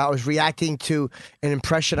talking about. I was reacting to an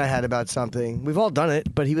impression I had about something. We've all done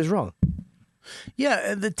it, but he was wrong.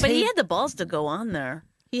 Yeah. But he had the balls to go on there.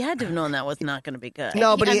 He had to have known that was not going to be good.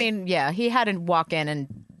 No, but I mean, yeah, he had to walk in and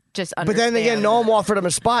just But then again, Noam offered him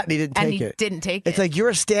a spot and he didn't take it. Didn't take it. It's like, you're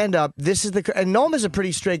a stand-up. This is and Noam is a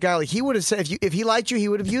pretty straight guy. Like, he would have said, if he liked you, he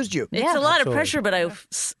would have used you. It's a lot of pressure, but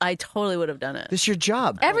I totally would have done it. This is your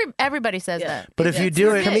job. Everybody says that. But if you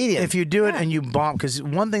do it, comedian. if you do it and you bomb, because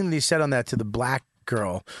one thing that he said on that to the black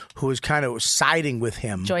girl who was kind of siding with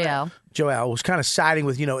him, Joelle was kind of siding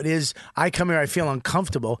with, it is, I come here, I feel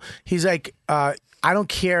uncomfortable. He's like, I don't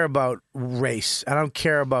care about race. I don't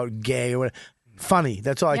care about gay or whatever. Funny.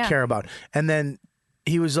 That's all I care about. And then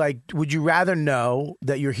he was like, would you rather know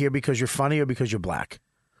that you're here because you're funny or because you're black?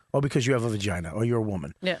 Or because you have a vagina or you're a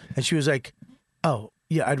woman? Yeah. And she was like, oh,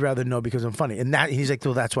 yeah, I'd rather know because I'm funny. And he's like,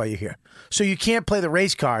 well, that's why you're here. So you can't play the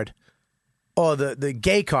race card or the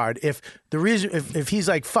gay card if he's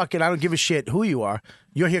like, fuck it, I don't give a shit who you are.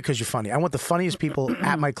 You're here because you're funny. I want the funniest people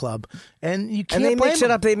at my club, and you can't. And they blame mix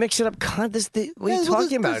them. it up. They mix it up. What are you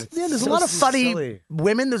talking about? There's a lot of funny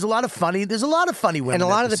women. There's a lot of funny women. And a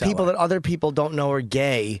lot of the people that other people don't know are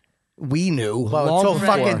gay. We knew. Well, until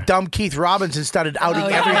fucking dumb Keith Robinson started outing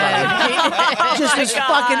everybody. Just was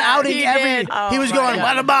fucking outing he was going,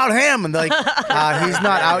 what about him? And they're like, he's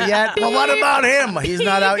not out yet. Well, what about him? He's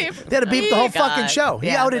not out. They had to beep the whole fucking show. He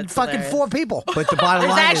outed fucking 4 people. But the bottom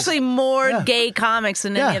There's line actually more gay comics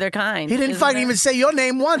than any other kind. He didn't fucking even say your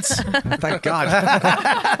name once. Thank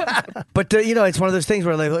God. But, it's one of those things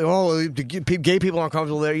where gay people aren't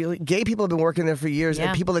comfortable there. Gay people have been working there for years,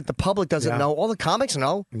 and people that the public doesn't know. All the comics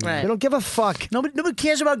know. Right. They don't give a fuck. Nobody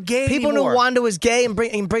cares about gay people anymore. knew Wanda was gay and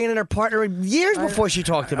bringing in her partner years before she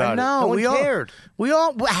talked about it. No one cared. We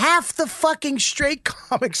all half the fucking straight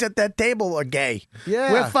comics at that table are gay.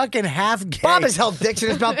 Yeah. We're fucking half gay. Bob has held dicks in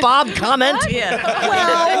his mouth. Bob, comment. Yeah.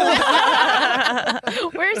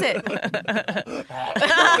 Well, where is it?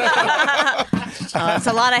 It's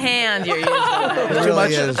a lot of hand you're using. It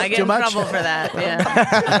really is. I get Too in much? trouble for that. Yeah.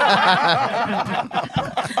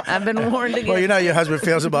 I've been warned against. Well, you know how your husband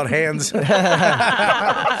feels about hands. It's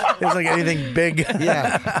like anything big.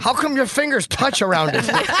 Yeah. How come your fingers touch around it?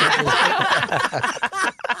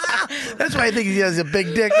 That's why I think he has a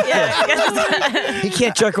big dick. He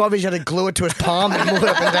can't jerk off. He's got to glue it to his palm and move it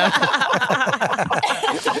up and down.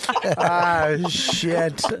 Ah,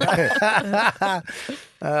 shit.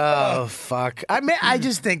 Oh, fuck. I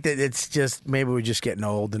just think that it's just, maybe we're just getting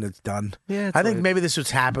old and it's done. Yeah, it's I think weird. maybe this is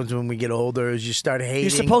what happens when we get older is you start hating. You're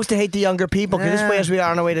supposed to hate the younger people because this way, as we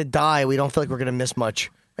are on our way to die, we don't feel like we're going to miss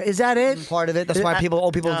much. Is that it? Part of it. That's why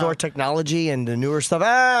old people ignore technology and the newer stuff.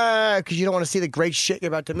 Because you don't want to see the great shit you're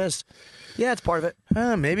about to miss. Yeah, it's part of it.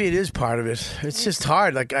 Maybe it is part of it. It's just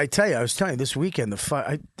hard. Like I was telling you this weekend,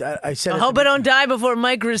 I said. I hope I don't die before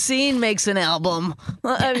Mike Racine makes an album.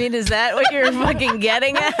 I mean, is that what you're fucking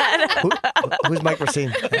getting at? Who's Mike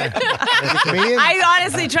Racine? I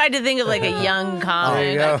honestly tried to think of like a young comic.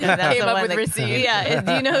 There you go. That's Came the up one with that- Racine. Yeah,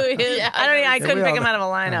 do you know who he is? Yeah, I couldn't we pick all him know. out of a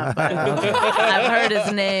lineup. But I've heard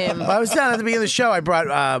his name. Well, I was down at the beginning of the show. I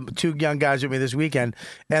brought 2 young guys with me this weekend,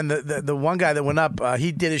 and the one guy that went up,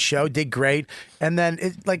 he did his show, did great, and then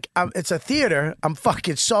it's a theater. I'm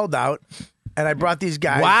fucking sold out, and I brought these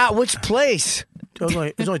guys. Wow, which place? There's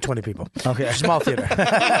only 20 people. Okay, small theater. It's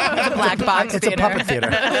a black box It's theater. a puppet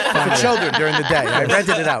theater for children during the day. I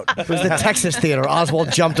rented it out. It was the Texas Theater.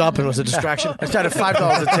 Oswald jumped up and was a distraction. I started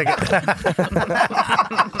 $5 a ticket.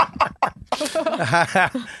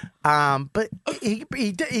 But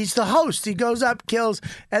he's the host. He goes up, kills,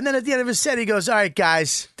 and then at the end of his set, he goes, "All right,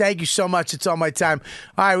 guys, thank you so much. It's all my time.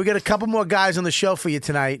 All right, we got a couple more guys on the show for you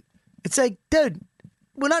tonight." It's like, dude,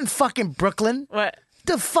 we're not in fucking Brooklyn. What?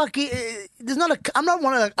 The fuck? There's not a. I'm not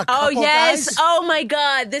one of a couple Oh yes! guys. Oh my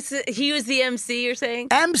God! He was the MC. You're saying?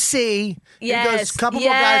 MC. Yes. He goes, couple more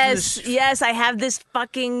guys. Yes. I have this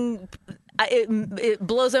fucking. It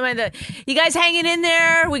blows my mind that you guys hanging in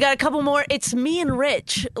there. We got a couple more. It's me and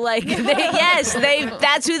Rich. Like,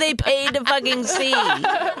 that's who they paid to fucking see.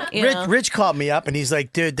 You know? Rich called me up and he's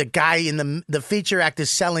like, dude, the guy in the feature act is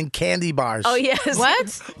selling candy bars. Oh yes.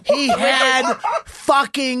 What? He had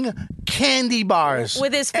fucking candy bars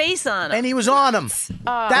With his face on him. and he was on them.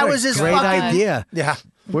 That was his Great fucking idea. Yeah.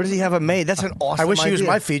 Where does he have it made? That's an awesome I wish he was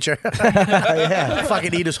idea. my feature. Yeah.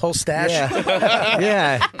 Fucking eat his whole stash. Yeah.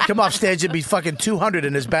 Yeah. Come off stage, it'd be fucking 200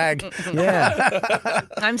 in his bag. Yeah.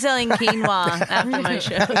 I'm selling quinoa after my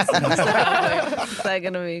shows. It's not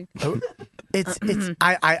gonna be. It's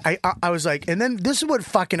I was like, and then this is what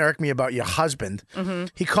fucking irked me about your husband. Mm-hmm.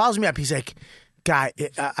 He calls me up. He's like, guy,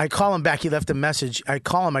 I call him back. He left a message. I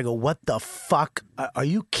call him. I go, what the fuck? Are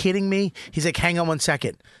you kidding me? He's like, hang on 1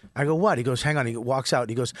 second. I go, what? He goes, hang on. He walks out.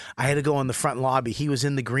 He goes, I had to go in the front lobby. He was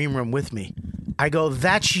in the green room with me. I go,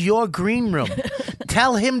 that's your green room.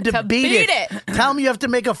 Tell him to beat it. Tell him you have to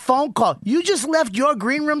make a phone call. You just left your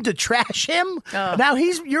green room to trash him? Now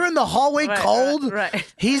you're in the hallway cold.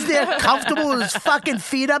 Right. He's there comfortable with his fucking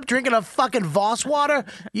feet up drinking a fucking Voss water.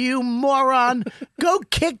 You moron. Go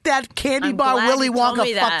kick that candy I'm bar glad Willy you told Wonka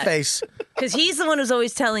me that. fuckface. Because he's the one who's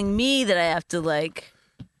always telling me that I have to like.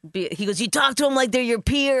 He goes, you talk to them like they're your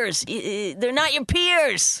peers. They're not your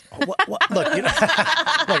peers. Look, you don't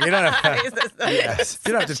have yes.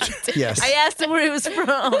 You don't have to. Yes. I asked him where he was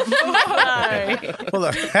from. Sorry. Well,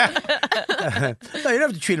 look. No, you don't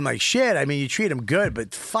have to treat him like shit. I mean, you treat him good,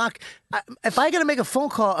 but fuck. If I got to make a phone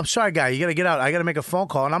call, I'm sorry, guy. You got to get out. I got to make a phone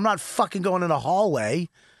call, and I'm not fucking going in a hallway.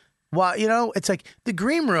 Well, it's like the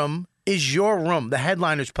green room is your room, the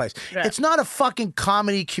headliner's place. Right. It's not a fucking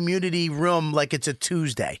comedy community room like it's a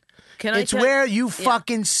Tuesday. It's tell- where you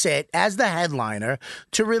fucking sit as the headliner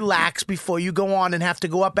to relax before you go on and have to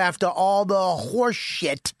go up after all the horse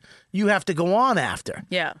shit you have to go on after.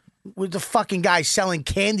 Yeah. With the fucking guy selling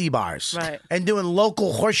candy bars. Right. And doing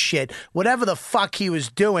local horse shit, whatever the fuck he was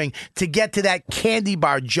doing to get to that candy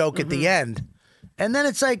bar joke at the end. And then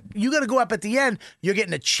it's like, you got to go up at the end. You're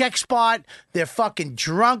getting a check spot. They're fucking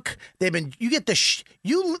drunk. They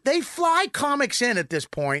fly comics in at this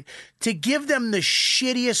point to give them the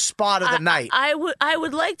shittiest spot of the night. I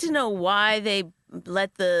would like to know why they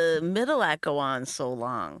let the middle act go on so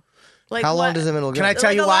long. Like, How long does the middle go? Can I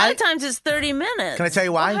tell you a why? lot of times it's 30 minutes. Can I tell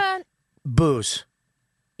you why? Booze.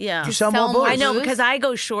 Yeah. You sell more booze. I know, because I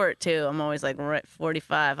go short, too. I'm always like, right,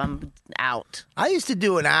 45, I'm out. I used to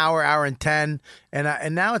do an hour and 10,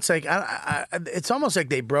 and now it's like it's almost like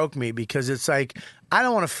they broke me because it's like I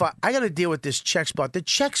don't want to. I got to deal with this check spot. The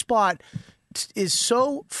check spot is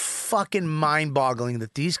so fucking mind-boggling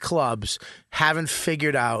that these clubs haven't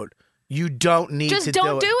figured out. You don't need Just to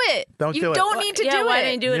don't do it. Don't you do it. don't need to do it. Why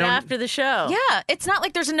didn't you do it after the show? Yeah, it's not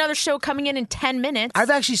like there's another show coming in 10 minutes. I've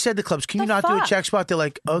actually said to clubs, can you not do a check spot? They're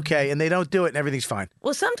like, okay, and they don't do it, and everything's fine.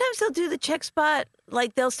 Well, sometimes they'll do the check spot.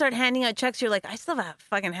 Like they'll start handing out checks. You're like, I still have a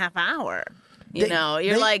fucking half hour.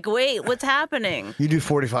 You're like, wait, what's happening? You do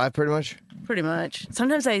 45 pretty much? Pretty much.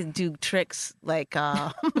 Sometimes I do tricks like,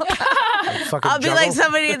 I'll be juggle? like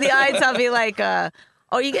somebody in the eyes. I'll be like,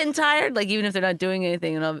 oh, you getting tired? Like even if they're not doing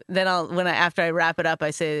anything, and after I wrap it up,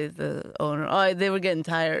 I say to the owner, oh, they were getting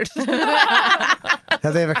tired.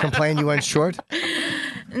 Have they ever complained you went short?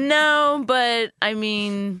 No, but I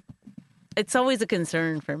mean, it's always a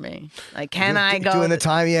concern for me. Like, can I go doing the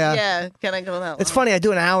time? Yeah. Yeah. Can I go that long? It's funny. I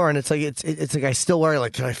do an hour, and it's like I still worry.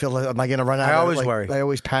 Like, can I feel? Am I going to run out? I always like, worry. I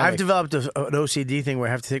always panic. I've developed an OCD thing where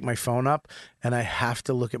I have to take my phone up, and I have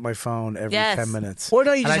to look at my phone every 10 minutes. Or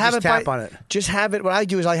no, you just and have I it. tap on it. Just have it. What I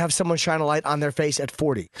do is I have someone shine a light on their face at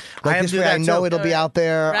 40. Like I have this to do way, I that know too. it'll be out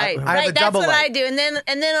there. Right, I have a That's double what light. I do,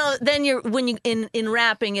 and then you're when you in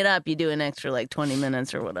wrapping it up, you do an extra like 20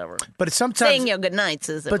 minutes or whatever. But it's sometimes saying your good nights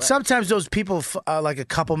is. But sometimes those people like a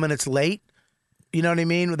couple minutes late. You know what I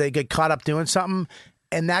mean? They get caught up doing something,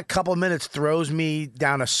 and that couple minutes throws me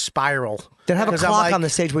down a spiral. Then have a 'Cause I'm clock like- on the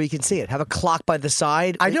stage where you can see it. Have a clock by the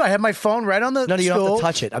side. I do. I have my phone right on the No, you don't have stool. to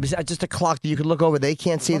touch it. Just a clock that you can look over. They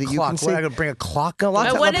can't see What that you clock? can see. What, I gotta bring a clock? No,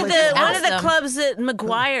 lots of one of places have the clubs at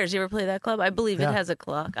McGuire's. You ever play that club? I believe Yeah. it has a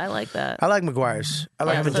clock. I like that. I like McGuire's.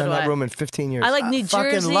 I haven't done that room in 15 years. I like New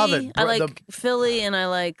fucking Jersey. love it. I like Philly, and I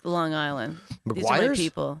like Long Island. These are my McGuire's?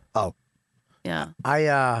 people. Oh, Yeah,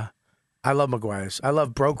 I love McGuire's. I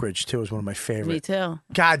love Brokerage too. Is one of my favorite. me too.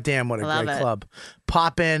 God damn, what a I love great it. club.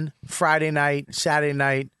 Pop in Friday night, Saturday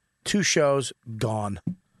night, 2 shows, gone.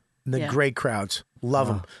 And the Yeah. great crowds. Love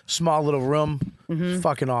them. Small little room. Mhm.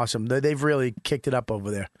 Fucking awesome. They've really kicked it up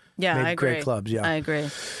over there. Yeah, Made I agree. great clubs, yeah. I agree.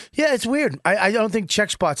 Yeah, it's weird. I don't think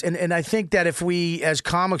check spots, and I think that if we as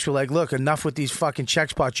comics were like, look, enough with these fucking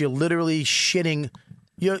check spots, you're literally shitting.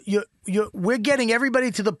 We're getting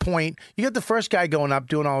everybody to the point. You got the first guy going up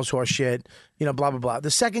doing all his horse shit, blah blah blah.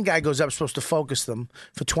 The second guy goes up, supposed to focus them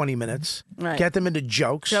for 20 minutes, Right. get them into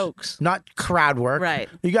jokes, not crowd work. Right.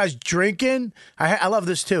 You guys drinking? I love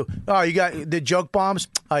this too. Oh, you got the joke bombs.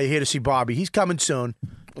 Oh, you're here to see Bobby. He's coming soon.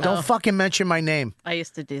 Don't fucking mention my name. I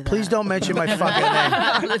used to do that. Please don't mention my fucking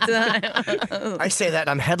name. All the time. I say that and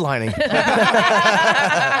I'm headlining.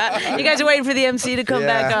 You guys are waiting for the MC to come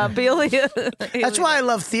back up. That's why I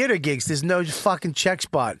love theater gigs. There's no fucking check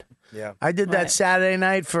spot. Yeah. I did that Saturday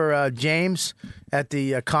night for James at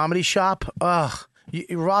the comedy shop. Ugh.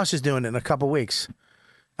 Ross is doing it in a couple weeks.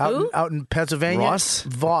 Out in Pennsylvania. Ross?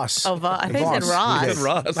 Voss. Oh, I think you said Ross. You said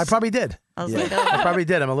Ross. I probably did. I was like, I probably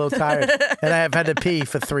did. I'm a little tired. And I have had to pee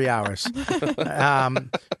for 3 hours.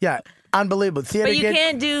 Yeah. Unbelievable. Theater but you gig.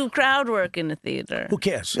 can't do crowd work in the theater. Who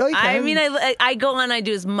cares? I mean, I go on. I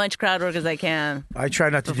do as much crowd work as I can. I try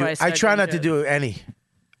not to do. Before I I start try doing not to do any.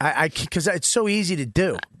 Because it's so easy to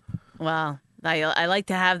do. Wow. I like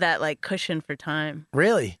to have that like cushion for time.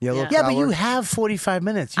 Really? Yeah, Yeah, but you have 45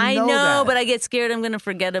 minutes. You I know, that. but I get scared I'm going to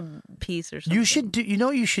forget a piece or something. You should do. You know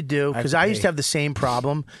what you should do? Because I used to have the same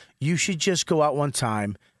problem. You should just go out one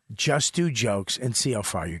time, just do jokes, and see how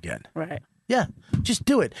far you get. Right. Yeah, just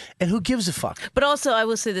do it. And who gives a fuck? But also, I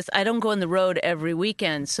will say this: I don't go on the road every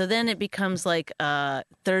weekend, so then it becomes like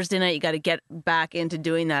Thursday night. You got to get back into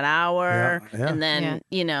doing that hour, Yeah, yeah. and then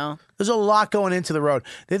There's a lot going into the road.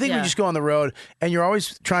 They think we Yeah. just go on the road, and you're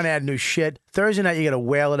always trying to add new shit. Thursday night, you got to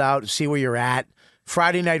whale it out, see where you're at.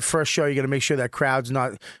 Friday night, first show, you got to make sure that crowd's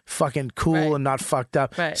not fucking cool and not fucked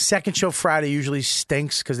up. Right. Second show Friday usually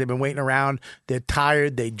stinks because they've been waiting around. They're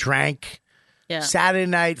tired. They drank. Yeah. Saturday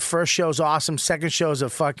night, first show's awesome. Second show's a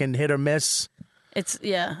fucking hit or miss. It's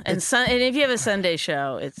and if you have a Sunday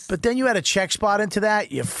show, it's But then you add a check spot into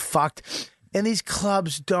that, you're fucked. And these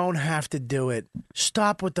clubs don't have to do it.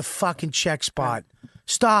 Stop with the fucking check spot.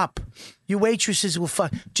 Stop. Your waitresses will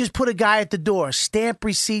just put a guy at the door, stamp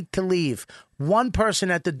receipt to leave. One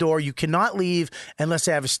person at the door. You cannot leave unless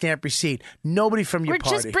they have a stamp receipt. Nobody from your Or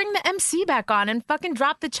party. just bring the MC back on and fucking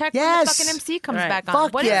drop the check Yes. when the fucking MC comes Right. back on.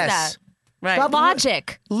 Fuck What is yes. that? right. Stop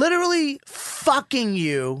Logic. literally fucking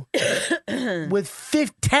you with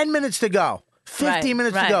 10 minutes to go. 15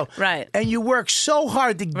 minutes to go. Right. And you work so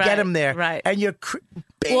hard to get him there. Right. And you're...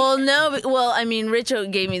 Well, no. I mean, Richo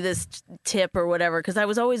gave me this tip or whatever because I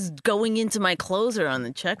was always going into my closer on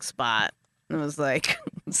the check spot. It was like,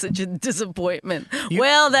 Such a disappointment.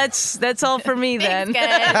 Well, that's all for me then. Well,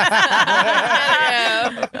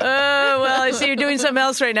 I see you're doing something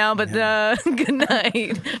else right now, but good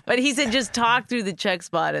night. But he said just talk through the check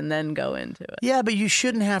spot and then go into it. Yeah, but you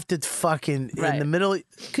shouldn't have to fucking in the middle.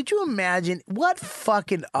 Could you imagine what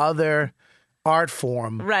fucking other art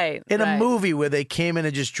form in a movie where they came in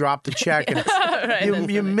and just dropped the check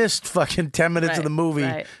and you missed fucking 10 minutes of the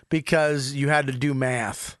movie because you had to do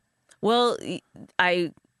math? Well,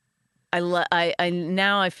 I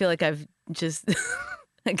now I feel like I've just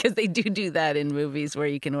because they do that in movies where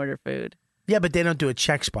you can order food. Yeah, but they don't do a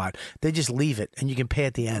check spot. They just leave it and you can pay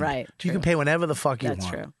at the end. Right. You can pay whenever the fuck you want.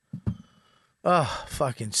 That's true. Oh,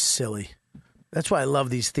 fucking silly. That's why I love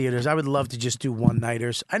these theaters. I would love to just do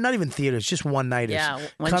one-nighters. Not even theaters, just one-nighters. Yeah,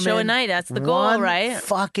 one show a night. That's the goal, right?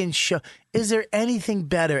 Fucking show. Is there anything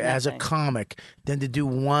better as a comic than to do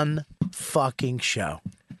one fucking show?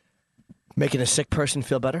 Making a sick person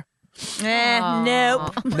feel better?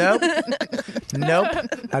 Nope. Nope.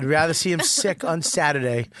 I'd rather see him sick on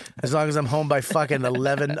Saturday as long as I'm home by fucking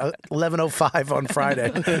 11:05 on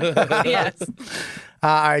Friday. Yes.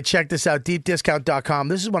 All right, check this out. DeepDiscount.com.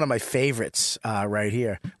 This is one of my favorites right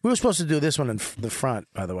here. We were supposed to do this one in the front,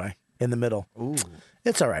 by the way, in the middle. Ooh.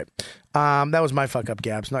 It's all right. That was my fuck up,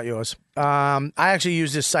 Gabs, not yours. I actually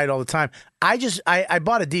use this site all the time. I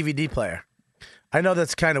bought a DVD player. I know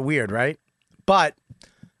that's kind of weird, right? But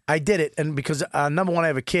I did it, and because number one, I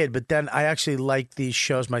have a kid, but then I actually like these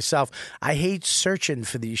shows myself. I hate searching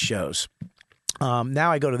for these shows.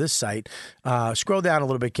 Now I go to this site. Scroll down a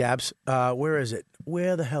little bit, Gabs. Where is it?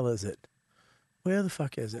 Where the hell is it? Where the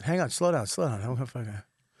fuck is it? Hang on, slow down.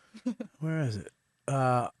 Where is it?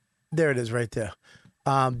 There it is, right there.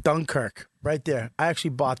 Dunkirk, right there. I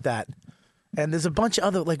actually bought that. And there's a bunch of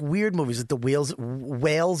other like weird movies, like the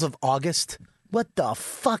Whales of August. What the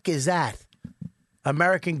fuck is that?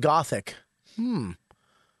 American Gothic.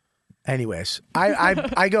 Anyways,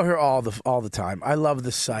 I go here all the time. I love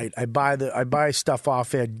the site. I buy stuff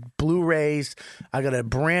off there. Blu-rays. I got a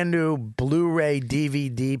brand new Blu-ray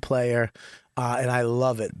DVD player, and I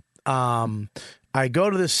love it. I go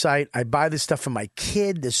to this site. I buy this stuff for my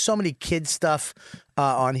kid. There's so many kid stuff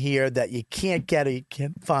on here that you can't get or you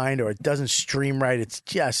can't find or it doesn't stream right. It's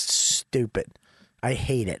just stupid. I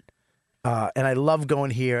hate it. And I love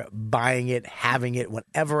going here, buying it, having it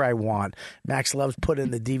whenever I want. Max loves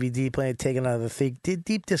putting the DVD player, taking out of the thing.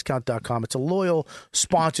 DeepDiscount.com. It's a loyal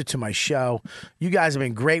sponsor to my show. You guys have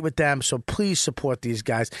been great with them, so please support these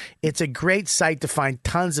guys. It's a great site to find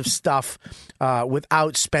tons of stuff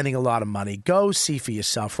without spending a lot of money. Go see for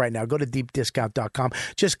yourself right now. Go to DeepDiscount.com.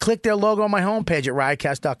 Just click their logo on my homepage at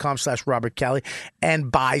riotcast.com/Robert Kelly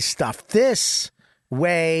and buy stuff. This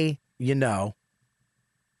way, you know.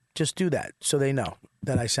 Just do that so they know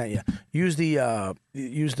that I sent you. Use the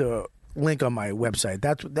link on my website.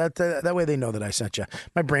 That way they know that I sent you.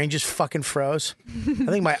 My brain just fucking froze. I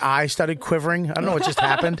think my eye started quivering. I don't know what just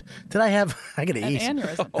happened. I gotta eat.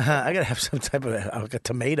 Aneurysm. I gotta have some type of like a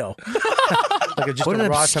tomato. Just what a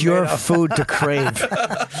an raw obscure tomato. food to crave.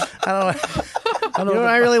 I don't know.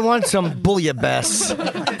 I really want some bouillabaisse.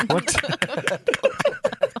 What?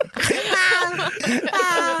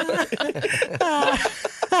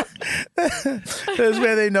 This is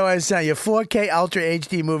where they know I sent you. 4K Ultra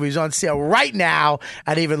HD movies on sale right now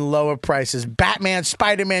at even lower prices. Batman,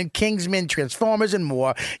 Spider-Man, Kingsman, Transformers, and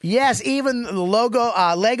more. Yes, even the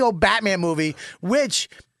Lego Batman movie, which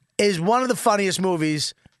is one of the funniest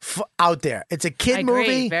movies out there. It's a kid I agree.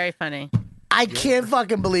 movie. Very funny. I can't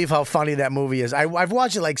fucking believe how funny that movie is. I've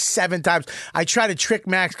watched it like 7 times. I try to trick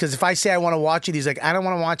Max because if I say I want to watch it, he's like, I don't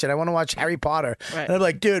want to watch it. I want to watch Harry Potter. Right. And I'm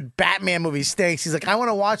like, dude, Batman movie stinks. He's like, I want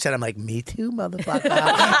to watch it. I'm like, me too, motherfucker.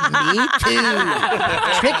 Me too.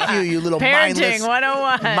 Trick you little Parenting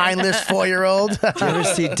 101. mindless 4-year-old. Did you ever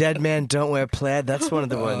see Dead Man Don't Wear Plaid? That's one of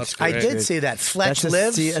the ones. I did see that. Fletch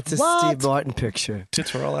Lives. That's a Steve Martin picture.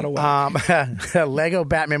 Tits are all out of whack. Lego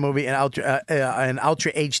Batman movie in Ultra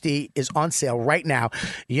HD is on sale right now.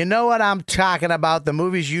 You know what I'm talking about? The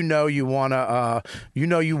movies you want,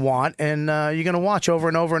 and you're gonna watch over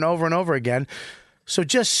and over and over and over again. So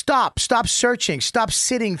just stop searching, stop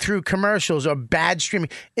sitting through commercials or bad streaming.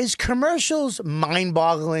 Is commercials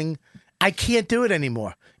mind-boggling? I can't do it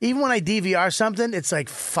anymore. Even when I DVR something, it's like,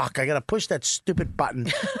 fuck, I gotta push that stupid button.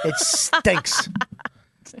 It stinks.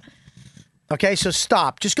 Okay, so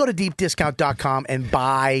stop. Just go to deepdiscount.com and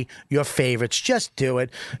buy your favorites. Just do it.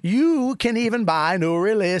 You can even buy new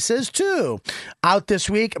releases, too. Out this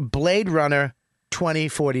week, Blade Runner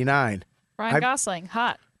 2049. Ryan Gosling,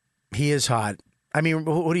 hot. He is hot. I mean,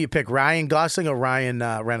 who do you pick, Ryan Gosling or Ryan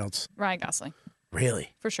Reynolds? Ryan Gosling.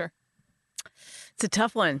 Really? For sure. It's a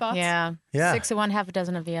tough one. Yeah. Yeah. 6 of one, half a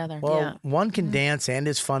dozen of the other. Well, one can dance and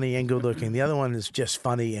is funny and good looking. The other one is just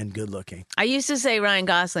funny and good looking. I used to say Ryan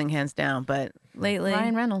Gosling, hands down, but lately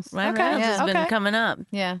Ryan Reynolds. Ryan Okay. Reynolds Yeah. has been Okay. coming up.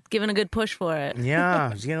 Yeah. Giving a good push for it.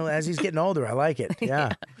 Yeah, as he's getting older, I like it.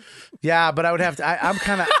 Yeah, yeah, but I would have to. I'm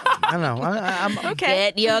kind of. I don't know. I'm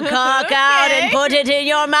Get your cock out and put it in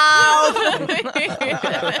your mouth.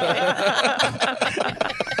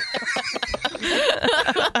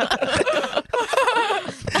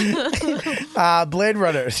 Blade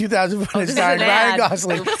Runner 2001 starring an Ryan ad.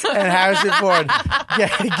 Gosling and Harrison Ford.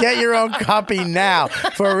 Get your own copy now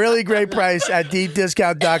for a really great price at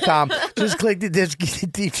deepdiscount.com. Just click the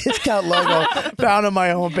deep discount logo found on my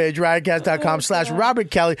homepage,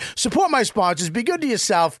 riotcast.com/Robert Kelly. Support my sponsors. Be good to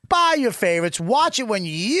yourself. Buy your favorites. Watch it when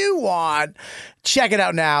you want. Check it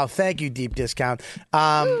out now. Thank you, Deep Discount.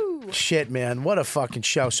 Shit, man. What a fucking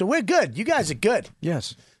show. So we're good. You guys are good.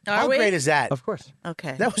 Yes. How we? great is that? Of course.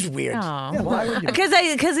 Okay. That was weird. Oh. Yeah, why would you?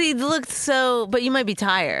 Because he looked so, but you might be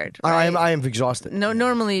tired. I am exhausted. No,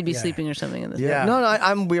 normally you'd be sleeping or something in this. Yeah. No,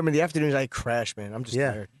 I'm weird. In the afternoons, I crash, man. I'm just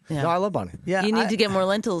tired. Yeah. No, I love Bonnie. Yeah. You need to get more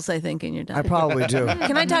lentils, I think, in your diet. I probably do.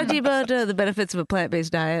 Can I talk to you about the benefits of a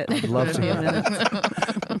plant-based diet? I'd love to.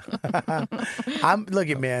 Look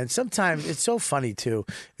at man. Sometimes it's so funny too.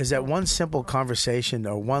 Is that one simple conversation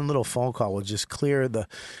or one little phone call will just clear the.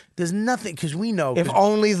 There's nothing because we know. If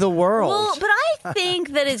only the world. Well, but I think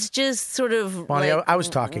that it's just sort of Bonnie, like I was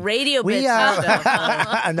talking. radio We, bits. and stuff.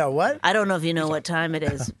 I know what. I don't know if you know what time it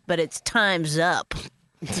is, but it's time's up.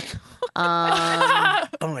 Oh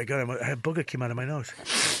my god! A booger came out of my nose.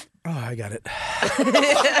 Oh, I got it.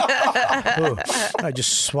 Ooh, I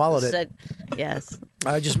just swallowed it. Yes.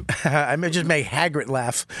 I just made Hagrid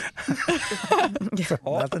laugh.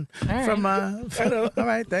 Nothing. All From all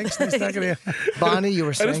right, thanks. Nice talking to you. Bonnie, you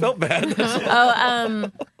were saying. I just felt bad.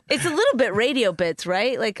 It's a little bit radio bits,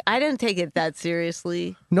 right? Like I didn't take it that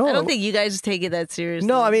seriously. No. I don't think you guys take it that seriously.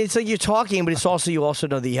 No, I mean it's like you're talking, but it's also you also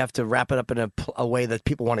know that you have to wrap it up in a way that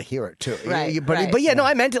people want to hear it too. Right, But yeah, no,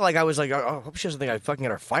 I meant it like I was like, oh, I hope she doesn't think I fucking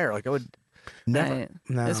get her fired. Like I would never. Right.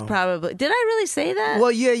 No. It's probably. Did I really say that?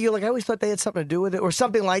 Well, yeah, you're like I always thought they had something to do with it or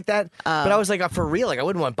something like that. But I was like, for real, like I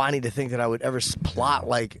wouldn't want Bonnie to think that I would ever plot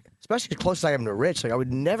like, especially as close as I am to Rich. Like I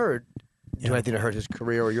would never do anything to hurt his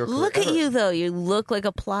career or your career. Look at you though. You look like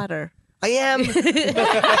a plotter. I am.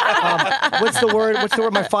 What's the word?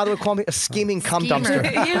 My father would call me a scheming cum dumpster.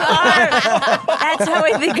 You are. That's how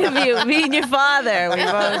I think of you. Me and your father. We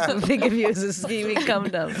both think of you as a scheming cum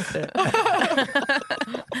dumpster.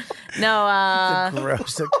 No.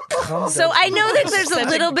 Gross. So I know that there's Such a a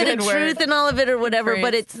little bit of good word. truth in all of it or whatever,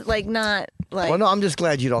 but Phrase. it's like not like. Well, no, I'm just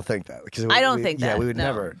glad you don't think that because I don't think Yeah, that, we would no.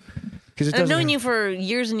 never. Because I've known you for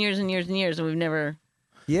years and years and years and years, and we've never.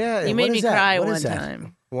 Yeah. You what made me is that? cry What one is that?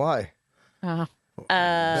 time. Why? Oh.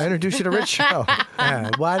 I introduced you to Rich. Oh. Yeah.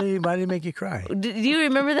 Why did he make you cry? Do you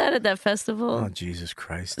remember that at that festival? Oh Jesus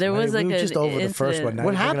Christ! There was we like were just over the first incident. one. Now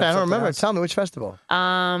What you're bringing happened? up I don't something remember. else. Tell me which festival.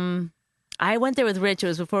 I went there with Rich. It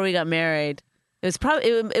was before we got married. It was probably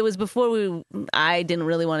it was before I didn't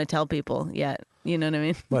really want to tell people yet. You know what I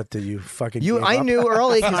mean? What did you fucking? You, give I up? knew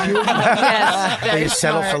early because Yes. Did you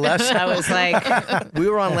settle for less? I was like, we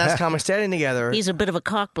were on Last Comic Standing together. he's a bit of a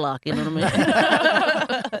cock block. You know what I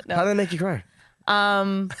mean? How did they make you cry?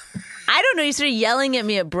 I don't know. You started yelling at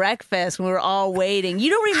me at breakfast when we were all waiting. You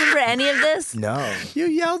don't remember any of this? No. You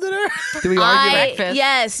yelled at her. Did we argue breakfast?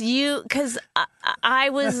 Yes, because I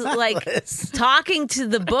was like talking to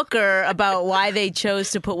the booker about why they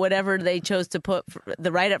chose to put whatever they chose to put for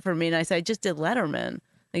the write-up for me, and I said, I just did Letterman.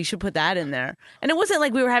 Like, you should put that in there. And it wasn't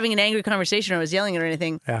like we were having an angry conversation or I was yelling or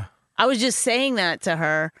anything. Yeah. I was just saying that to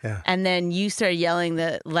her, Yeah. and then you started yelling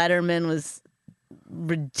that Letterman was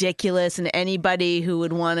ridiculous, and anybody who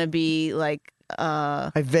would want to be like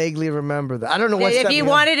I vaguely remember that. I don't know what. if you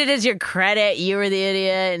wanted it as your credit, you were the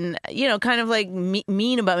idiot, and kind of like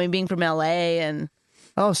mean about me being from LA and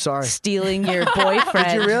Oh, sorry. stealing your boyfriend.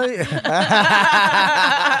 Did you really?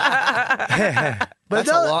 That's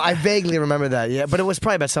a lot. I vaguely remember that. Yeah, but it was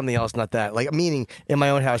probably about something else, not that. Like meaning in my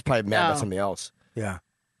own house, probably mad about something else. Yeah.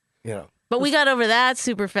 You know. But we got over that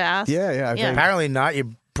super fast. Yeah. Apparently not.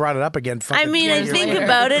 You brought it up again. I mean, I think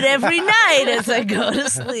about it every night as I go to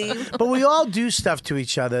sleep. But we all do stuff to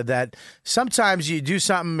each other that sometimes you do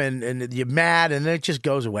something and you're mad and then it just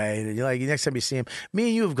goes away. And you're like, next time you see him, me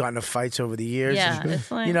and you have gotten into fights over the years. Yeah, and, it's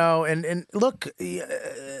like... and look,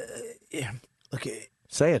 look.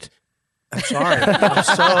 Say it. I'm sorry. I'm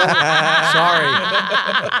so sorry.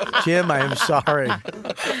 Jim, I am sorry.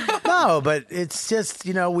 No, but it's just,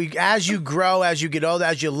 as you grow, as you get older,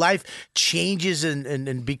 as your life changes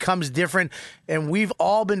and becomes different, and we've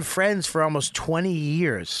all been friends for almost 20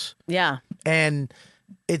 years. Yeah. And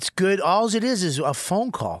it's good. All it is a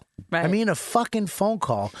phone call. Right. I mean, a fucking phone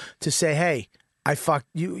call to say, hey, I fucked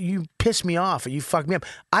you. You pissed me off, or you fucked me up.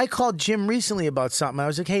 I called Jim recently about something. I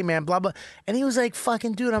was like, "Hey, man, blah blah," and he was like,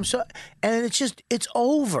 "Fucking dude, I'm so." And it's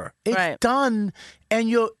over. It's done.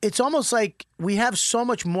 And it's almost like we have so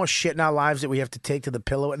much more shit in our lives that we have to take to the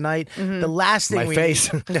pillow at night. The last thing My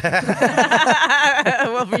face. Well,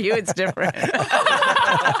 for you, it's different.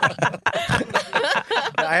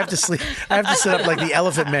 I have to sleep. I have to sit up like the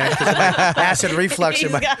Elephant Man because of my acid reflux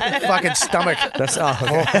in my fucking stomach. That's I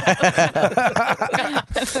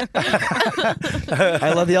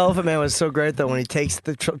love the Elephant Man. It was so great though when he takes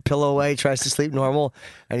the pillow away, tries to sleep normal,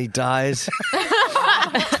 and he dies.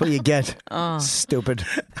 That's what you get. Stupid.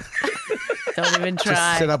 Don't even try.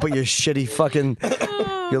 Just sit up with your shitty fucking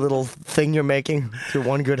your little thing you're making with your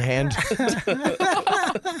one good hand. Do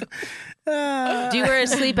you wear a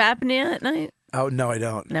sleep apnea at night? Oh no, I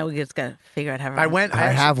don't. No, we just gotta figure out how. I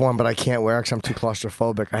have one, but I can't wear it because I'm too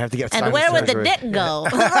claustrophobic. I have to get. And where would the dick go?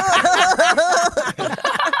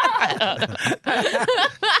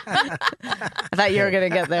 I thought you were gonna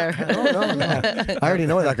get there. No. I already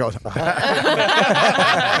know where that goes.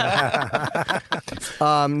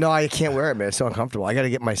 No, I can't wear it, man. It's so uncomfortable. I got to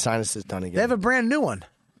get my sinuses done again. They have a brand new one.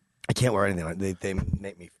 I can't wear anything. They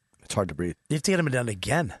make me. It's hard to breathe. You have to get them done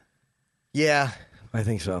again. Yeah, I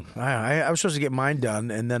think so. I was supposed to get mine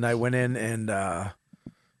done, and then I went in and I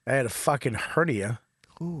had a fucking hernia.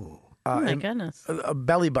 Ooh. Oh my goodness. A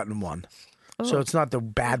belly button one. Ooh. So it's not the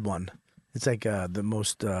bad one. It's like the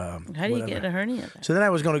most. How do you get a hernia? So then I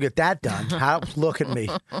was going to get that done. Look at me,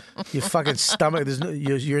 your fucking stomach.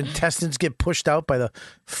 Your intestines get pushed out by the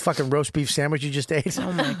fucking roast beef sandwich you just ate.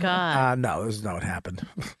 Oh my god. No, this is not what happened.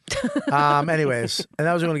 Anyways, and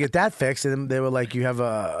I was going to get that fixed, and then they were like, "You have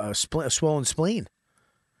a swollen spleen."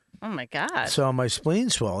 Oh my god. So my spleen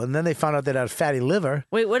swelled, and then they found out that I had a fatty liver.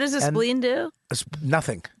 Wait, what does a spleen do?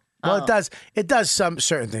 Nothing. Well, it does some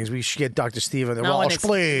certain things. We should get Dr. Steve on there. Well,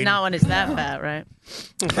 spleen. Not when it's that fat, right?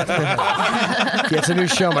 Yeah, it's a new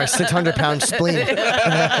show, my 600-pound spleen. It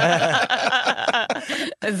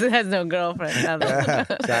has no girlfriend.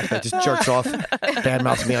 Exactly. Just jerks off.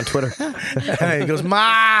 Badmouths me on Twitter. He goes,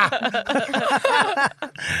 Ma!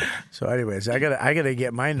 So anyways, I gotta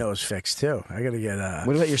get my nose fixed too. I gotta get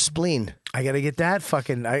What about your spleen? I gotta get that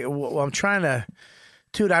fucking I'm trying to.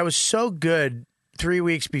 Dude, I was so good 3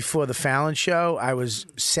 weeks before the Fallon show. I was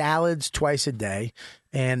salads twice a day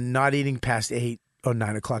and not eating past 8 or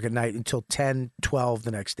 9 o'clock at night until 10, 12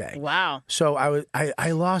 the next day. Wow. So I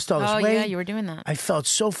lost all this weight. Oh yeah, you were doing that. I felt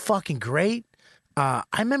so fucking great. I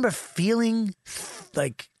remember feeling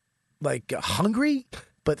like hungry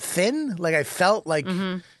but thin. Like I felt like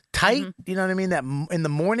tight. You know what I mean? That in the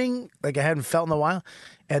morning, like I hadn't felt in a while.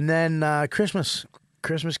 And then Christmas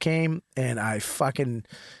came, and I fucking.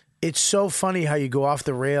 It's so funny how you go off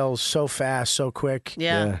the rails so fast, so quick.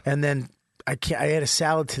 Yeah. And then I had a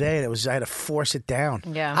salad today, and I had to force it down.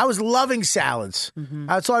 Yeah. I was loving salads.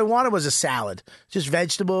 That's all I wanted was a salad, just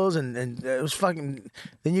vegetables, and it was fucking.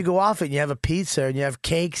 Then you go off it, and you have a pizza, and you have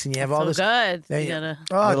cakes, and you have all this. Good. Then You gotta.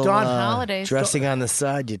 Little, Dawn. Holidays. Dressing on the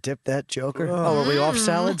side, you dip that joker. Oh, are we off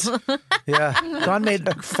salads? Yeah. Dawn made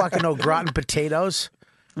fucking au gratin potatoes.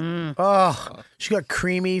 Oh, she got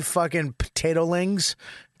creamy fucking potato lings.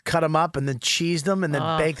 Cut them up and then cheesed them and then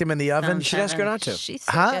baked them in the oven. You should ask her not to. She's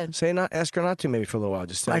so Huh? good. Ask her not to maybe for a little while.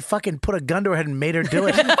 Just I fucking put a gun to her head and made her do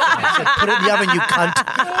it. I said, put it in the oven, you cunt.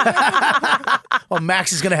 Oh,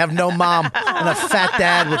 Max is going to have no mom and a fat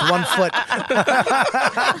dad with 1 foot.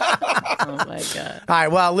 Oh my god. All right,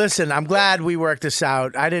 well, listen, I'm glad we worked this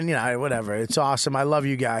out. I didn't, whatever. It's awesome. I love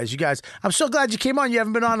you guys. I'm so glad you came on. You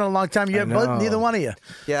haven't been on in a long time. Neither one of you.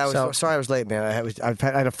 Yeah, sorry I was late, man. I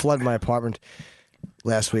had a flood in my apartment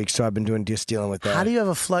last week, so I've been dealing with that. How do you have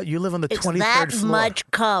a flood? You live on the 23rd That floor. much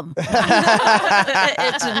cum.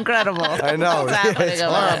 It's incredible. I know. What's happening It's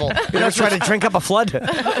over horrible. there? You're not trying to drink up a flood. It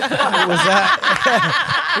was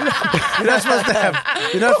that. You're not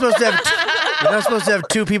supposed to have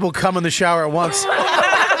two people come in the shower at once.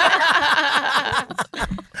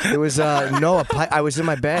 It was I was in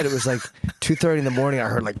my bed. It was like 2:30 in the morning. I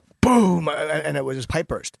heard like boom, and it was just pipe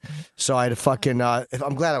burst. So I had to fucking.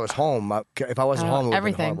 I'm glad I was home. If I wasn't home, it would have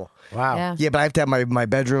been everything. horrible. Wow. Yeah, but I have to have my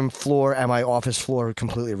bedroom floor and my office floor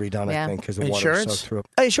completely redone. I think because the water soaked through.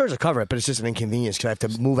 Insurance will cover it, but it's just an inconvenience because I have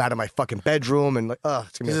to move out of my fucking bedroom and it's gonna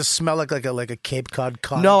Does it smell like a Cape Cod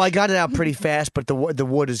cottage? No, I got it out pretty fast, but the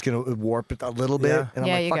wood is gonna warp it a little bit. Yeah. And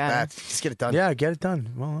I'm like, fuck that. Just get it done. Yeah, get it done.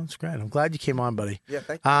 Well, that's great. I'm glad you came on, buddy. Yeah,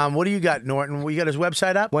 thank you. What do you got, Norton? You got his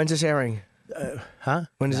website up? When's this airing? Huh?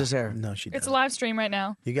 When does this air? No, she doesn't. It's a live stream right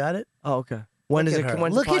now. You got it? Oh, okay. When does it come?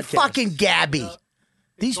 Look at fucking Gabby.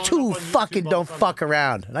 These two fucking don't fuck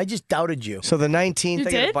around. And I just doubted you. So the 19th,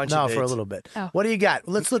 I got a bunch of No, for a dates. little bit. Oh. What do you got?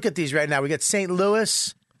 Let's look at these right now. We got St.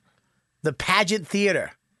 Louis, the Pageant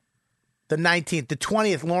Theater, the 19th, the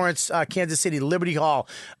 20th, Lawrence, Kansas City, Liberty Hall.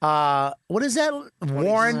 What is that?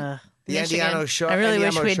 Warren? The Andiano show. I really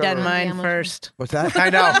wish Andiamo we'd done showroom. mine first. What's that? I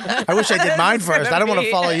know. I wish I did mine first. I don't want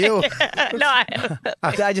to follow you. No,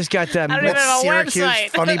 I just got I don't even have a Syracuse, website.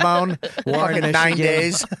 Funny Bone, Warren, fucking 9 Michigan,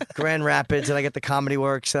 days. Grand Rapids, and I got the Comedy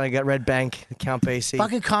Works, and I got Red Bank, Count Basie.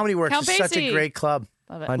 Fucking Comedy Works Count is such a Basie. great club.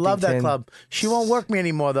 Love it. Love that Huntington. club. She won't work me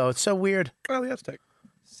anymore, though. It's so weird. Oh, the Aztec.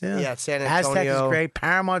 Yeah, San Aztec Antonio. is great.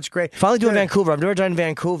 Paramount's great. Finally doing Good. Vancouver. I've never done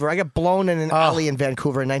Vancouver. I got blown in an alley in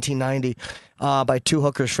Vancouver in 1990 by two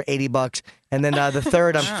hookers for $80. And then the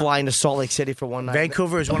third, I'm flying to Salt Lake City for one night.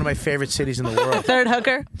 Vancouver is one of my favorite cities in the world. Third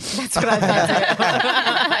hooker. That's what I thought.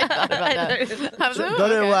 I thought about that. I was like,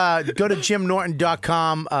 okay. Go to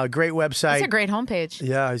jimnorton.com. Great website. That's a great homepage.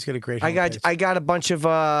 Yeah, he's got a great. I got a bunch of.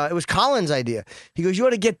 It was Colin's idea. He goes, "You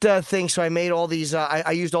ought to get things." So I made all these. I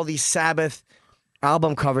used all these Sabbath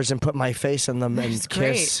album covers and put my face on them and That's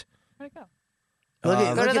great. Kiss. Where'd it go? Look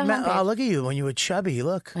at, Go to the homepage. look at you when you were chubby.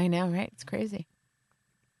 Look, I know, right? It's crazy.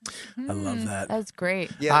 I love that. That's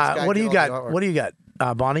great. Yeah, this guy what do did you all the got? artwork. What do you got,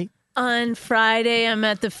 Bonnie? On Friday, I'm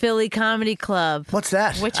at the Philly Comedy Club. What's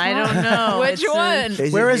that? Which I one? don't know. Which It's one?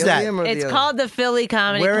 Is Where it is that? Gilliam or It's the other? called the Philly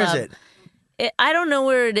Comedy Where Club. is it? I don't know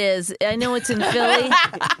where it is. I know it's in Philly.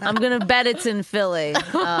 I'm gonna bet it's in Philly.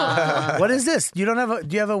 What is this? You don't have a?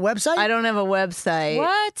 Do you have a website? I don't have a website.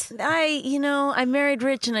 What? I married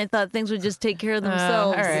rich and I thought things would just take care of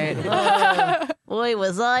themselves. all right. Boy,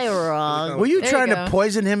 was I wrong. Were you There trying you to go.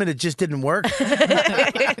 poison him and it just didn't work?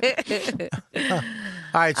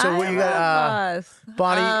 All right, so what you got,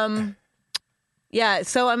 Bonnie? Yeah,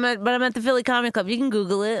 so I'm at the Philly Comedy Club. You can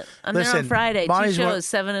Google it. I'm there Listen, on Friday. Bonnie's 2 one- shows,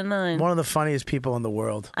 7 and 9. One of the funniest people in the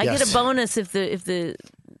world. I get a bonus if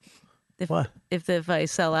What? if I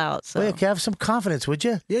sell out. So Well, yeah, have some confidence, would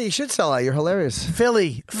you? Yeah, you should sell out. You're hilarious.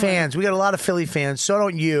 Philly fans, we got a lot of Philly fans. So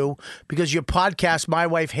don't you, because your podcast, My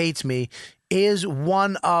Wife Hates Me, is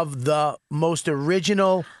one of the most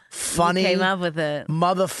original, funny, came up with it.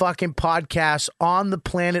 motherfucking podcasts on the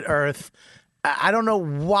planet Earth. I don't know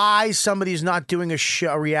why somebody's not doing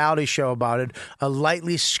a reality show about it, a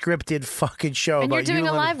lightly scripted fucking show And about you're doing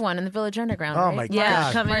you a and- live one in the Village Underground, Oh, right? my Yeah,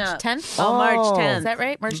 God. coming March up. 10th? Oh, March 10th. Is that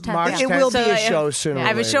right? March 10th. March yeah. It will be So a I show have- sooner. I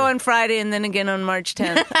have or a show later. on Friday and then again on March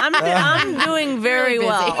 10th. I'm doing very Really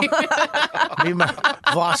well. busy. Me, my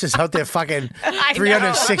boss is out there fucking I know.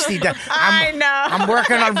 360 days. I know. I'm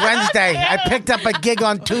working on Wednesday. I picked up a gig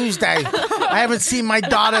on Tuesday. I haven't seen my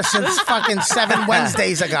daughter since fucking 7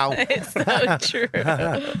 Wednesdays ago. It's so true.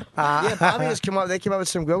 Yeah, Bobby has come up. They came up with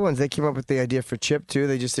some good ones. They came up with the idea for Chip too.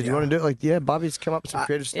 They just said, "You want to do it?" Like, yeah, Bobby's come up with some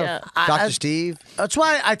creative stuff. yeah. Dr. Steve. That's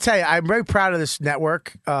why I tell you, I'm very proud of this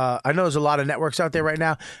network. I know there's a lot of networks out there right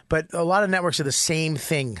now, but a lot of networks are the same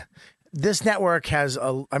thing. This network has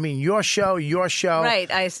your show.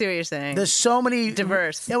 Right, I see what you're saying. There's so many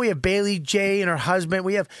Diverse. Yeah, we have Bailey J and her husband.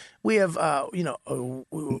 We have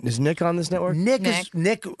Is Nick on this network?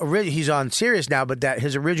 Nick. He's on Sirius now, but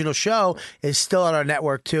his original show is still on our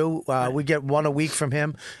network too. We get one a week from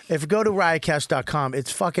him. If you go to riotcast.com,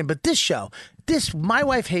 it's fucking. But this show, My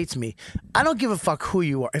Wife Hates Me. I don't give a fuck who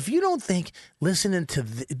you are. If you don't think listening to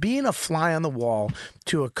being a fly on the wall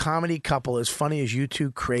to a comedy couple as funny as you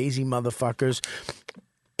two crazy motherfuckers.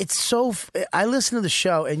 It's so. I listen to the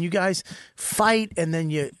show, and you guys fight, and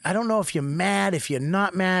then I don't know if you're mad, if you're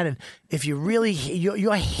not mad, and if you really.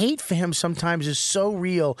 Your hate for him sometimes is so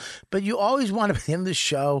real, but you always want to end the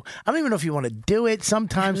show. I don't even know if you want to do it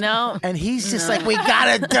sometimes. No. And he's just like, we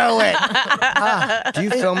gotta do it. Do you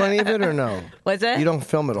film any of it or no? What's that? You don't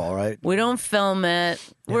film it all, right? We don't film it.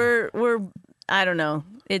 We're I don't know.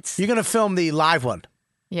 It's You're gonna film the live one.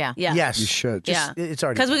 Yeah. Yeah. Yes. You should. yeah. It's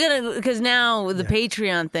already. Because now with the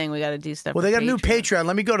Patreon thing, we got to do stuff. Well, with they got a new Patreon.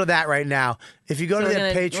 Let me go to that right now. If you go to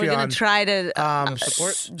their Patreon, we're gonna try to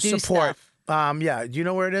support. do stuff. Yeah. Do you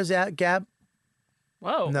know where it is at, Gab?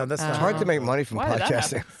 Whoa. No, that's not. It's hard to make money from Why did that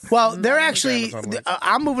podcasting. happen? Well, they're actually.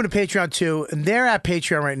 I'm moving to Patreon too, and they're at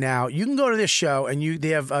Patreon right now. You can go to this show, and they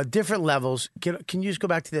have different levels. Can you just go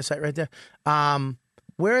back to their site right there?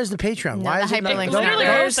 Where is the Patreon? No, Why the is it not? hyperlink. Literally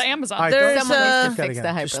goes to Amazon. All right, There's Someone needs to Fix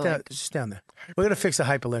that fix the again. hyperlink. Just stand there. We're gonna fix the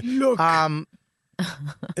hyperlink. Look.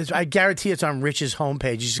 I guarantee it's on Rich's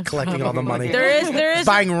homepage. He's just collecting all the money. There is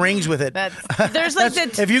buying rings with it. There's like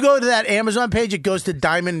the If you go to that Amazon page, it goes to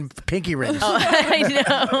diamond pinky rings. I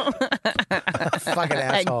know. Fucking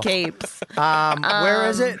asshole. And capes. Where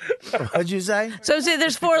is it? What'd you say? So say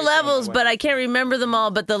there's 4 levels, but I can't remember them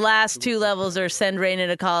all. But the last 2 levels are send Raina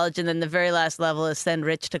to college, and then the very last level is send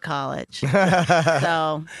Rich to college.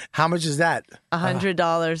 So how much is that?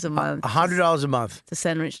 $100 a month. $100 a month to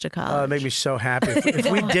send Rich to college. That make me so happy.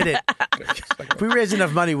 If we did it, if we raised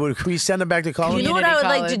enough money, would we send him back to college? You know what I would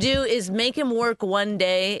like to do is make him work one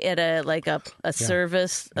day at a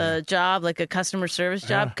service job, like a customer service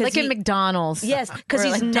job. Like in McDonald's. Yes, because Or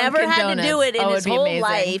he's like never Dunkin' had to do it in Donuts. his It'd be whole amazing.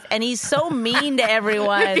 life, and he's so mean to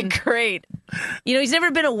everyone. It'd be great. You know, he's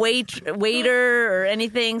never been a waiter or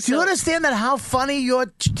anything. Do you understand that how funny your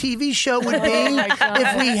TV show would be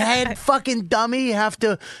if we had fucking dummy have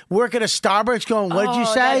to work at a Starbucks going, what did you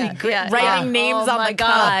say? Writing names on the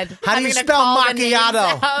God. How do you Having to spell call the names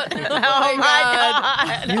macchiato? out. Oh my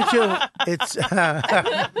God. You too. It's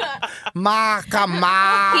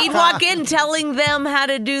maca. He'd walk in telling them how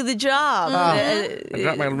to do the job. I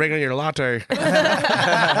dropped my ring on your latte.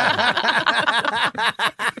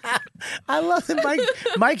 I love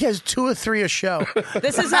that Mike has 2 or 3 a show.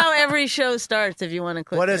 This is how every show starts if you want to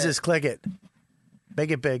click What is it. this? Click it. Make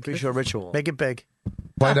it big. Pre-show ritual. Make it big.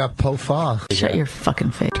 What up, Pofa? Shut your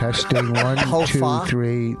fucking face. Testing 1, 2, Pofa?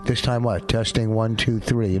 3. This time what? Testing 1, 2,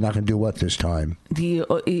 3. You're not going to do what this time?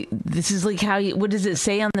 This is like how you. What does it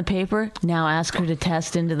say on the paper? Now ask her to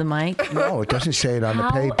test into the mic. No, it doesn't say it on the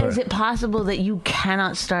paper. How is it possible that you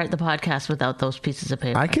cannot start the podcast without those pieces of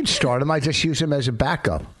paper? I can start them. I just use them as a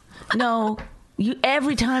backup. No.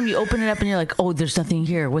 Every time you open it up and you're like, oh, there's nothing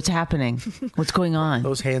here. What's happening? What's going on?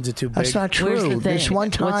 Those hands are too big. That's not Where's the true. thing? This one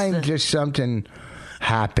What's time, the- just something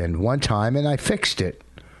happened one time, and I fixed it.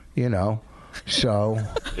 You know, so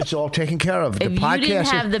it's all taken care of. If you didn't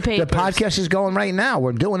have the papers- podcast is going right now.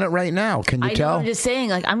 We're doing it right now. Can you I tell? know, I'm just saying,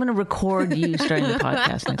 like, I'm going to record you starting the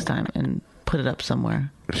podcast next time and put it up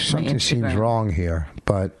somewhere. Something My seems Instagram. wrong here,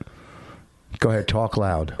 but go ahead, talk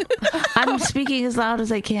loud. I'm speaking as loud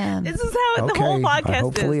as I can. This is how Okay, the whole podcast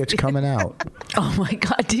hopefully is. it's coming out. Oh my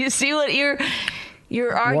God! Do you see what you're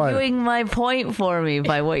arguing my point for me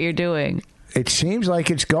by what you're doing? It seems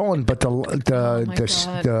like it's going, but the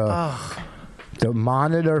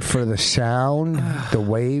monitor for the sound, the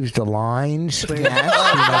waves, the lines, seem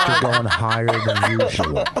like they're going higher than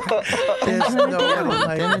usual.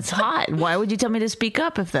 Then it's hot. Why would you tell me to speak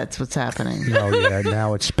up if that's what's happening? No, yeah,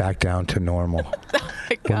 now it's back down to normal.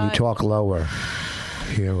 When you talk lower.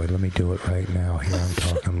 Here, wait, let me do it right now. Here, I'm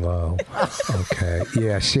talking low. Okay.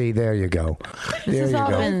 Yeah, see, there you go. This There has you all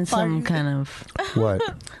go. been some kind of. What?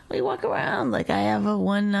 We walk around like I have a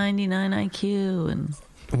 199 IQ and.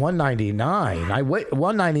 199.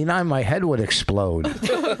 199. My head would explode.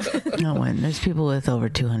 No one. There's people with over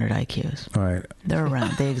 200 IQs. All right. They're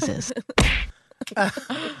around. They exist. Oh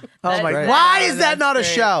my! Why is that not a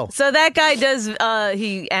show? So that guy does.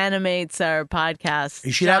 He animates our podcast.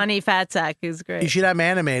 You should have- Johnny Fatsack is great. You should have him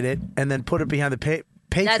animate it and then put it behind the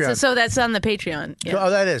Patreon. That's on the Patreon. Yeah. Oh,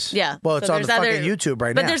 that is. Yeah. Well, it's So on the there's fucking other- YouTube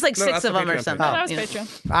right but now. there's like 6 of them or something. That was you know.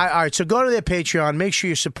 Patreon. All right, so go to their Patreon. Make sure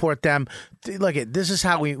you support them. Look, this is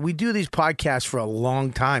how we do these podcasts for a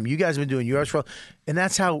long time. You guys have been doing yours for, and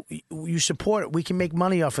that's how you support it. We can make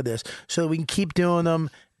money off of this, so that we can keep doing them,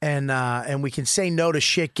 and we can say no to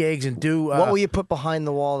shit gigs and do. What will you put behind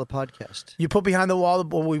the wall of the podcast? You put behind the wall.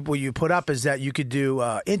 What you put up is that you could do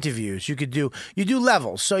interviews. You do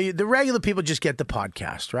levels. So the regular people just get the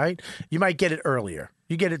podcast, right? You might get it earlier.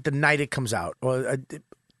 You get it the night it comes out, or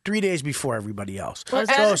 3 days before everybody else. Oh, is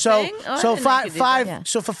that a thing? Oh, I so didn't know you could do that. Yeah.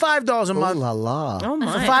 So for $5 a month. Ooh la la. Oh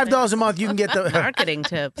my! For $5 a month, you can get the marketing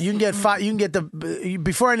tips. You can get the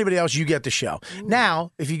before anybody else. You get the show.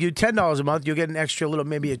 Now, if you do $10 a month, you'll get an extra little,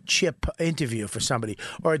 maybe a chip interview for somebody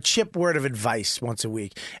or a chip word of advice once a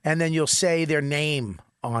week, and then you'll say their name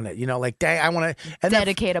on it. You know, like, dang, I want to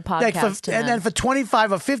Dedicate a podcast to and them. then for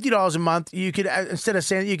 $25 or $50 a month, you could instead of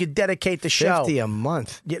saying you could dedicate the show. 50 a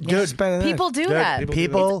month. Yeah, dude, People do that.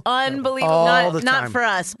 People Unbelievable. all the Not time. for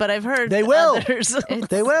us, but I've heard They will. others.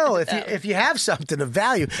 They will if you have something of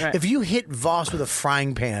value. Right. If you hit Voss with a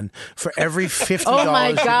frying pan for every $50, Oh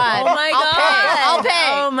my God! Oh my God! I'll pay.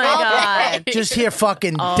 Oh my God! just hear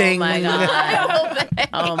fucking Oh ding. my God!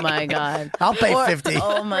 Oh my God! I'll pay $50.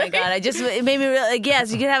 Oh my God! It made me like,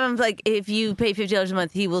 yes, you could have him like if you pay $50 a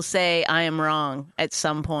month, he will say I am wrong at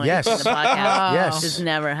some point. Yes. in the podcast. Yes. This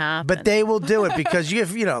never happened. But they will do it because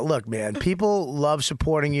look, man, people love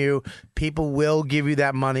supporting you. People will give you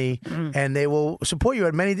that money, and they will support you.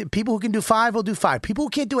 At many people who can do 5 will do 5. People who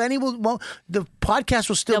can't do any will. The podcast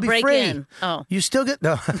will still They'll be break free. in. Oh, you still get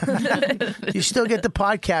you still get the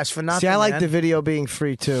podcast for nothing. See, I like man. the video being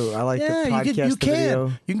free too. I like the podcast. You can. Video.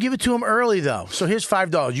 You can give it to them early though. So here's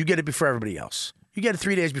 $5. You get it before everybody else. You get it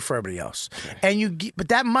 3 days before everybody else, but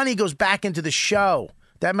that money goes back into the show.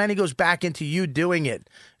 That money goes back into you doing it.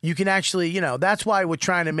 You can actually, that's why we're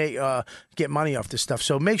trying to get money off this stuff.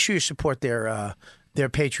 So make sure you support their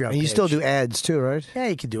Patreon. And you page. still do ads too, right? Yeah,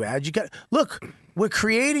 you can do ads. Look, we're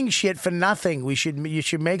creating shit for nothing. You should make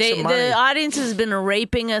some money. The audience has been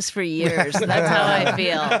raping us for years. That's how I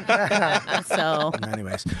feel. So,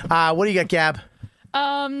 anyways, what do you got, Gab?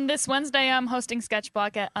 This Wednesday, I'm hosting Sketch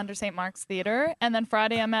Block at Under St. Mark's Theater, and then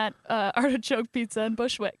Friday, I'm at Artichoke Pizza in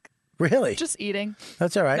Bushwick. Really? Just eating.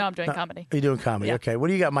 That's all right. No, I'm doing comedy. You're doing comedy. Yeah. Okay. What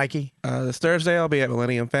do you got, Mikey? This Thursday, I'll be at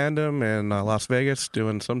Millennium Fandom in Las Vegas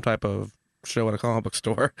doing some type of show at a comic book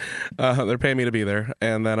store. They're paying me to be there.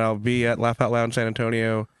 And then I'll be at Laugh Out Loud in San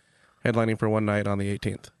Antonio, headlining for one night on the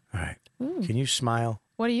 18th. All right. Ooh. Can you smile?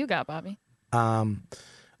 What do you got, Bobby?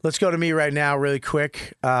 Let's go to me right now really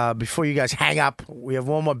quick. Before you guys hang up, we have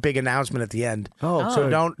one more big announcement at the end. So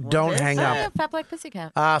don't hang up. Fat Black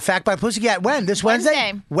Pussycat. Fact by Pussycat. When? This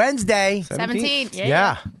Wednesday? Wednesday. 17th.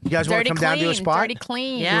 Yeah. You guys want to come down and do a spot? Dirty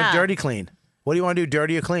clean. Yeah. Do a dirty clean. What do you want to do,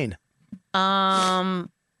 dirty or clean? I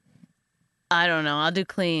don't know. I'll do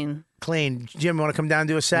clean. Clean. Jim, want to come down and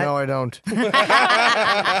do a set? No, I don't.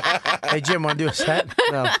 Hey, Jim, want to do a set?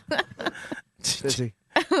 No. Busy.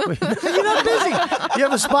 You're not busy. You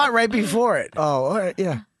have a spot right before it. Oh, all right.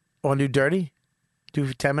 Yeah. Want to do dirty?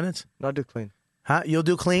 Do 10 minutes? No, I'll do clean. Huh? You'll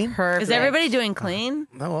do clean? Perfect. Is everybody doing clean?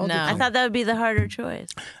 No, I'll do I clean. thought that would be the harder choice.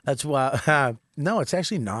 That's why. No, it's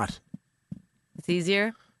actually not. It's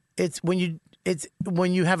easier. It's when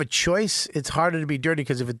you have a choice. It's harder to be dirty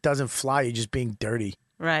because if it doesn't fly, you're just being dirty.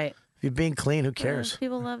 Right. If you're being clean, who cares?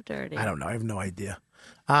 People love dirty. I don't know. I have no idea.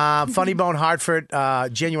 Funny Bone Hartford,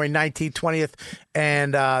 January 19th, 20th,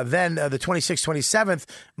 and then the 26th, 27th.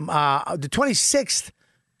 The 26th,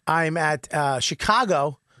 I'm at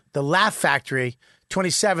Chicago, the Laugh Factory.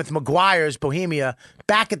 27th, McGuire's, Bohemia,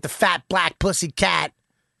 back at the Fat Black Pussycat.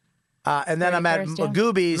 And then I'm at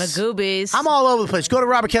Magoobies. I'm all over the place. Go to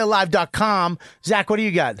robertkellylive.com. Zach, what do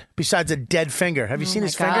you got besides a dead finger? Have you seen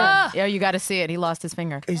his finger? Yeah, you got to see it. He lost his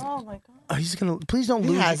finger. Oh my God. Oh, he's gonna. Please don't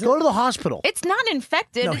lose it. Go to the hospital. It's not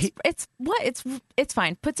infected. No, it's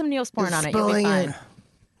fine. Put some Neosporin on it. You'll be spilling fine. it.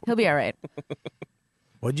 He'll be all right.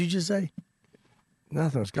 What'd you just say?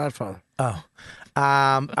 Nothing. It's Godfather. Oh.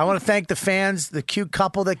 I want to thank the fans, the cute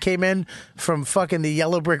couple that came in from fucking the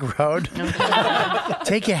Yellow Brick Road.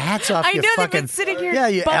 Take your hats off, I you know fucking... they've been sitting here yeah,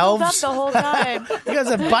 you bundled elves. up the whole time. You guys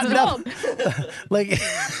are buttoned up. Like,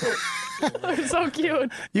 They're so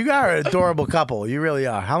cute. you are an adorable couple. You really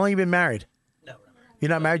are. How long have you been married? No. You're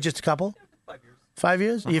not married, just a couple? 5 years. 5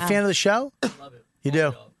 years? Are you a fan of the show? Love it. You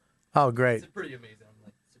do? Oh, great. It's pretty amazing. I'm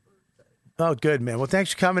like super excited. Oh, good, man. Well,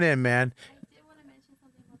 thanks for coming in, man.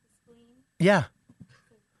 Yeah.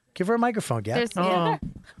 Give her a microphone, Gab.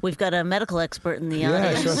 We've got a medical expert in the Yeah,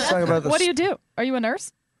 audience. so let's talk about this. What do you do? Are you a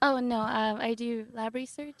nurse? Oh, no. I do lab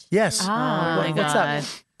research. Yes. Oh, my What's God. up?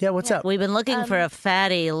 Yeah, what's up? We've been looking for a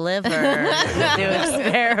fatty liver to do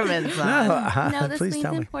experiments on. No, this Please clean's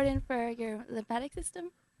tell me. important for your lymphatic system.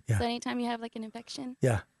 Yeah. So anytime you have like an infection,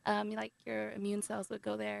 like your immune cells would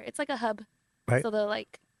go there. It's like a hub. Right. So they'll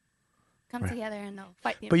like come together and they'll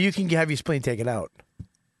fight the But you infection. can have your spleen taken out.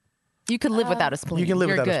 You could live without a spleen. You can live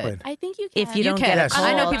You're without a good. spleen. I think you can. If you don't can. get Yes.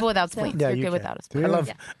 I know cold. people without spleen. Yeah, You're you good can. without a spleen. I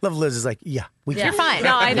love Liz is like, yeah, we can. You're fine.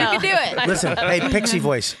 No, I know. You can do it. Listen, hey, Pixie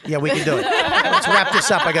voice. Yeah, we can do it. Let's wrap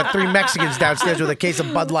this up. I got 3 Mexicans downstairs with a case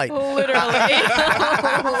of Bud Light. Literally. And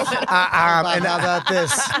how about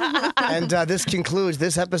this? And this concludes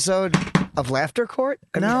this episode of Laughter Court.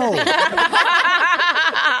 No.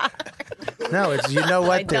 No, it's, you know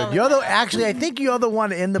what, dude? You're the, actually, I think you're the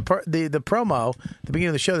one in the promo, the beginning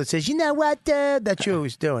of the show that says, you know what, dude? That's you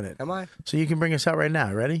who's doing it. Am I? So you can bring us out right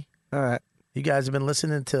now. Ready? All right. You guys have been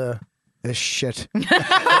listening to this shit. Wait,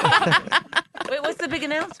 what's the big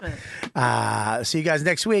announcement? See you guys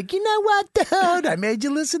next week. You know what, dude? I made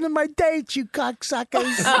you listen to my dates, you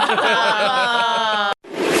cocksuckers.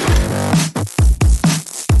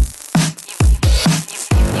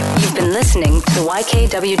 You've been listening to the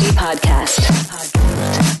YKWD podcast.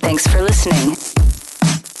 Thanks for listening.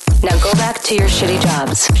 Now go back to your shitty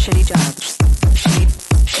jobs. Shitty jobs.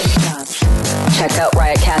 Check out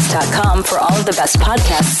riotcast.com for all of the best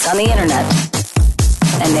podcasts on the internet.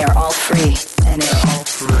 And they are all free.